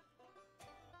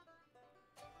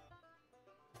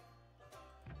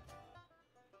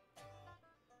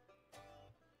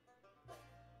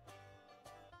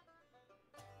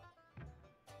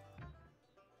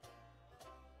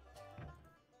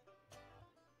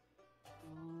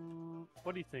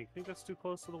 What do you think? Think that's too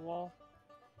close to the wall?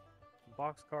 The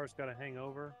boxcar's got to hang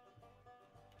over?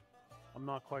 I'm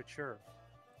not quite sure.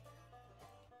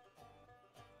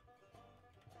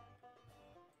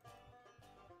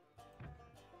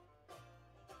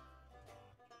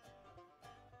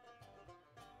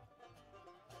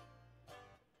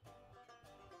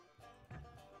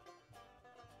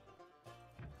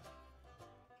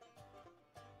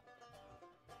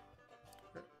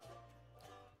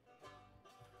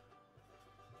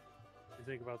 What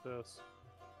do you think about this?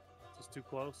 Is this too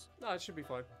close? No, it should be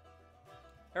fine.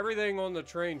 Everything on the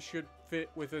train should fit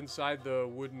with inside the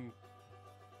wooden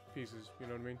pieces, you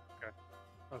know what I mean?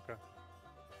 Okay.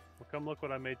 Well, come look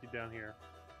what I made you down here.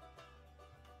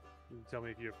 You can tell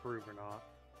me if you approve or not.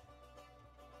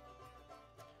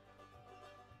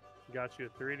 Got you a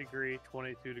 3-degree,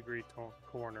 22-degree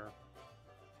corner.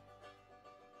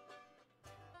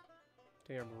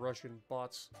 Damn Russian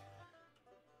bots.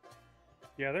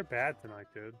 Yeah, they're bad tonight,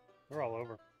 dude. They're all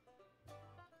over.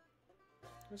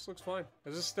 This looks fine.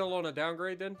 Is this still on a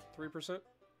downgrade then? 3%?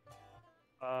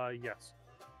 Yes.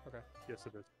 Okay. Yes,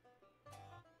 it is.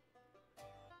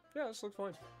 Yeah, this looks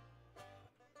fine.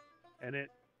 And it,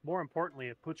 more importantly,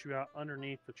 it puts you out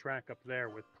underneath the track up there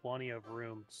with plenty of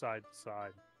room side to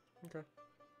side. Okay.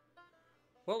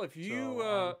 Well, if you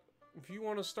if you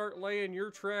want to start laying your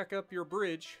track up your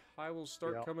bridge, I will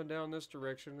start coming down this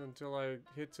direction until I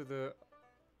hit to the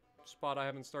spot I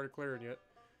haven't started clearing yet.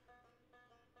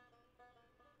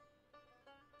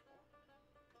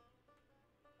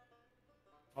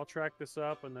 I'll track this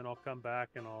up and then I'll come back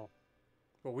and I'll...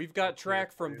 Well, we've got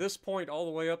track from this point all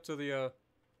the way up to the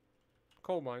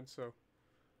coal mine, so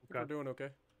I think we're doing okay.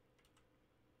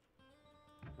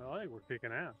 Well, I think we're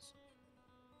kicking ass.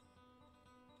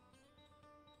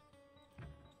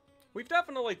 We've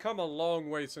definitely come a long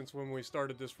way since when we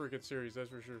started this freaking series,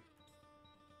 that's for sure.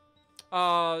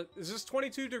 Is this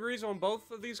 22 degrees on both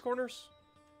of these corners?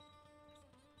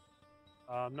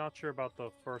 I'm not sure about the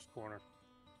first corner.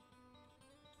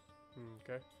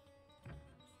 Okay.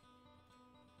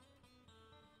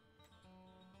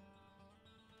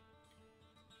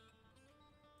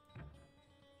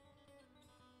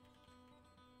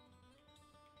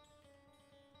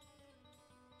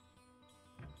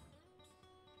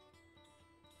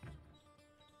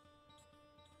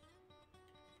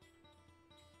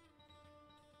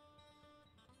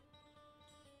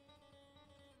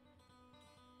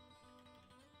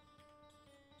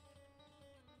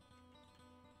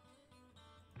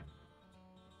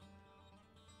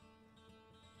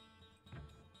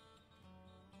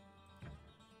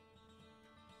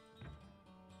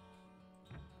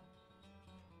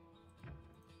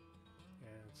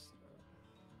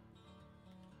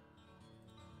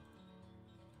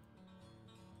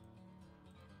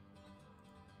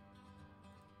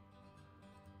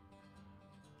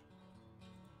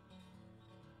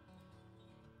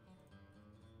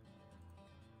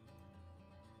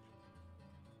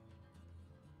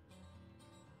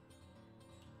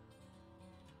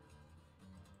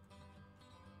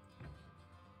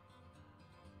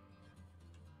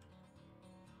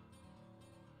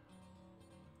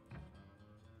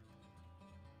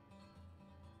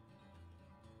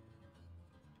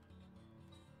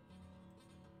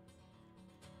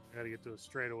 got to get to a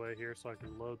straightaway here so I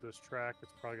can load this track.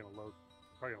 It's probably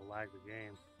gonna lag the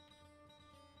game.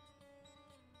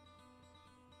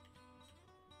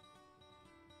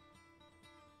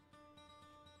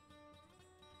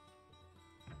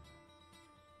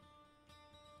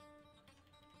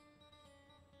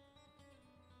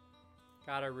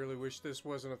 God, I really wish this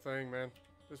wasn't a thing, man.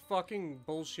 This fucking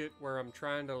bullshit where I'm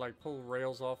trying to, like, pull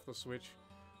rails off the Switch.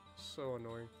 So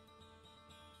annoying.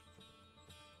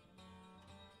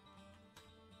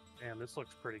 Man, this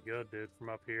looks pretty good, dude, from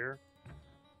up here.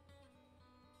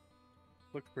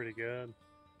 Looks pretty good.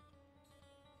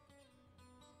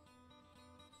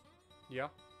 Yeah.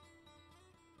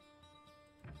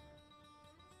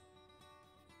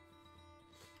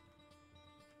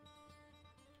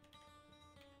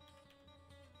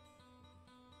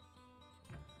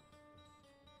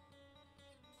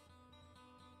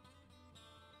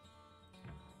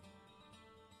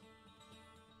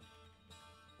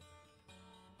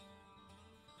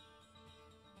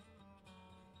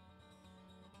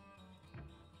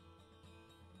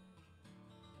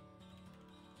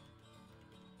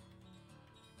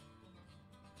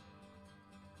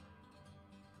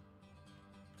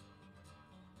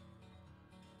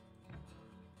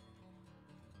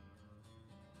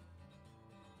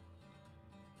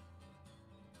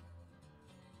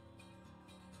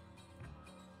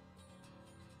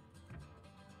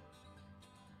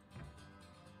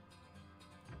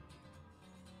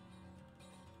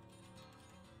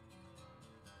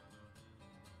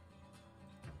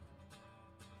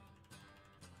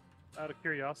 Out of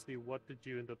curiosity, what did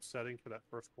you end up setting for that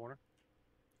first corner?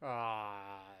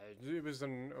 It was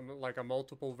like a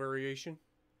multiple variation.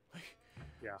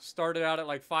 Yeah. Started out at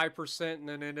like 5% and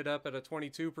then ended up at a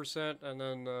 22% and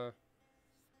then,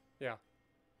 yeah.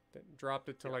 Then dropped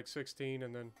it to like 16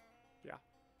 and then, yeah.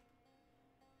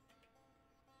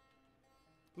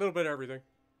 A little bit of everything.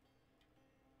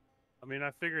 I mean, I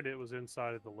figured it was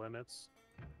inside of the limits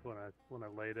when I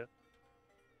laid it.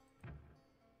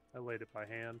 I laid it by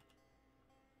hand.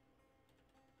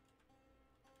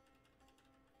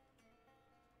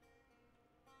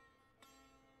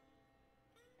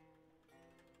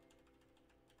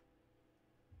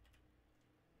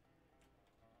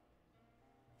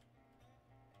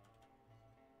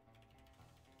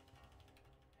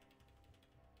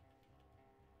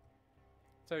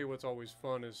 Tell you what's always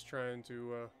fun is trying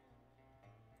to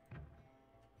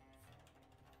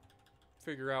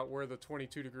figure out where the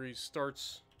 22 degrees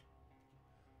starts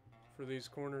for these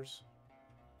corners.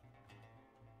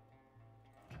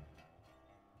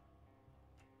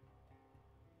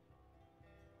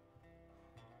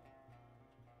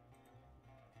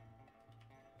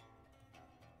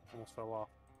 Almost fell off.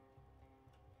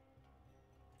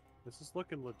 This is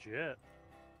looking legit.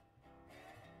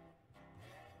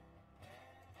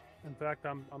 In fact,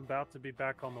 I'm about to be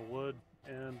back on the wood,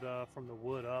 and from the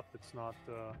wood up, it's not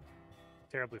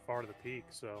terribly far to the peak.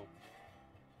 So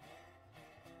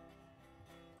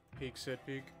Peak set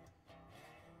peak.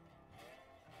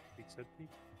 peak said peak.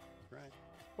 That's right.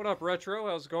 What up, Retro?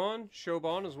 How's it going?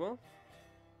 Showbon as well.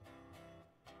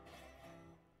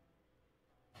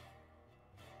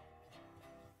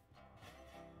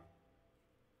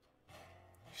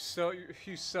 So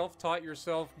you self-taught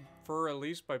yourself Für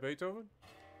Elise by Beethoven?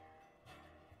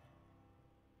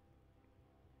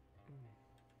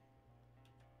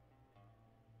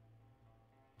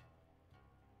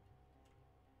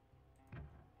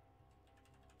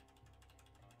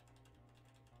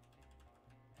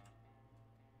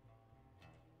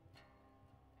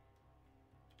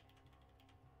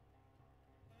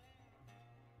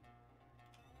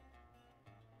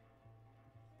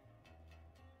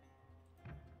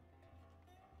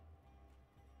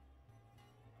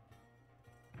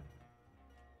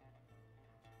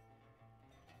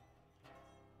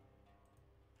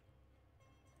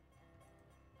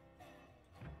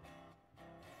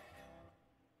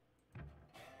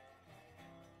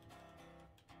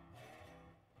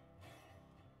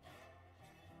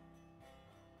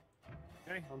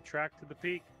 Okay, on track to the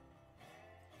peak.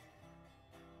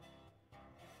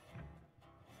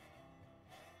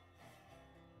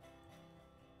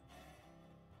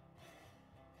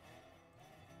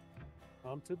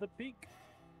 On to the peak.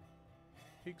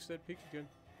 Peak set peak again.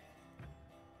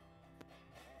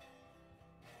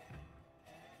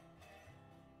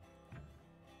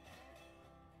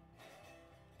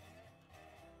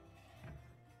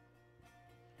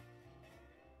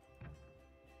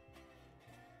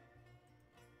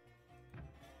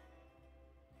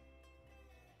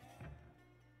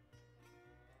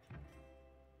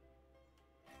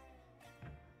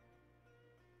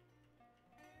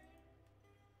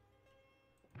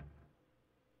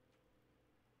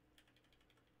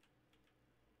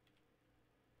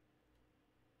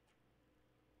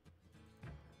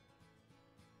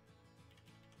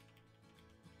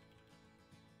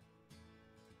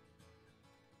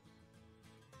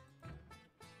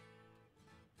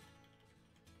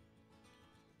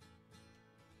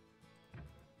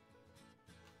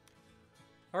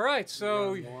 All right,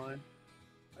 so Run the line.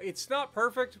 it's not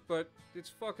perfect, but it's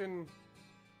fucking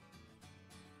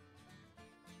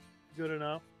Good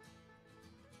enough.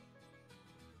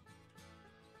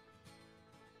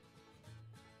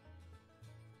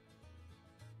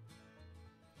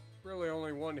 really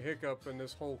only one hiccup in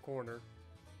this whole corner.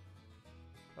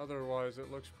 Otherwise,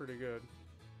 it looks pretty good.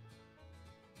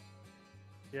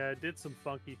 Yeah, it did some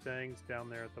funky things down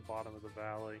there at the bottom of the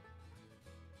valley.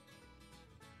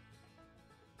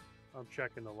 I'm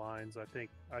checking the lines. I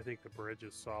think the bridge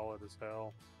is solid as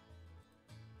hell.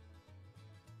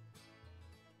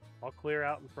 I'll clear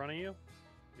out in front of you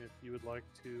if you would like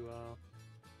to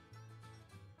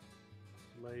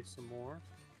lay some more.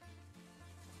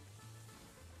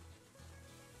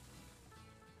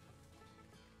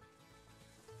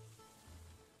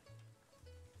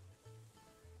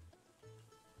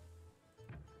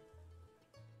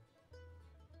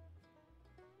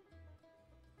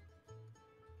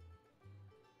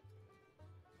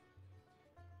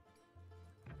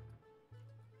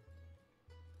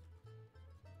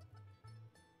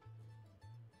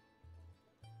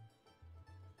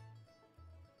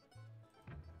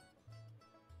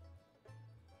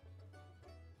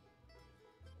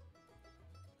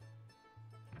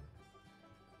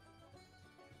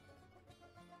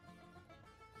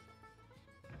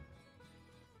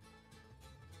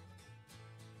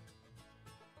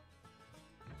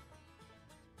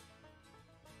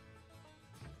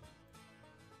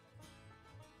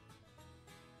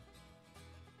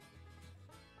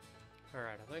 All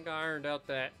right, I think I ironed out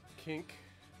that kink.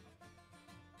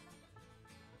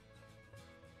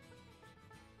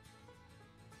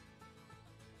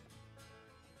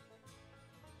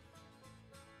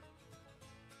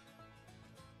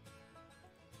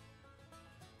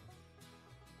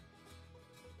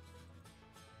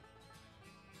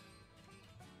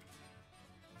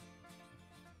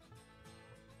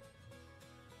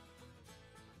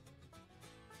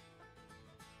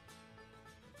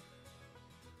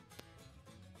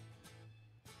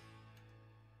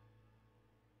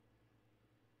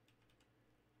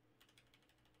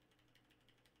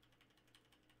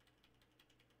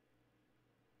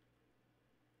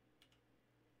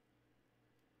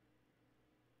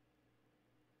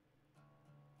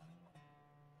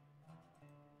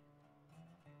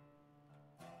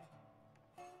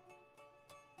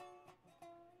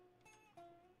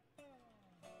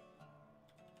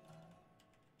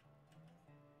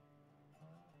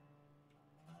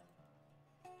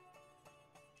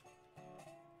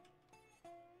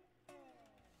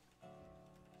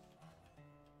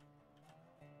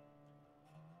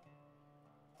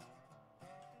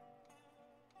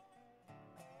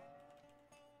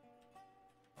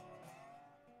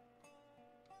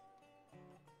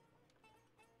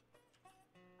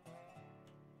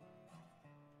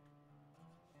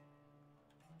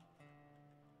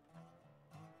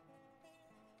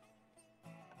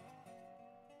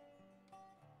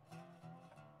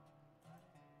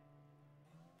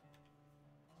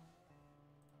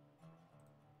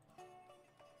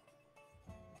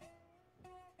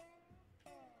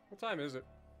 What time is it?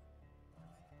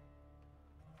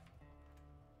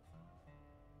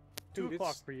 2 Dude,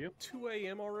 o'clock it's for you. 2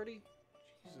 a.m. already?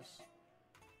 Jesus.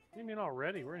 What do you mean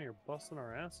already? We're in here busting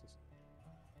our asses.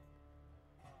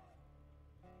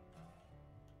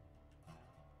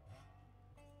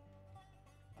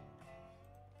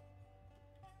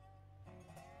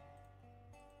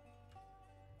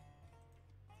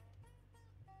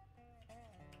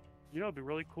 You know what'd be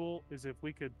really cool is if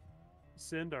we could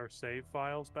send our save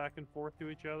files back and forth to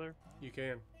each other. You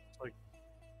can.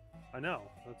 I know.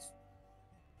 That's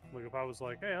like if I was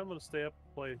like, hey, I'm gonna stay up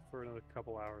and play for another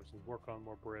couple hours and work on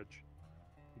more bridge.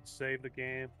 You'd save the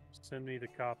game, send me the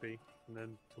copy, and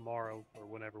then tomorrow or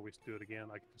whenever we do it again,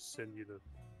 I can just send you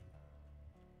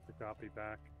the copy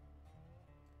back.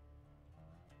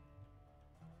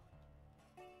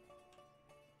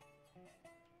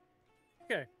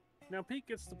 Okay, now Pete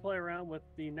gets to play around with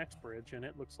the next bridge, and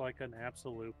it looks like an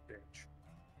absolute bitch.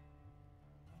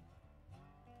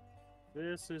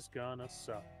 This is gonna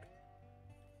suck.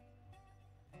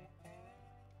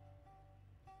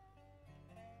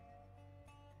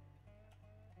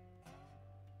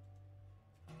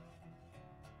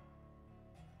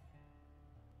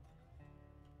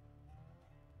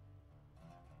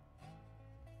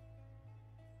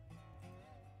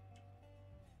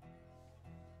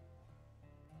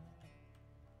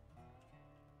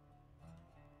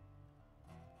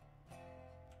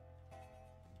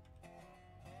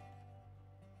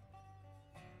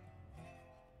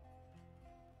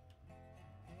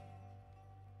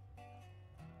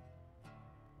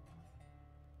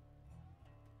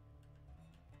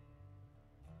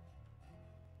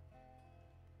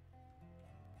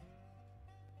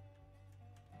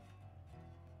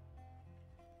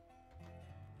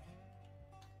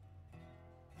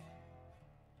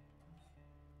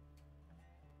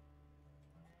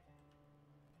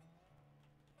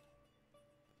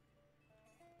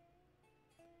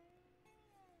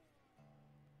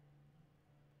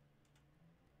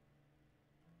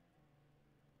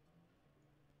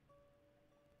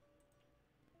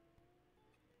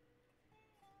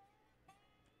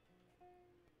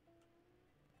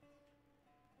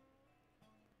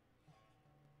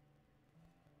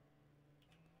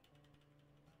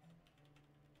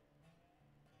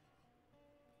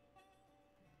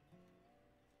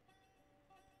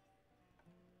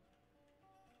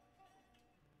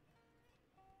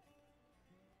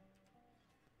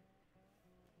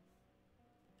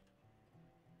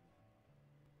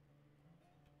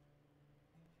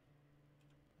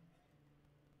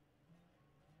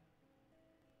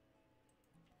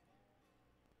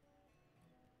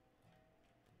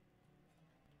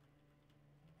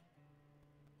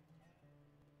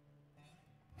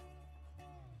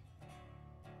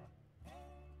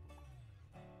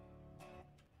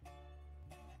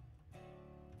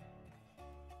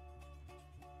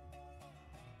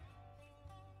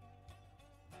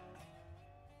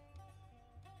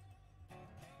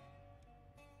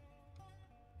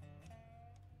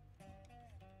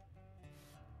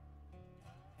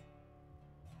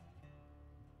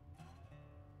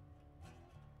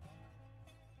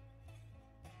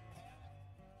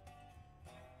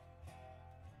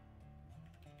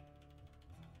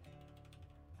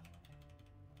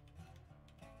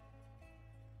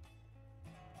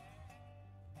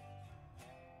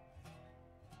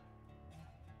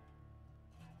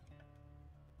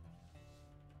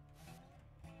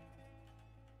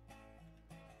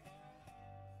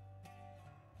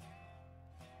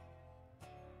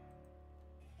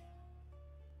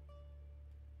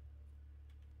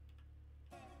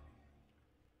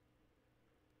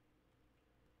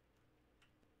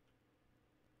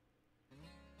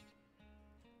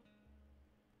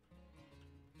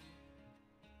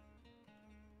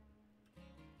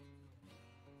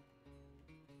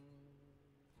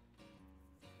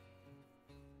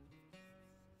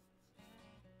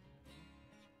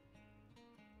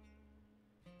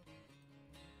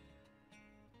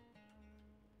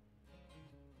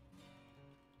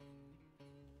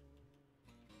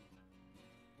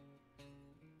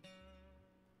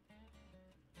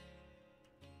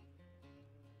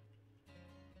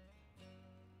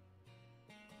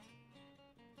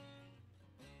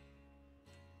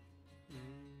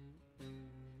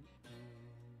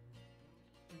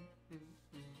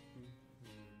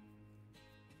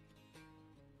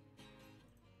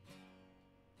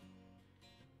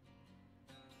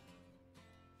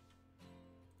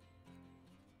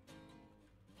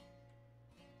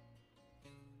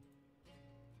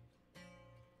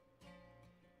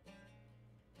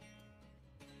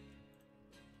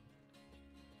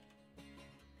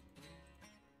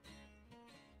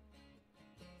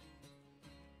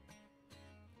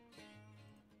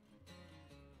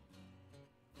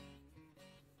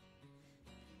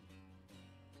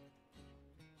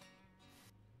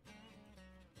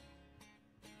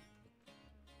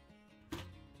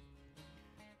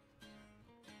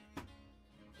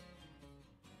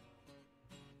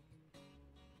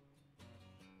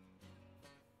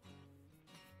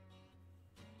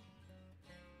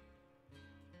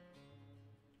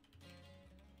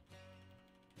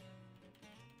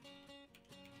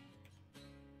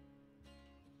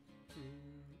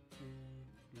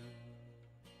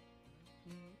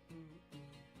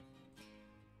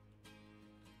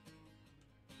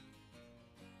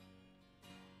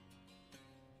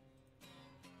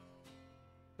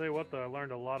 Tell you what, though, I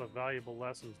learned a lot of valuable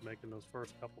lessons making those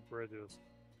first couple bridges.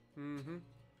 Mm-hmm.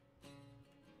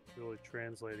 Really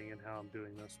translating in how I'm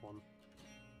doing this one.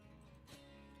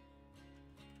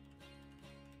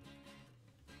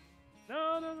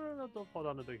 No, no, no, no, don't fall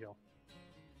down the big hill.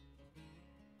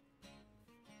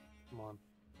 Come on.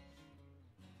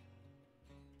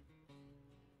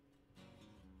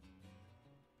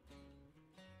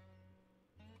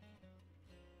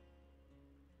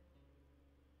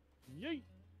 Yay!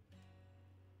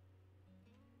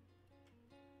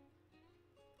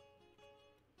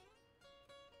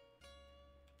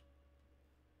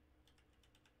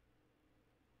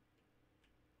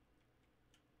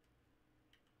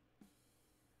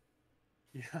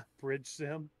 Yeah, bridge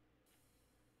sim.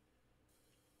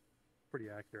 Pretty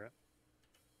accurate.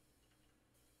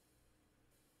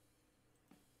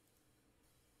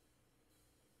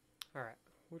 All right.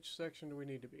 Which section do we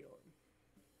need to be on?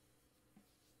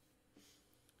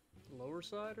 The lower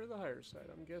side or the higher side?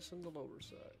 I'm guessing the lower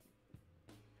side.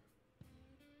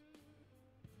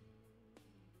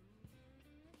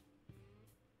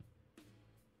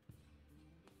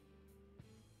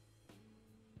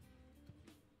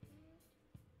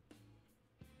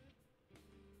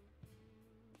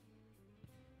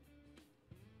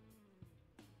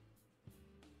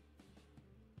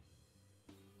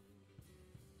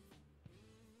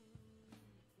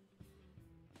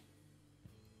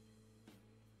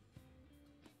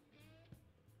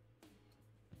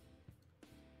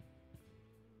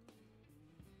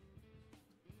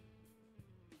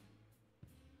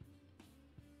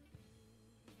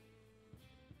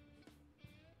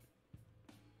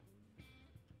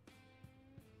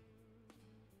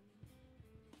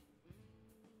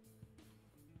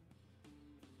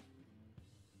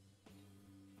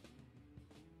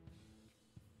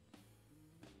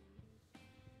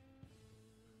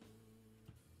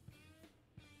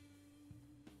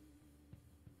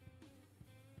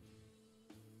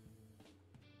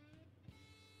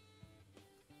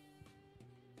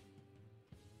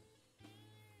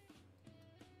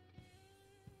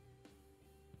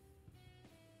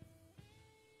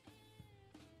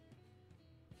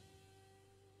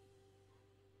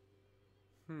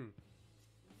 Hmm.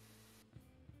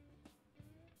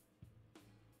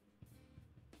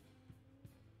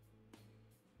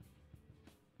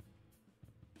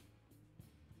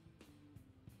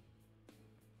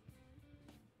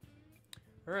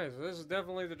 Alright, so this is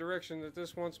definitely the direction that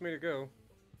this wants me to go.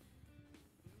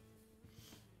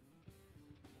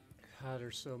 God,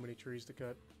 there's so many trees to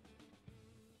cut.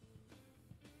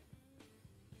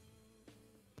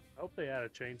 I hope they add a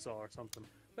chainsaw or something.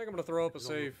 I think I'm gonna throw up a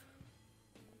save.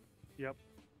 Yep.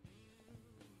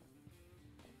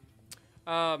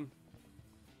 How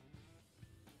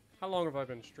long have I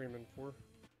been streaming for?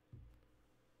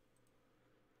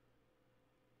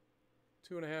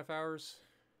 2.5 hours.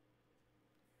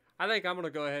 I think I'm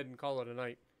gonna go ahead and call it a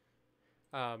night.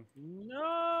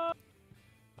 No.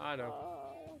 I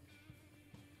know.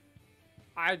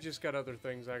 I just got other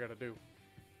things I gotta do.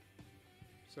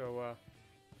 So,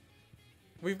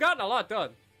 we've gotten a lot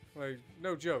done. Like,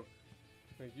 no joke.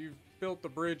 Like, you've built the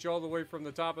bridge all the way from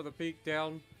the top of the peak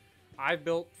down. I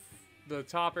built the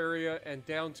top area and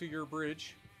down to your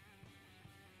bridge.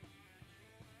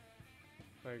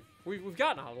 Like, we've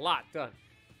gotten a lot done.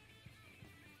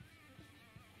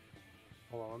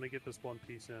 Hold on, let me get this one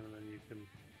piece in, and then you can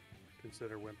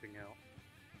consider wimping out.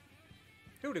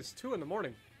 Dude, it's 2 in the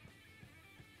morning.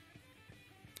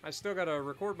 I still gotta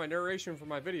record my narration for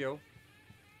my video,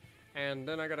 and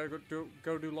then I gotta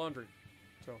go do laundry.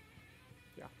 So,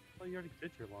 yeah. Oh, you already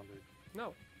did your laundry.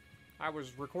 No, I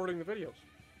was recording the videos.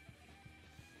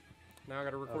 Now I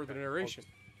gotta record the narration.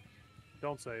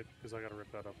 Well, don't save, because I gotta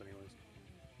rip that up anyways.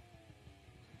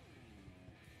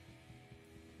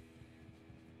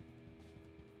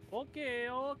 Okay,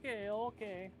 okay,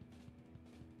 okay.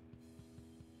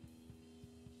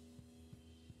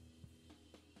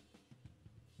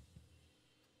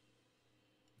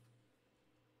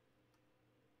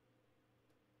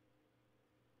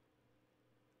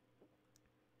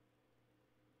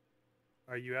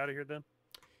 Are you out of here then?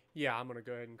 Yeah, I'm gonna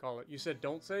go ahead and call it. You said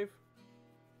don't save?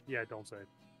 Yeah, don't save.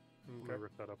 I'm Okay. gonna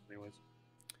rip that up anyways.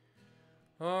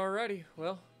 Alrighty,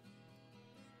 well.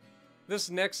 This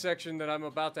next section that I'm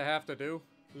about to have to do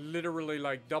literally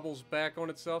like doubles back on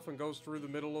itself and goes through the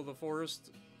middle of the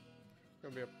forest. It's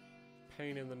gonna be a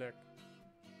pain in the neck.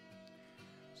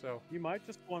 So You might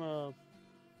just want to,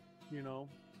 you know,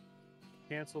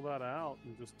 cancel that out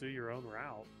and just do your own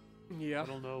route. yeah. I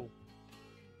don't know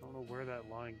where that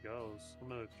line goes. I'm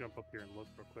gonna jump up here and look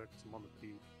real quick 'cause I'm on the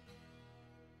peak.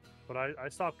 But I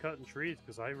stopped cutting trees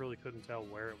because I really couldn't tell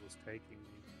where it was taking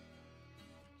me.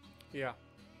 Yeah.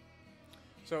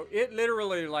 So it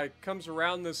literally like comes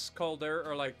around this caldera,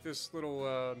 or like this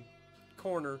little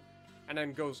corner, and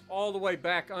then goes all the way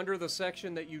back under the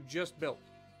section that you just built.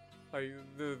 Like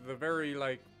the very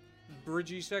like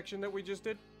bridgey section that we just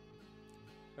did.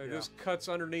 Like, Yeah. This cuts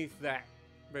underneath that,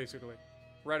 basically,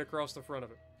 right across the front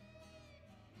of it,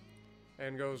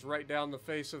 and goes right down the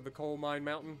face of the coal mine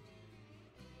mountain.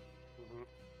 Mhm.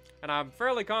 And I'm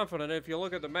fairly confident if you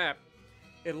look at the map,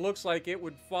 it looks like it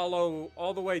would follow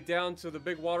all the way down to the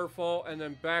big waterfall and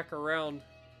then back around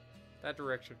that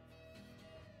direction.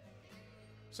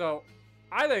 So,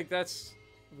 I think that's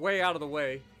way out of the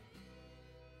way.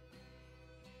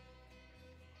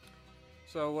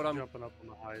 So I'm jumping up on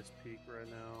the highest peak right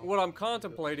now. what I'm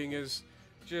contemplating is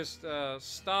just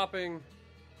stopping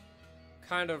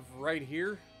kind of right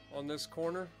here on this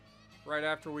corner, right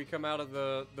after we come out of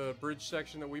the bridge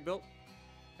section that we built,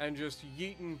 and just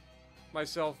yeeting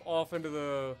myself off into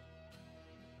the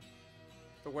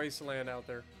wasteland out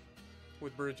there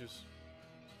with bridges.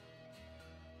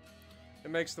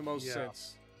 It makes the most Yeah.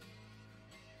 sense.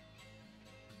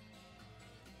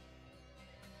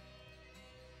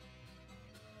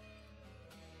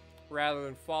 Rather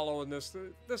than following this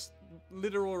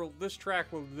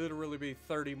track will literally be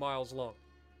 30 miles long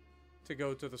to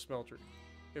go to the smelter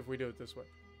if we do it this way.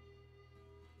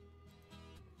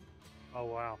 Oh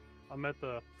wow! I'm at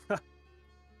the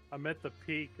I'm at the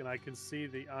peak and I can see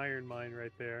the iron mine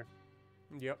right there.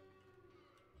 Yep.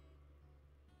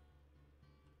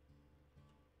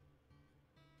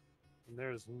 And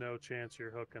there's no chance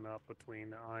you're hooking up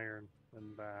between the iron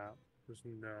and that. There's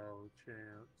no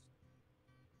chance.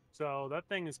 So that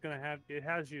thing is gonna have, it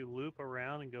has you loop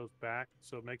around and goes back,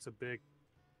 so it makes a big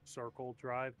circle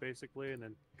drive basically, and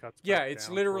then cuts. Yeah, back it's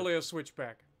down literally a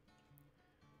switchback.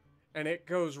 And it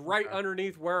goes right Okay.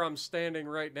 underneath where I'm standing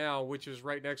right now, which is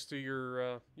right next to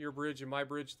your bridge and my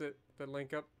bridge that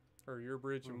link up, or your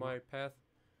bridge and my path.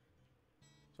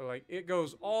 So like it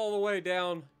goes all the way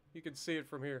down. You can see it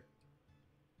from here,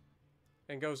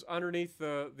 and goes underneath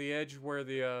the edge where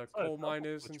the Oh, coal it's mine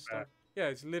double is and switchback. stuff. Yeah,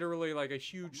 it's literally like a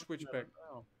huge I'm looking at switchback. it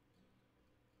now.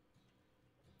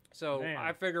 So Man.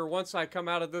 I figure once I come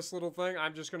out of this little thing,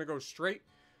 I'm just gonna go straight,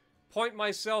 point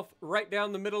myself right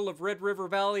down the middle of Red River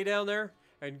Valley down there,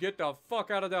 and get the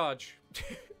fuck out of Dodge.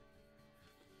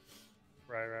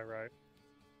 Right.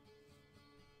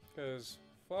 Because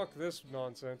fuck this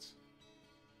nonsense.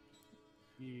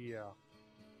 Yeah.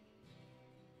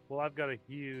 Well, I've got a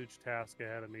huge task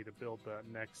ahead of me to build that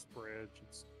next bridge.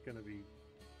 It's going to be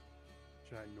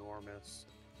ginormous.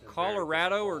 and very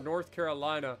Colorado or difficult. North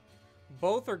Carolina?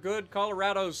 Both are good.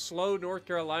 Colorado's slow. North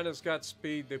Carolina's got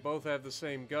speed. They both have the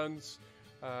same guns.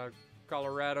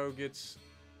 Colorado gets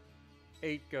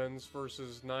 8 guns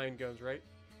versus 9 guns, right?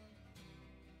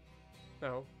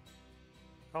 No.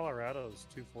 Colorado's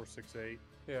 2468.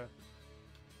 Yeah.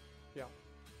 Yeah.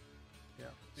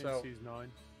 So- NC's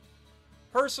 9.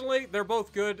 Personally, they're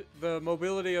both good. The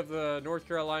mobility of the North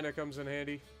Carolina comes in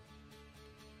handy.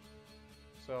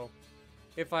 So,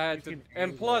 if I had You to, can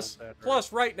and angle plus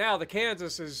better. right now the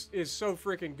Kansas is so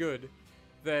freaking good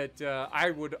that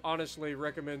I would honestly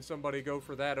recommend somebody go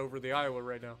for that over the Iowa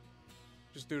right now,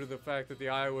 just due to the fact that the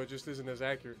Iowa just isn't as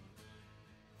accurate,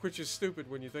 which is stupid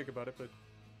when you think about it. But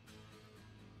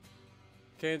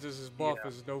Kansas's buff Yeah.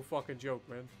 is no fucking joke,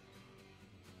 man.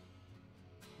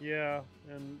 Yeah,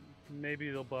 and maybe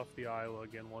they'll buff the Iowa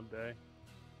again one day.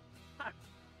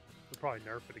 They'll probably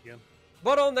nerf it again.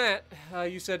 But on that,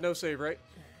 you said no save, right?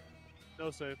 No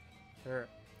save. All right.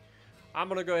 I'm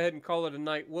going to go ahead and call it a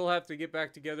night. We'll have to get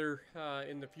back together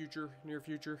in the future, near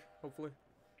future, hopefully.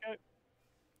 Okay.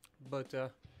 But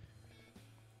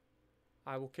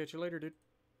I will catch you later, dude.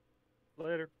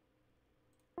 Later.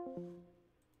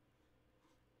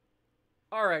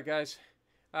 All right, guys.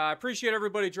 I appreciate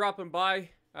everybody dropping by.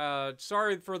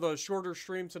 Sorry for the shorter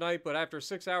stream tonight, but after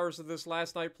 6 hours of this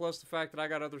last night, plus the fact that I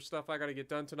got other stuff I got to get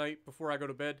done tonight before I go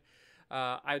to bed,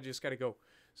 I just got to go.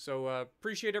 So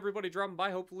appreciate everybody dropping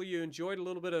by. Hopefully you enjoyed a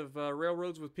little bit of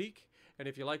Railroads with Peak. And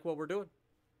if you like what we're doing,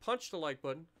 punch the like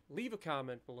button, leave a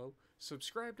comment below,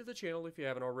 subscribe to the channel if you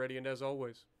haven't already, and as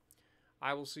always,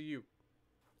 I will see you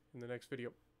in the next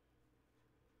video.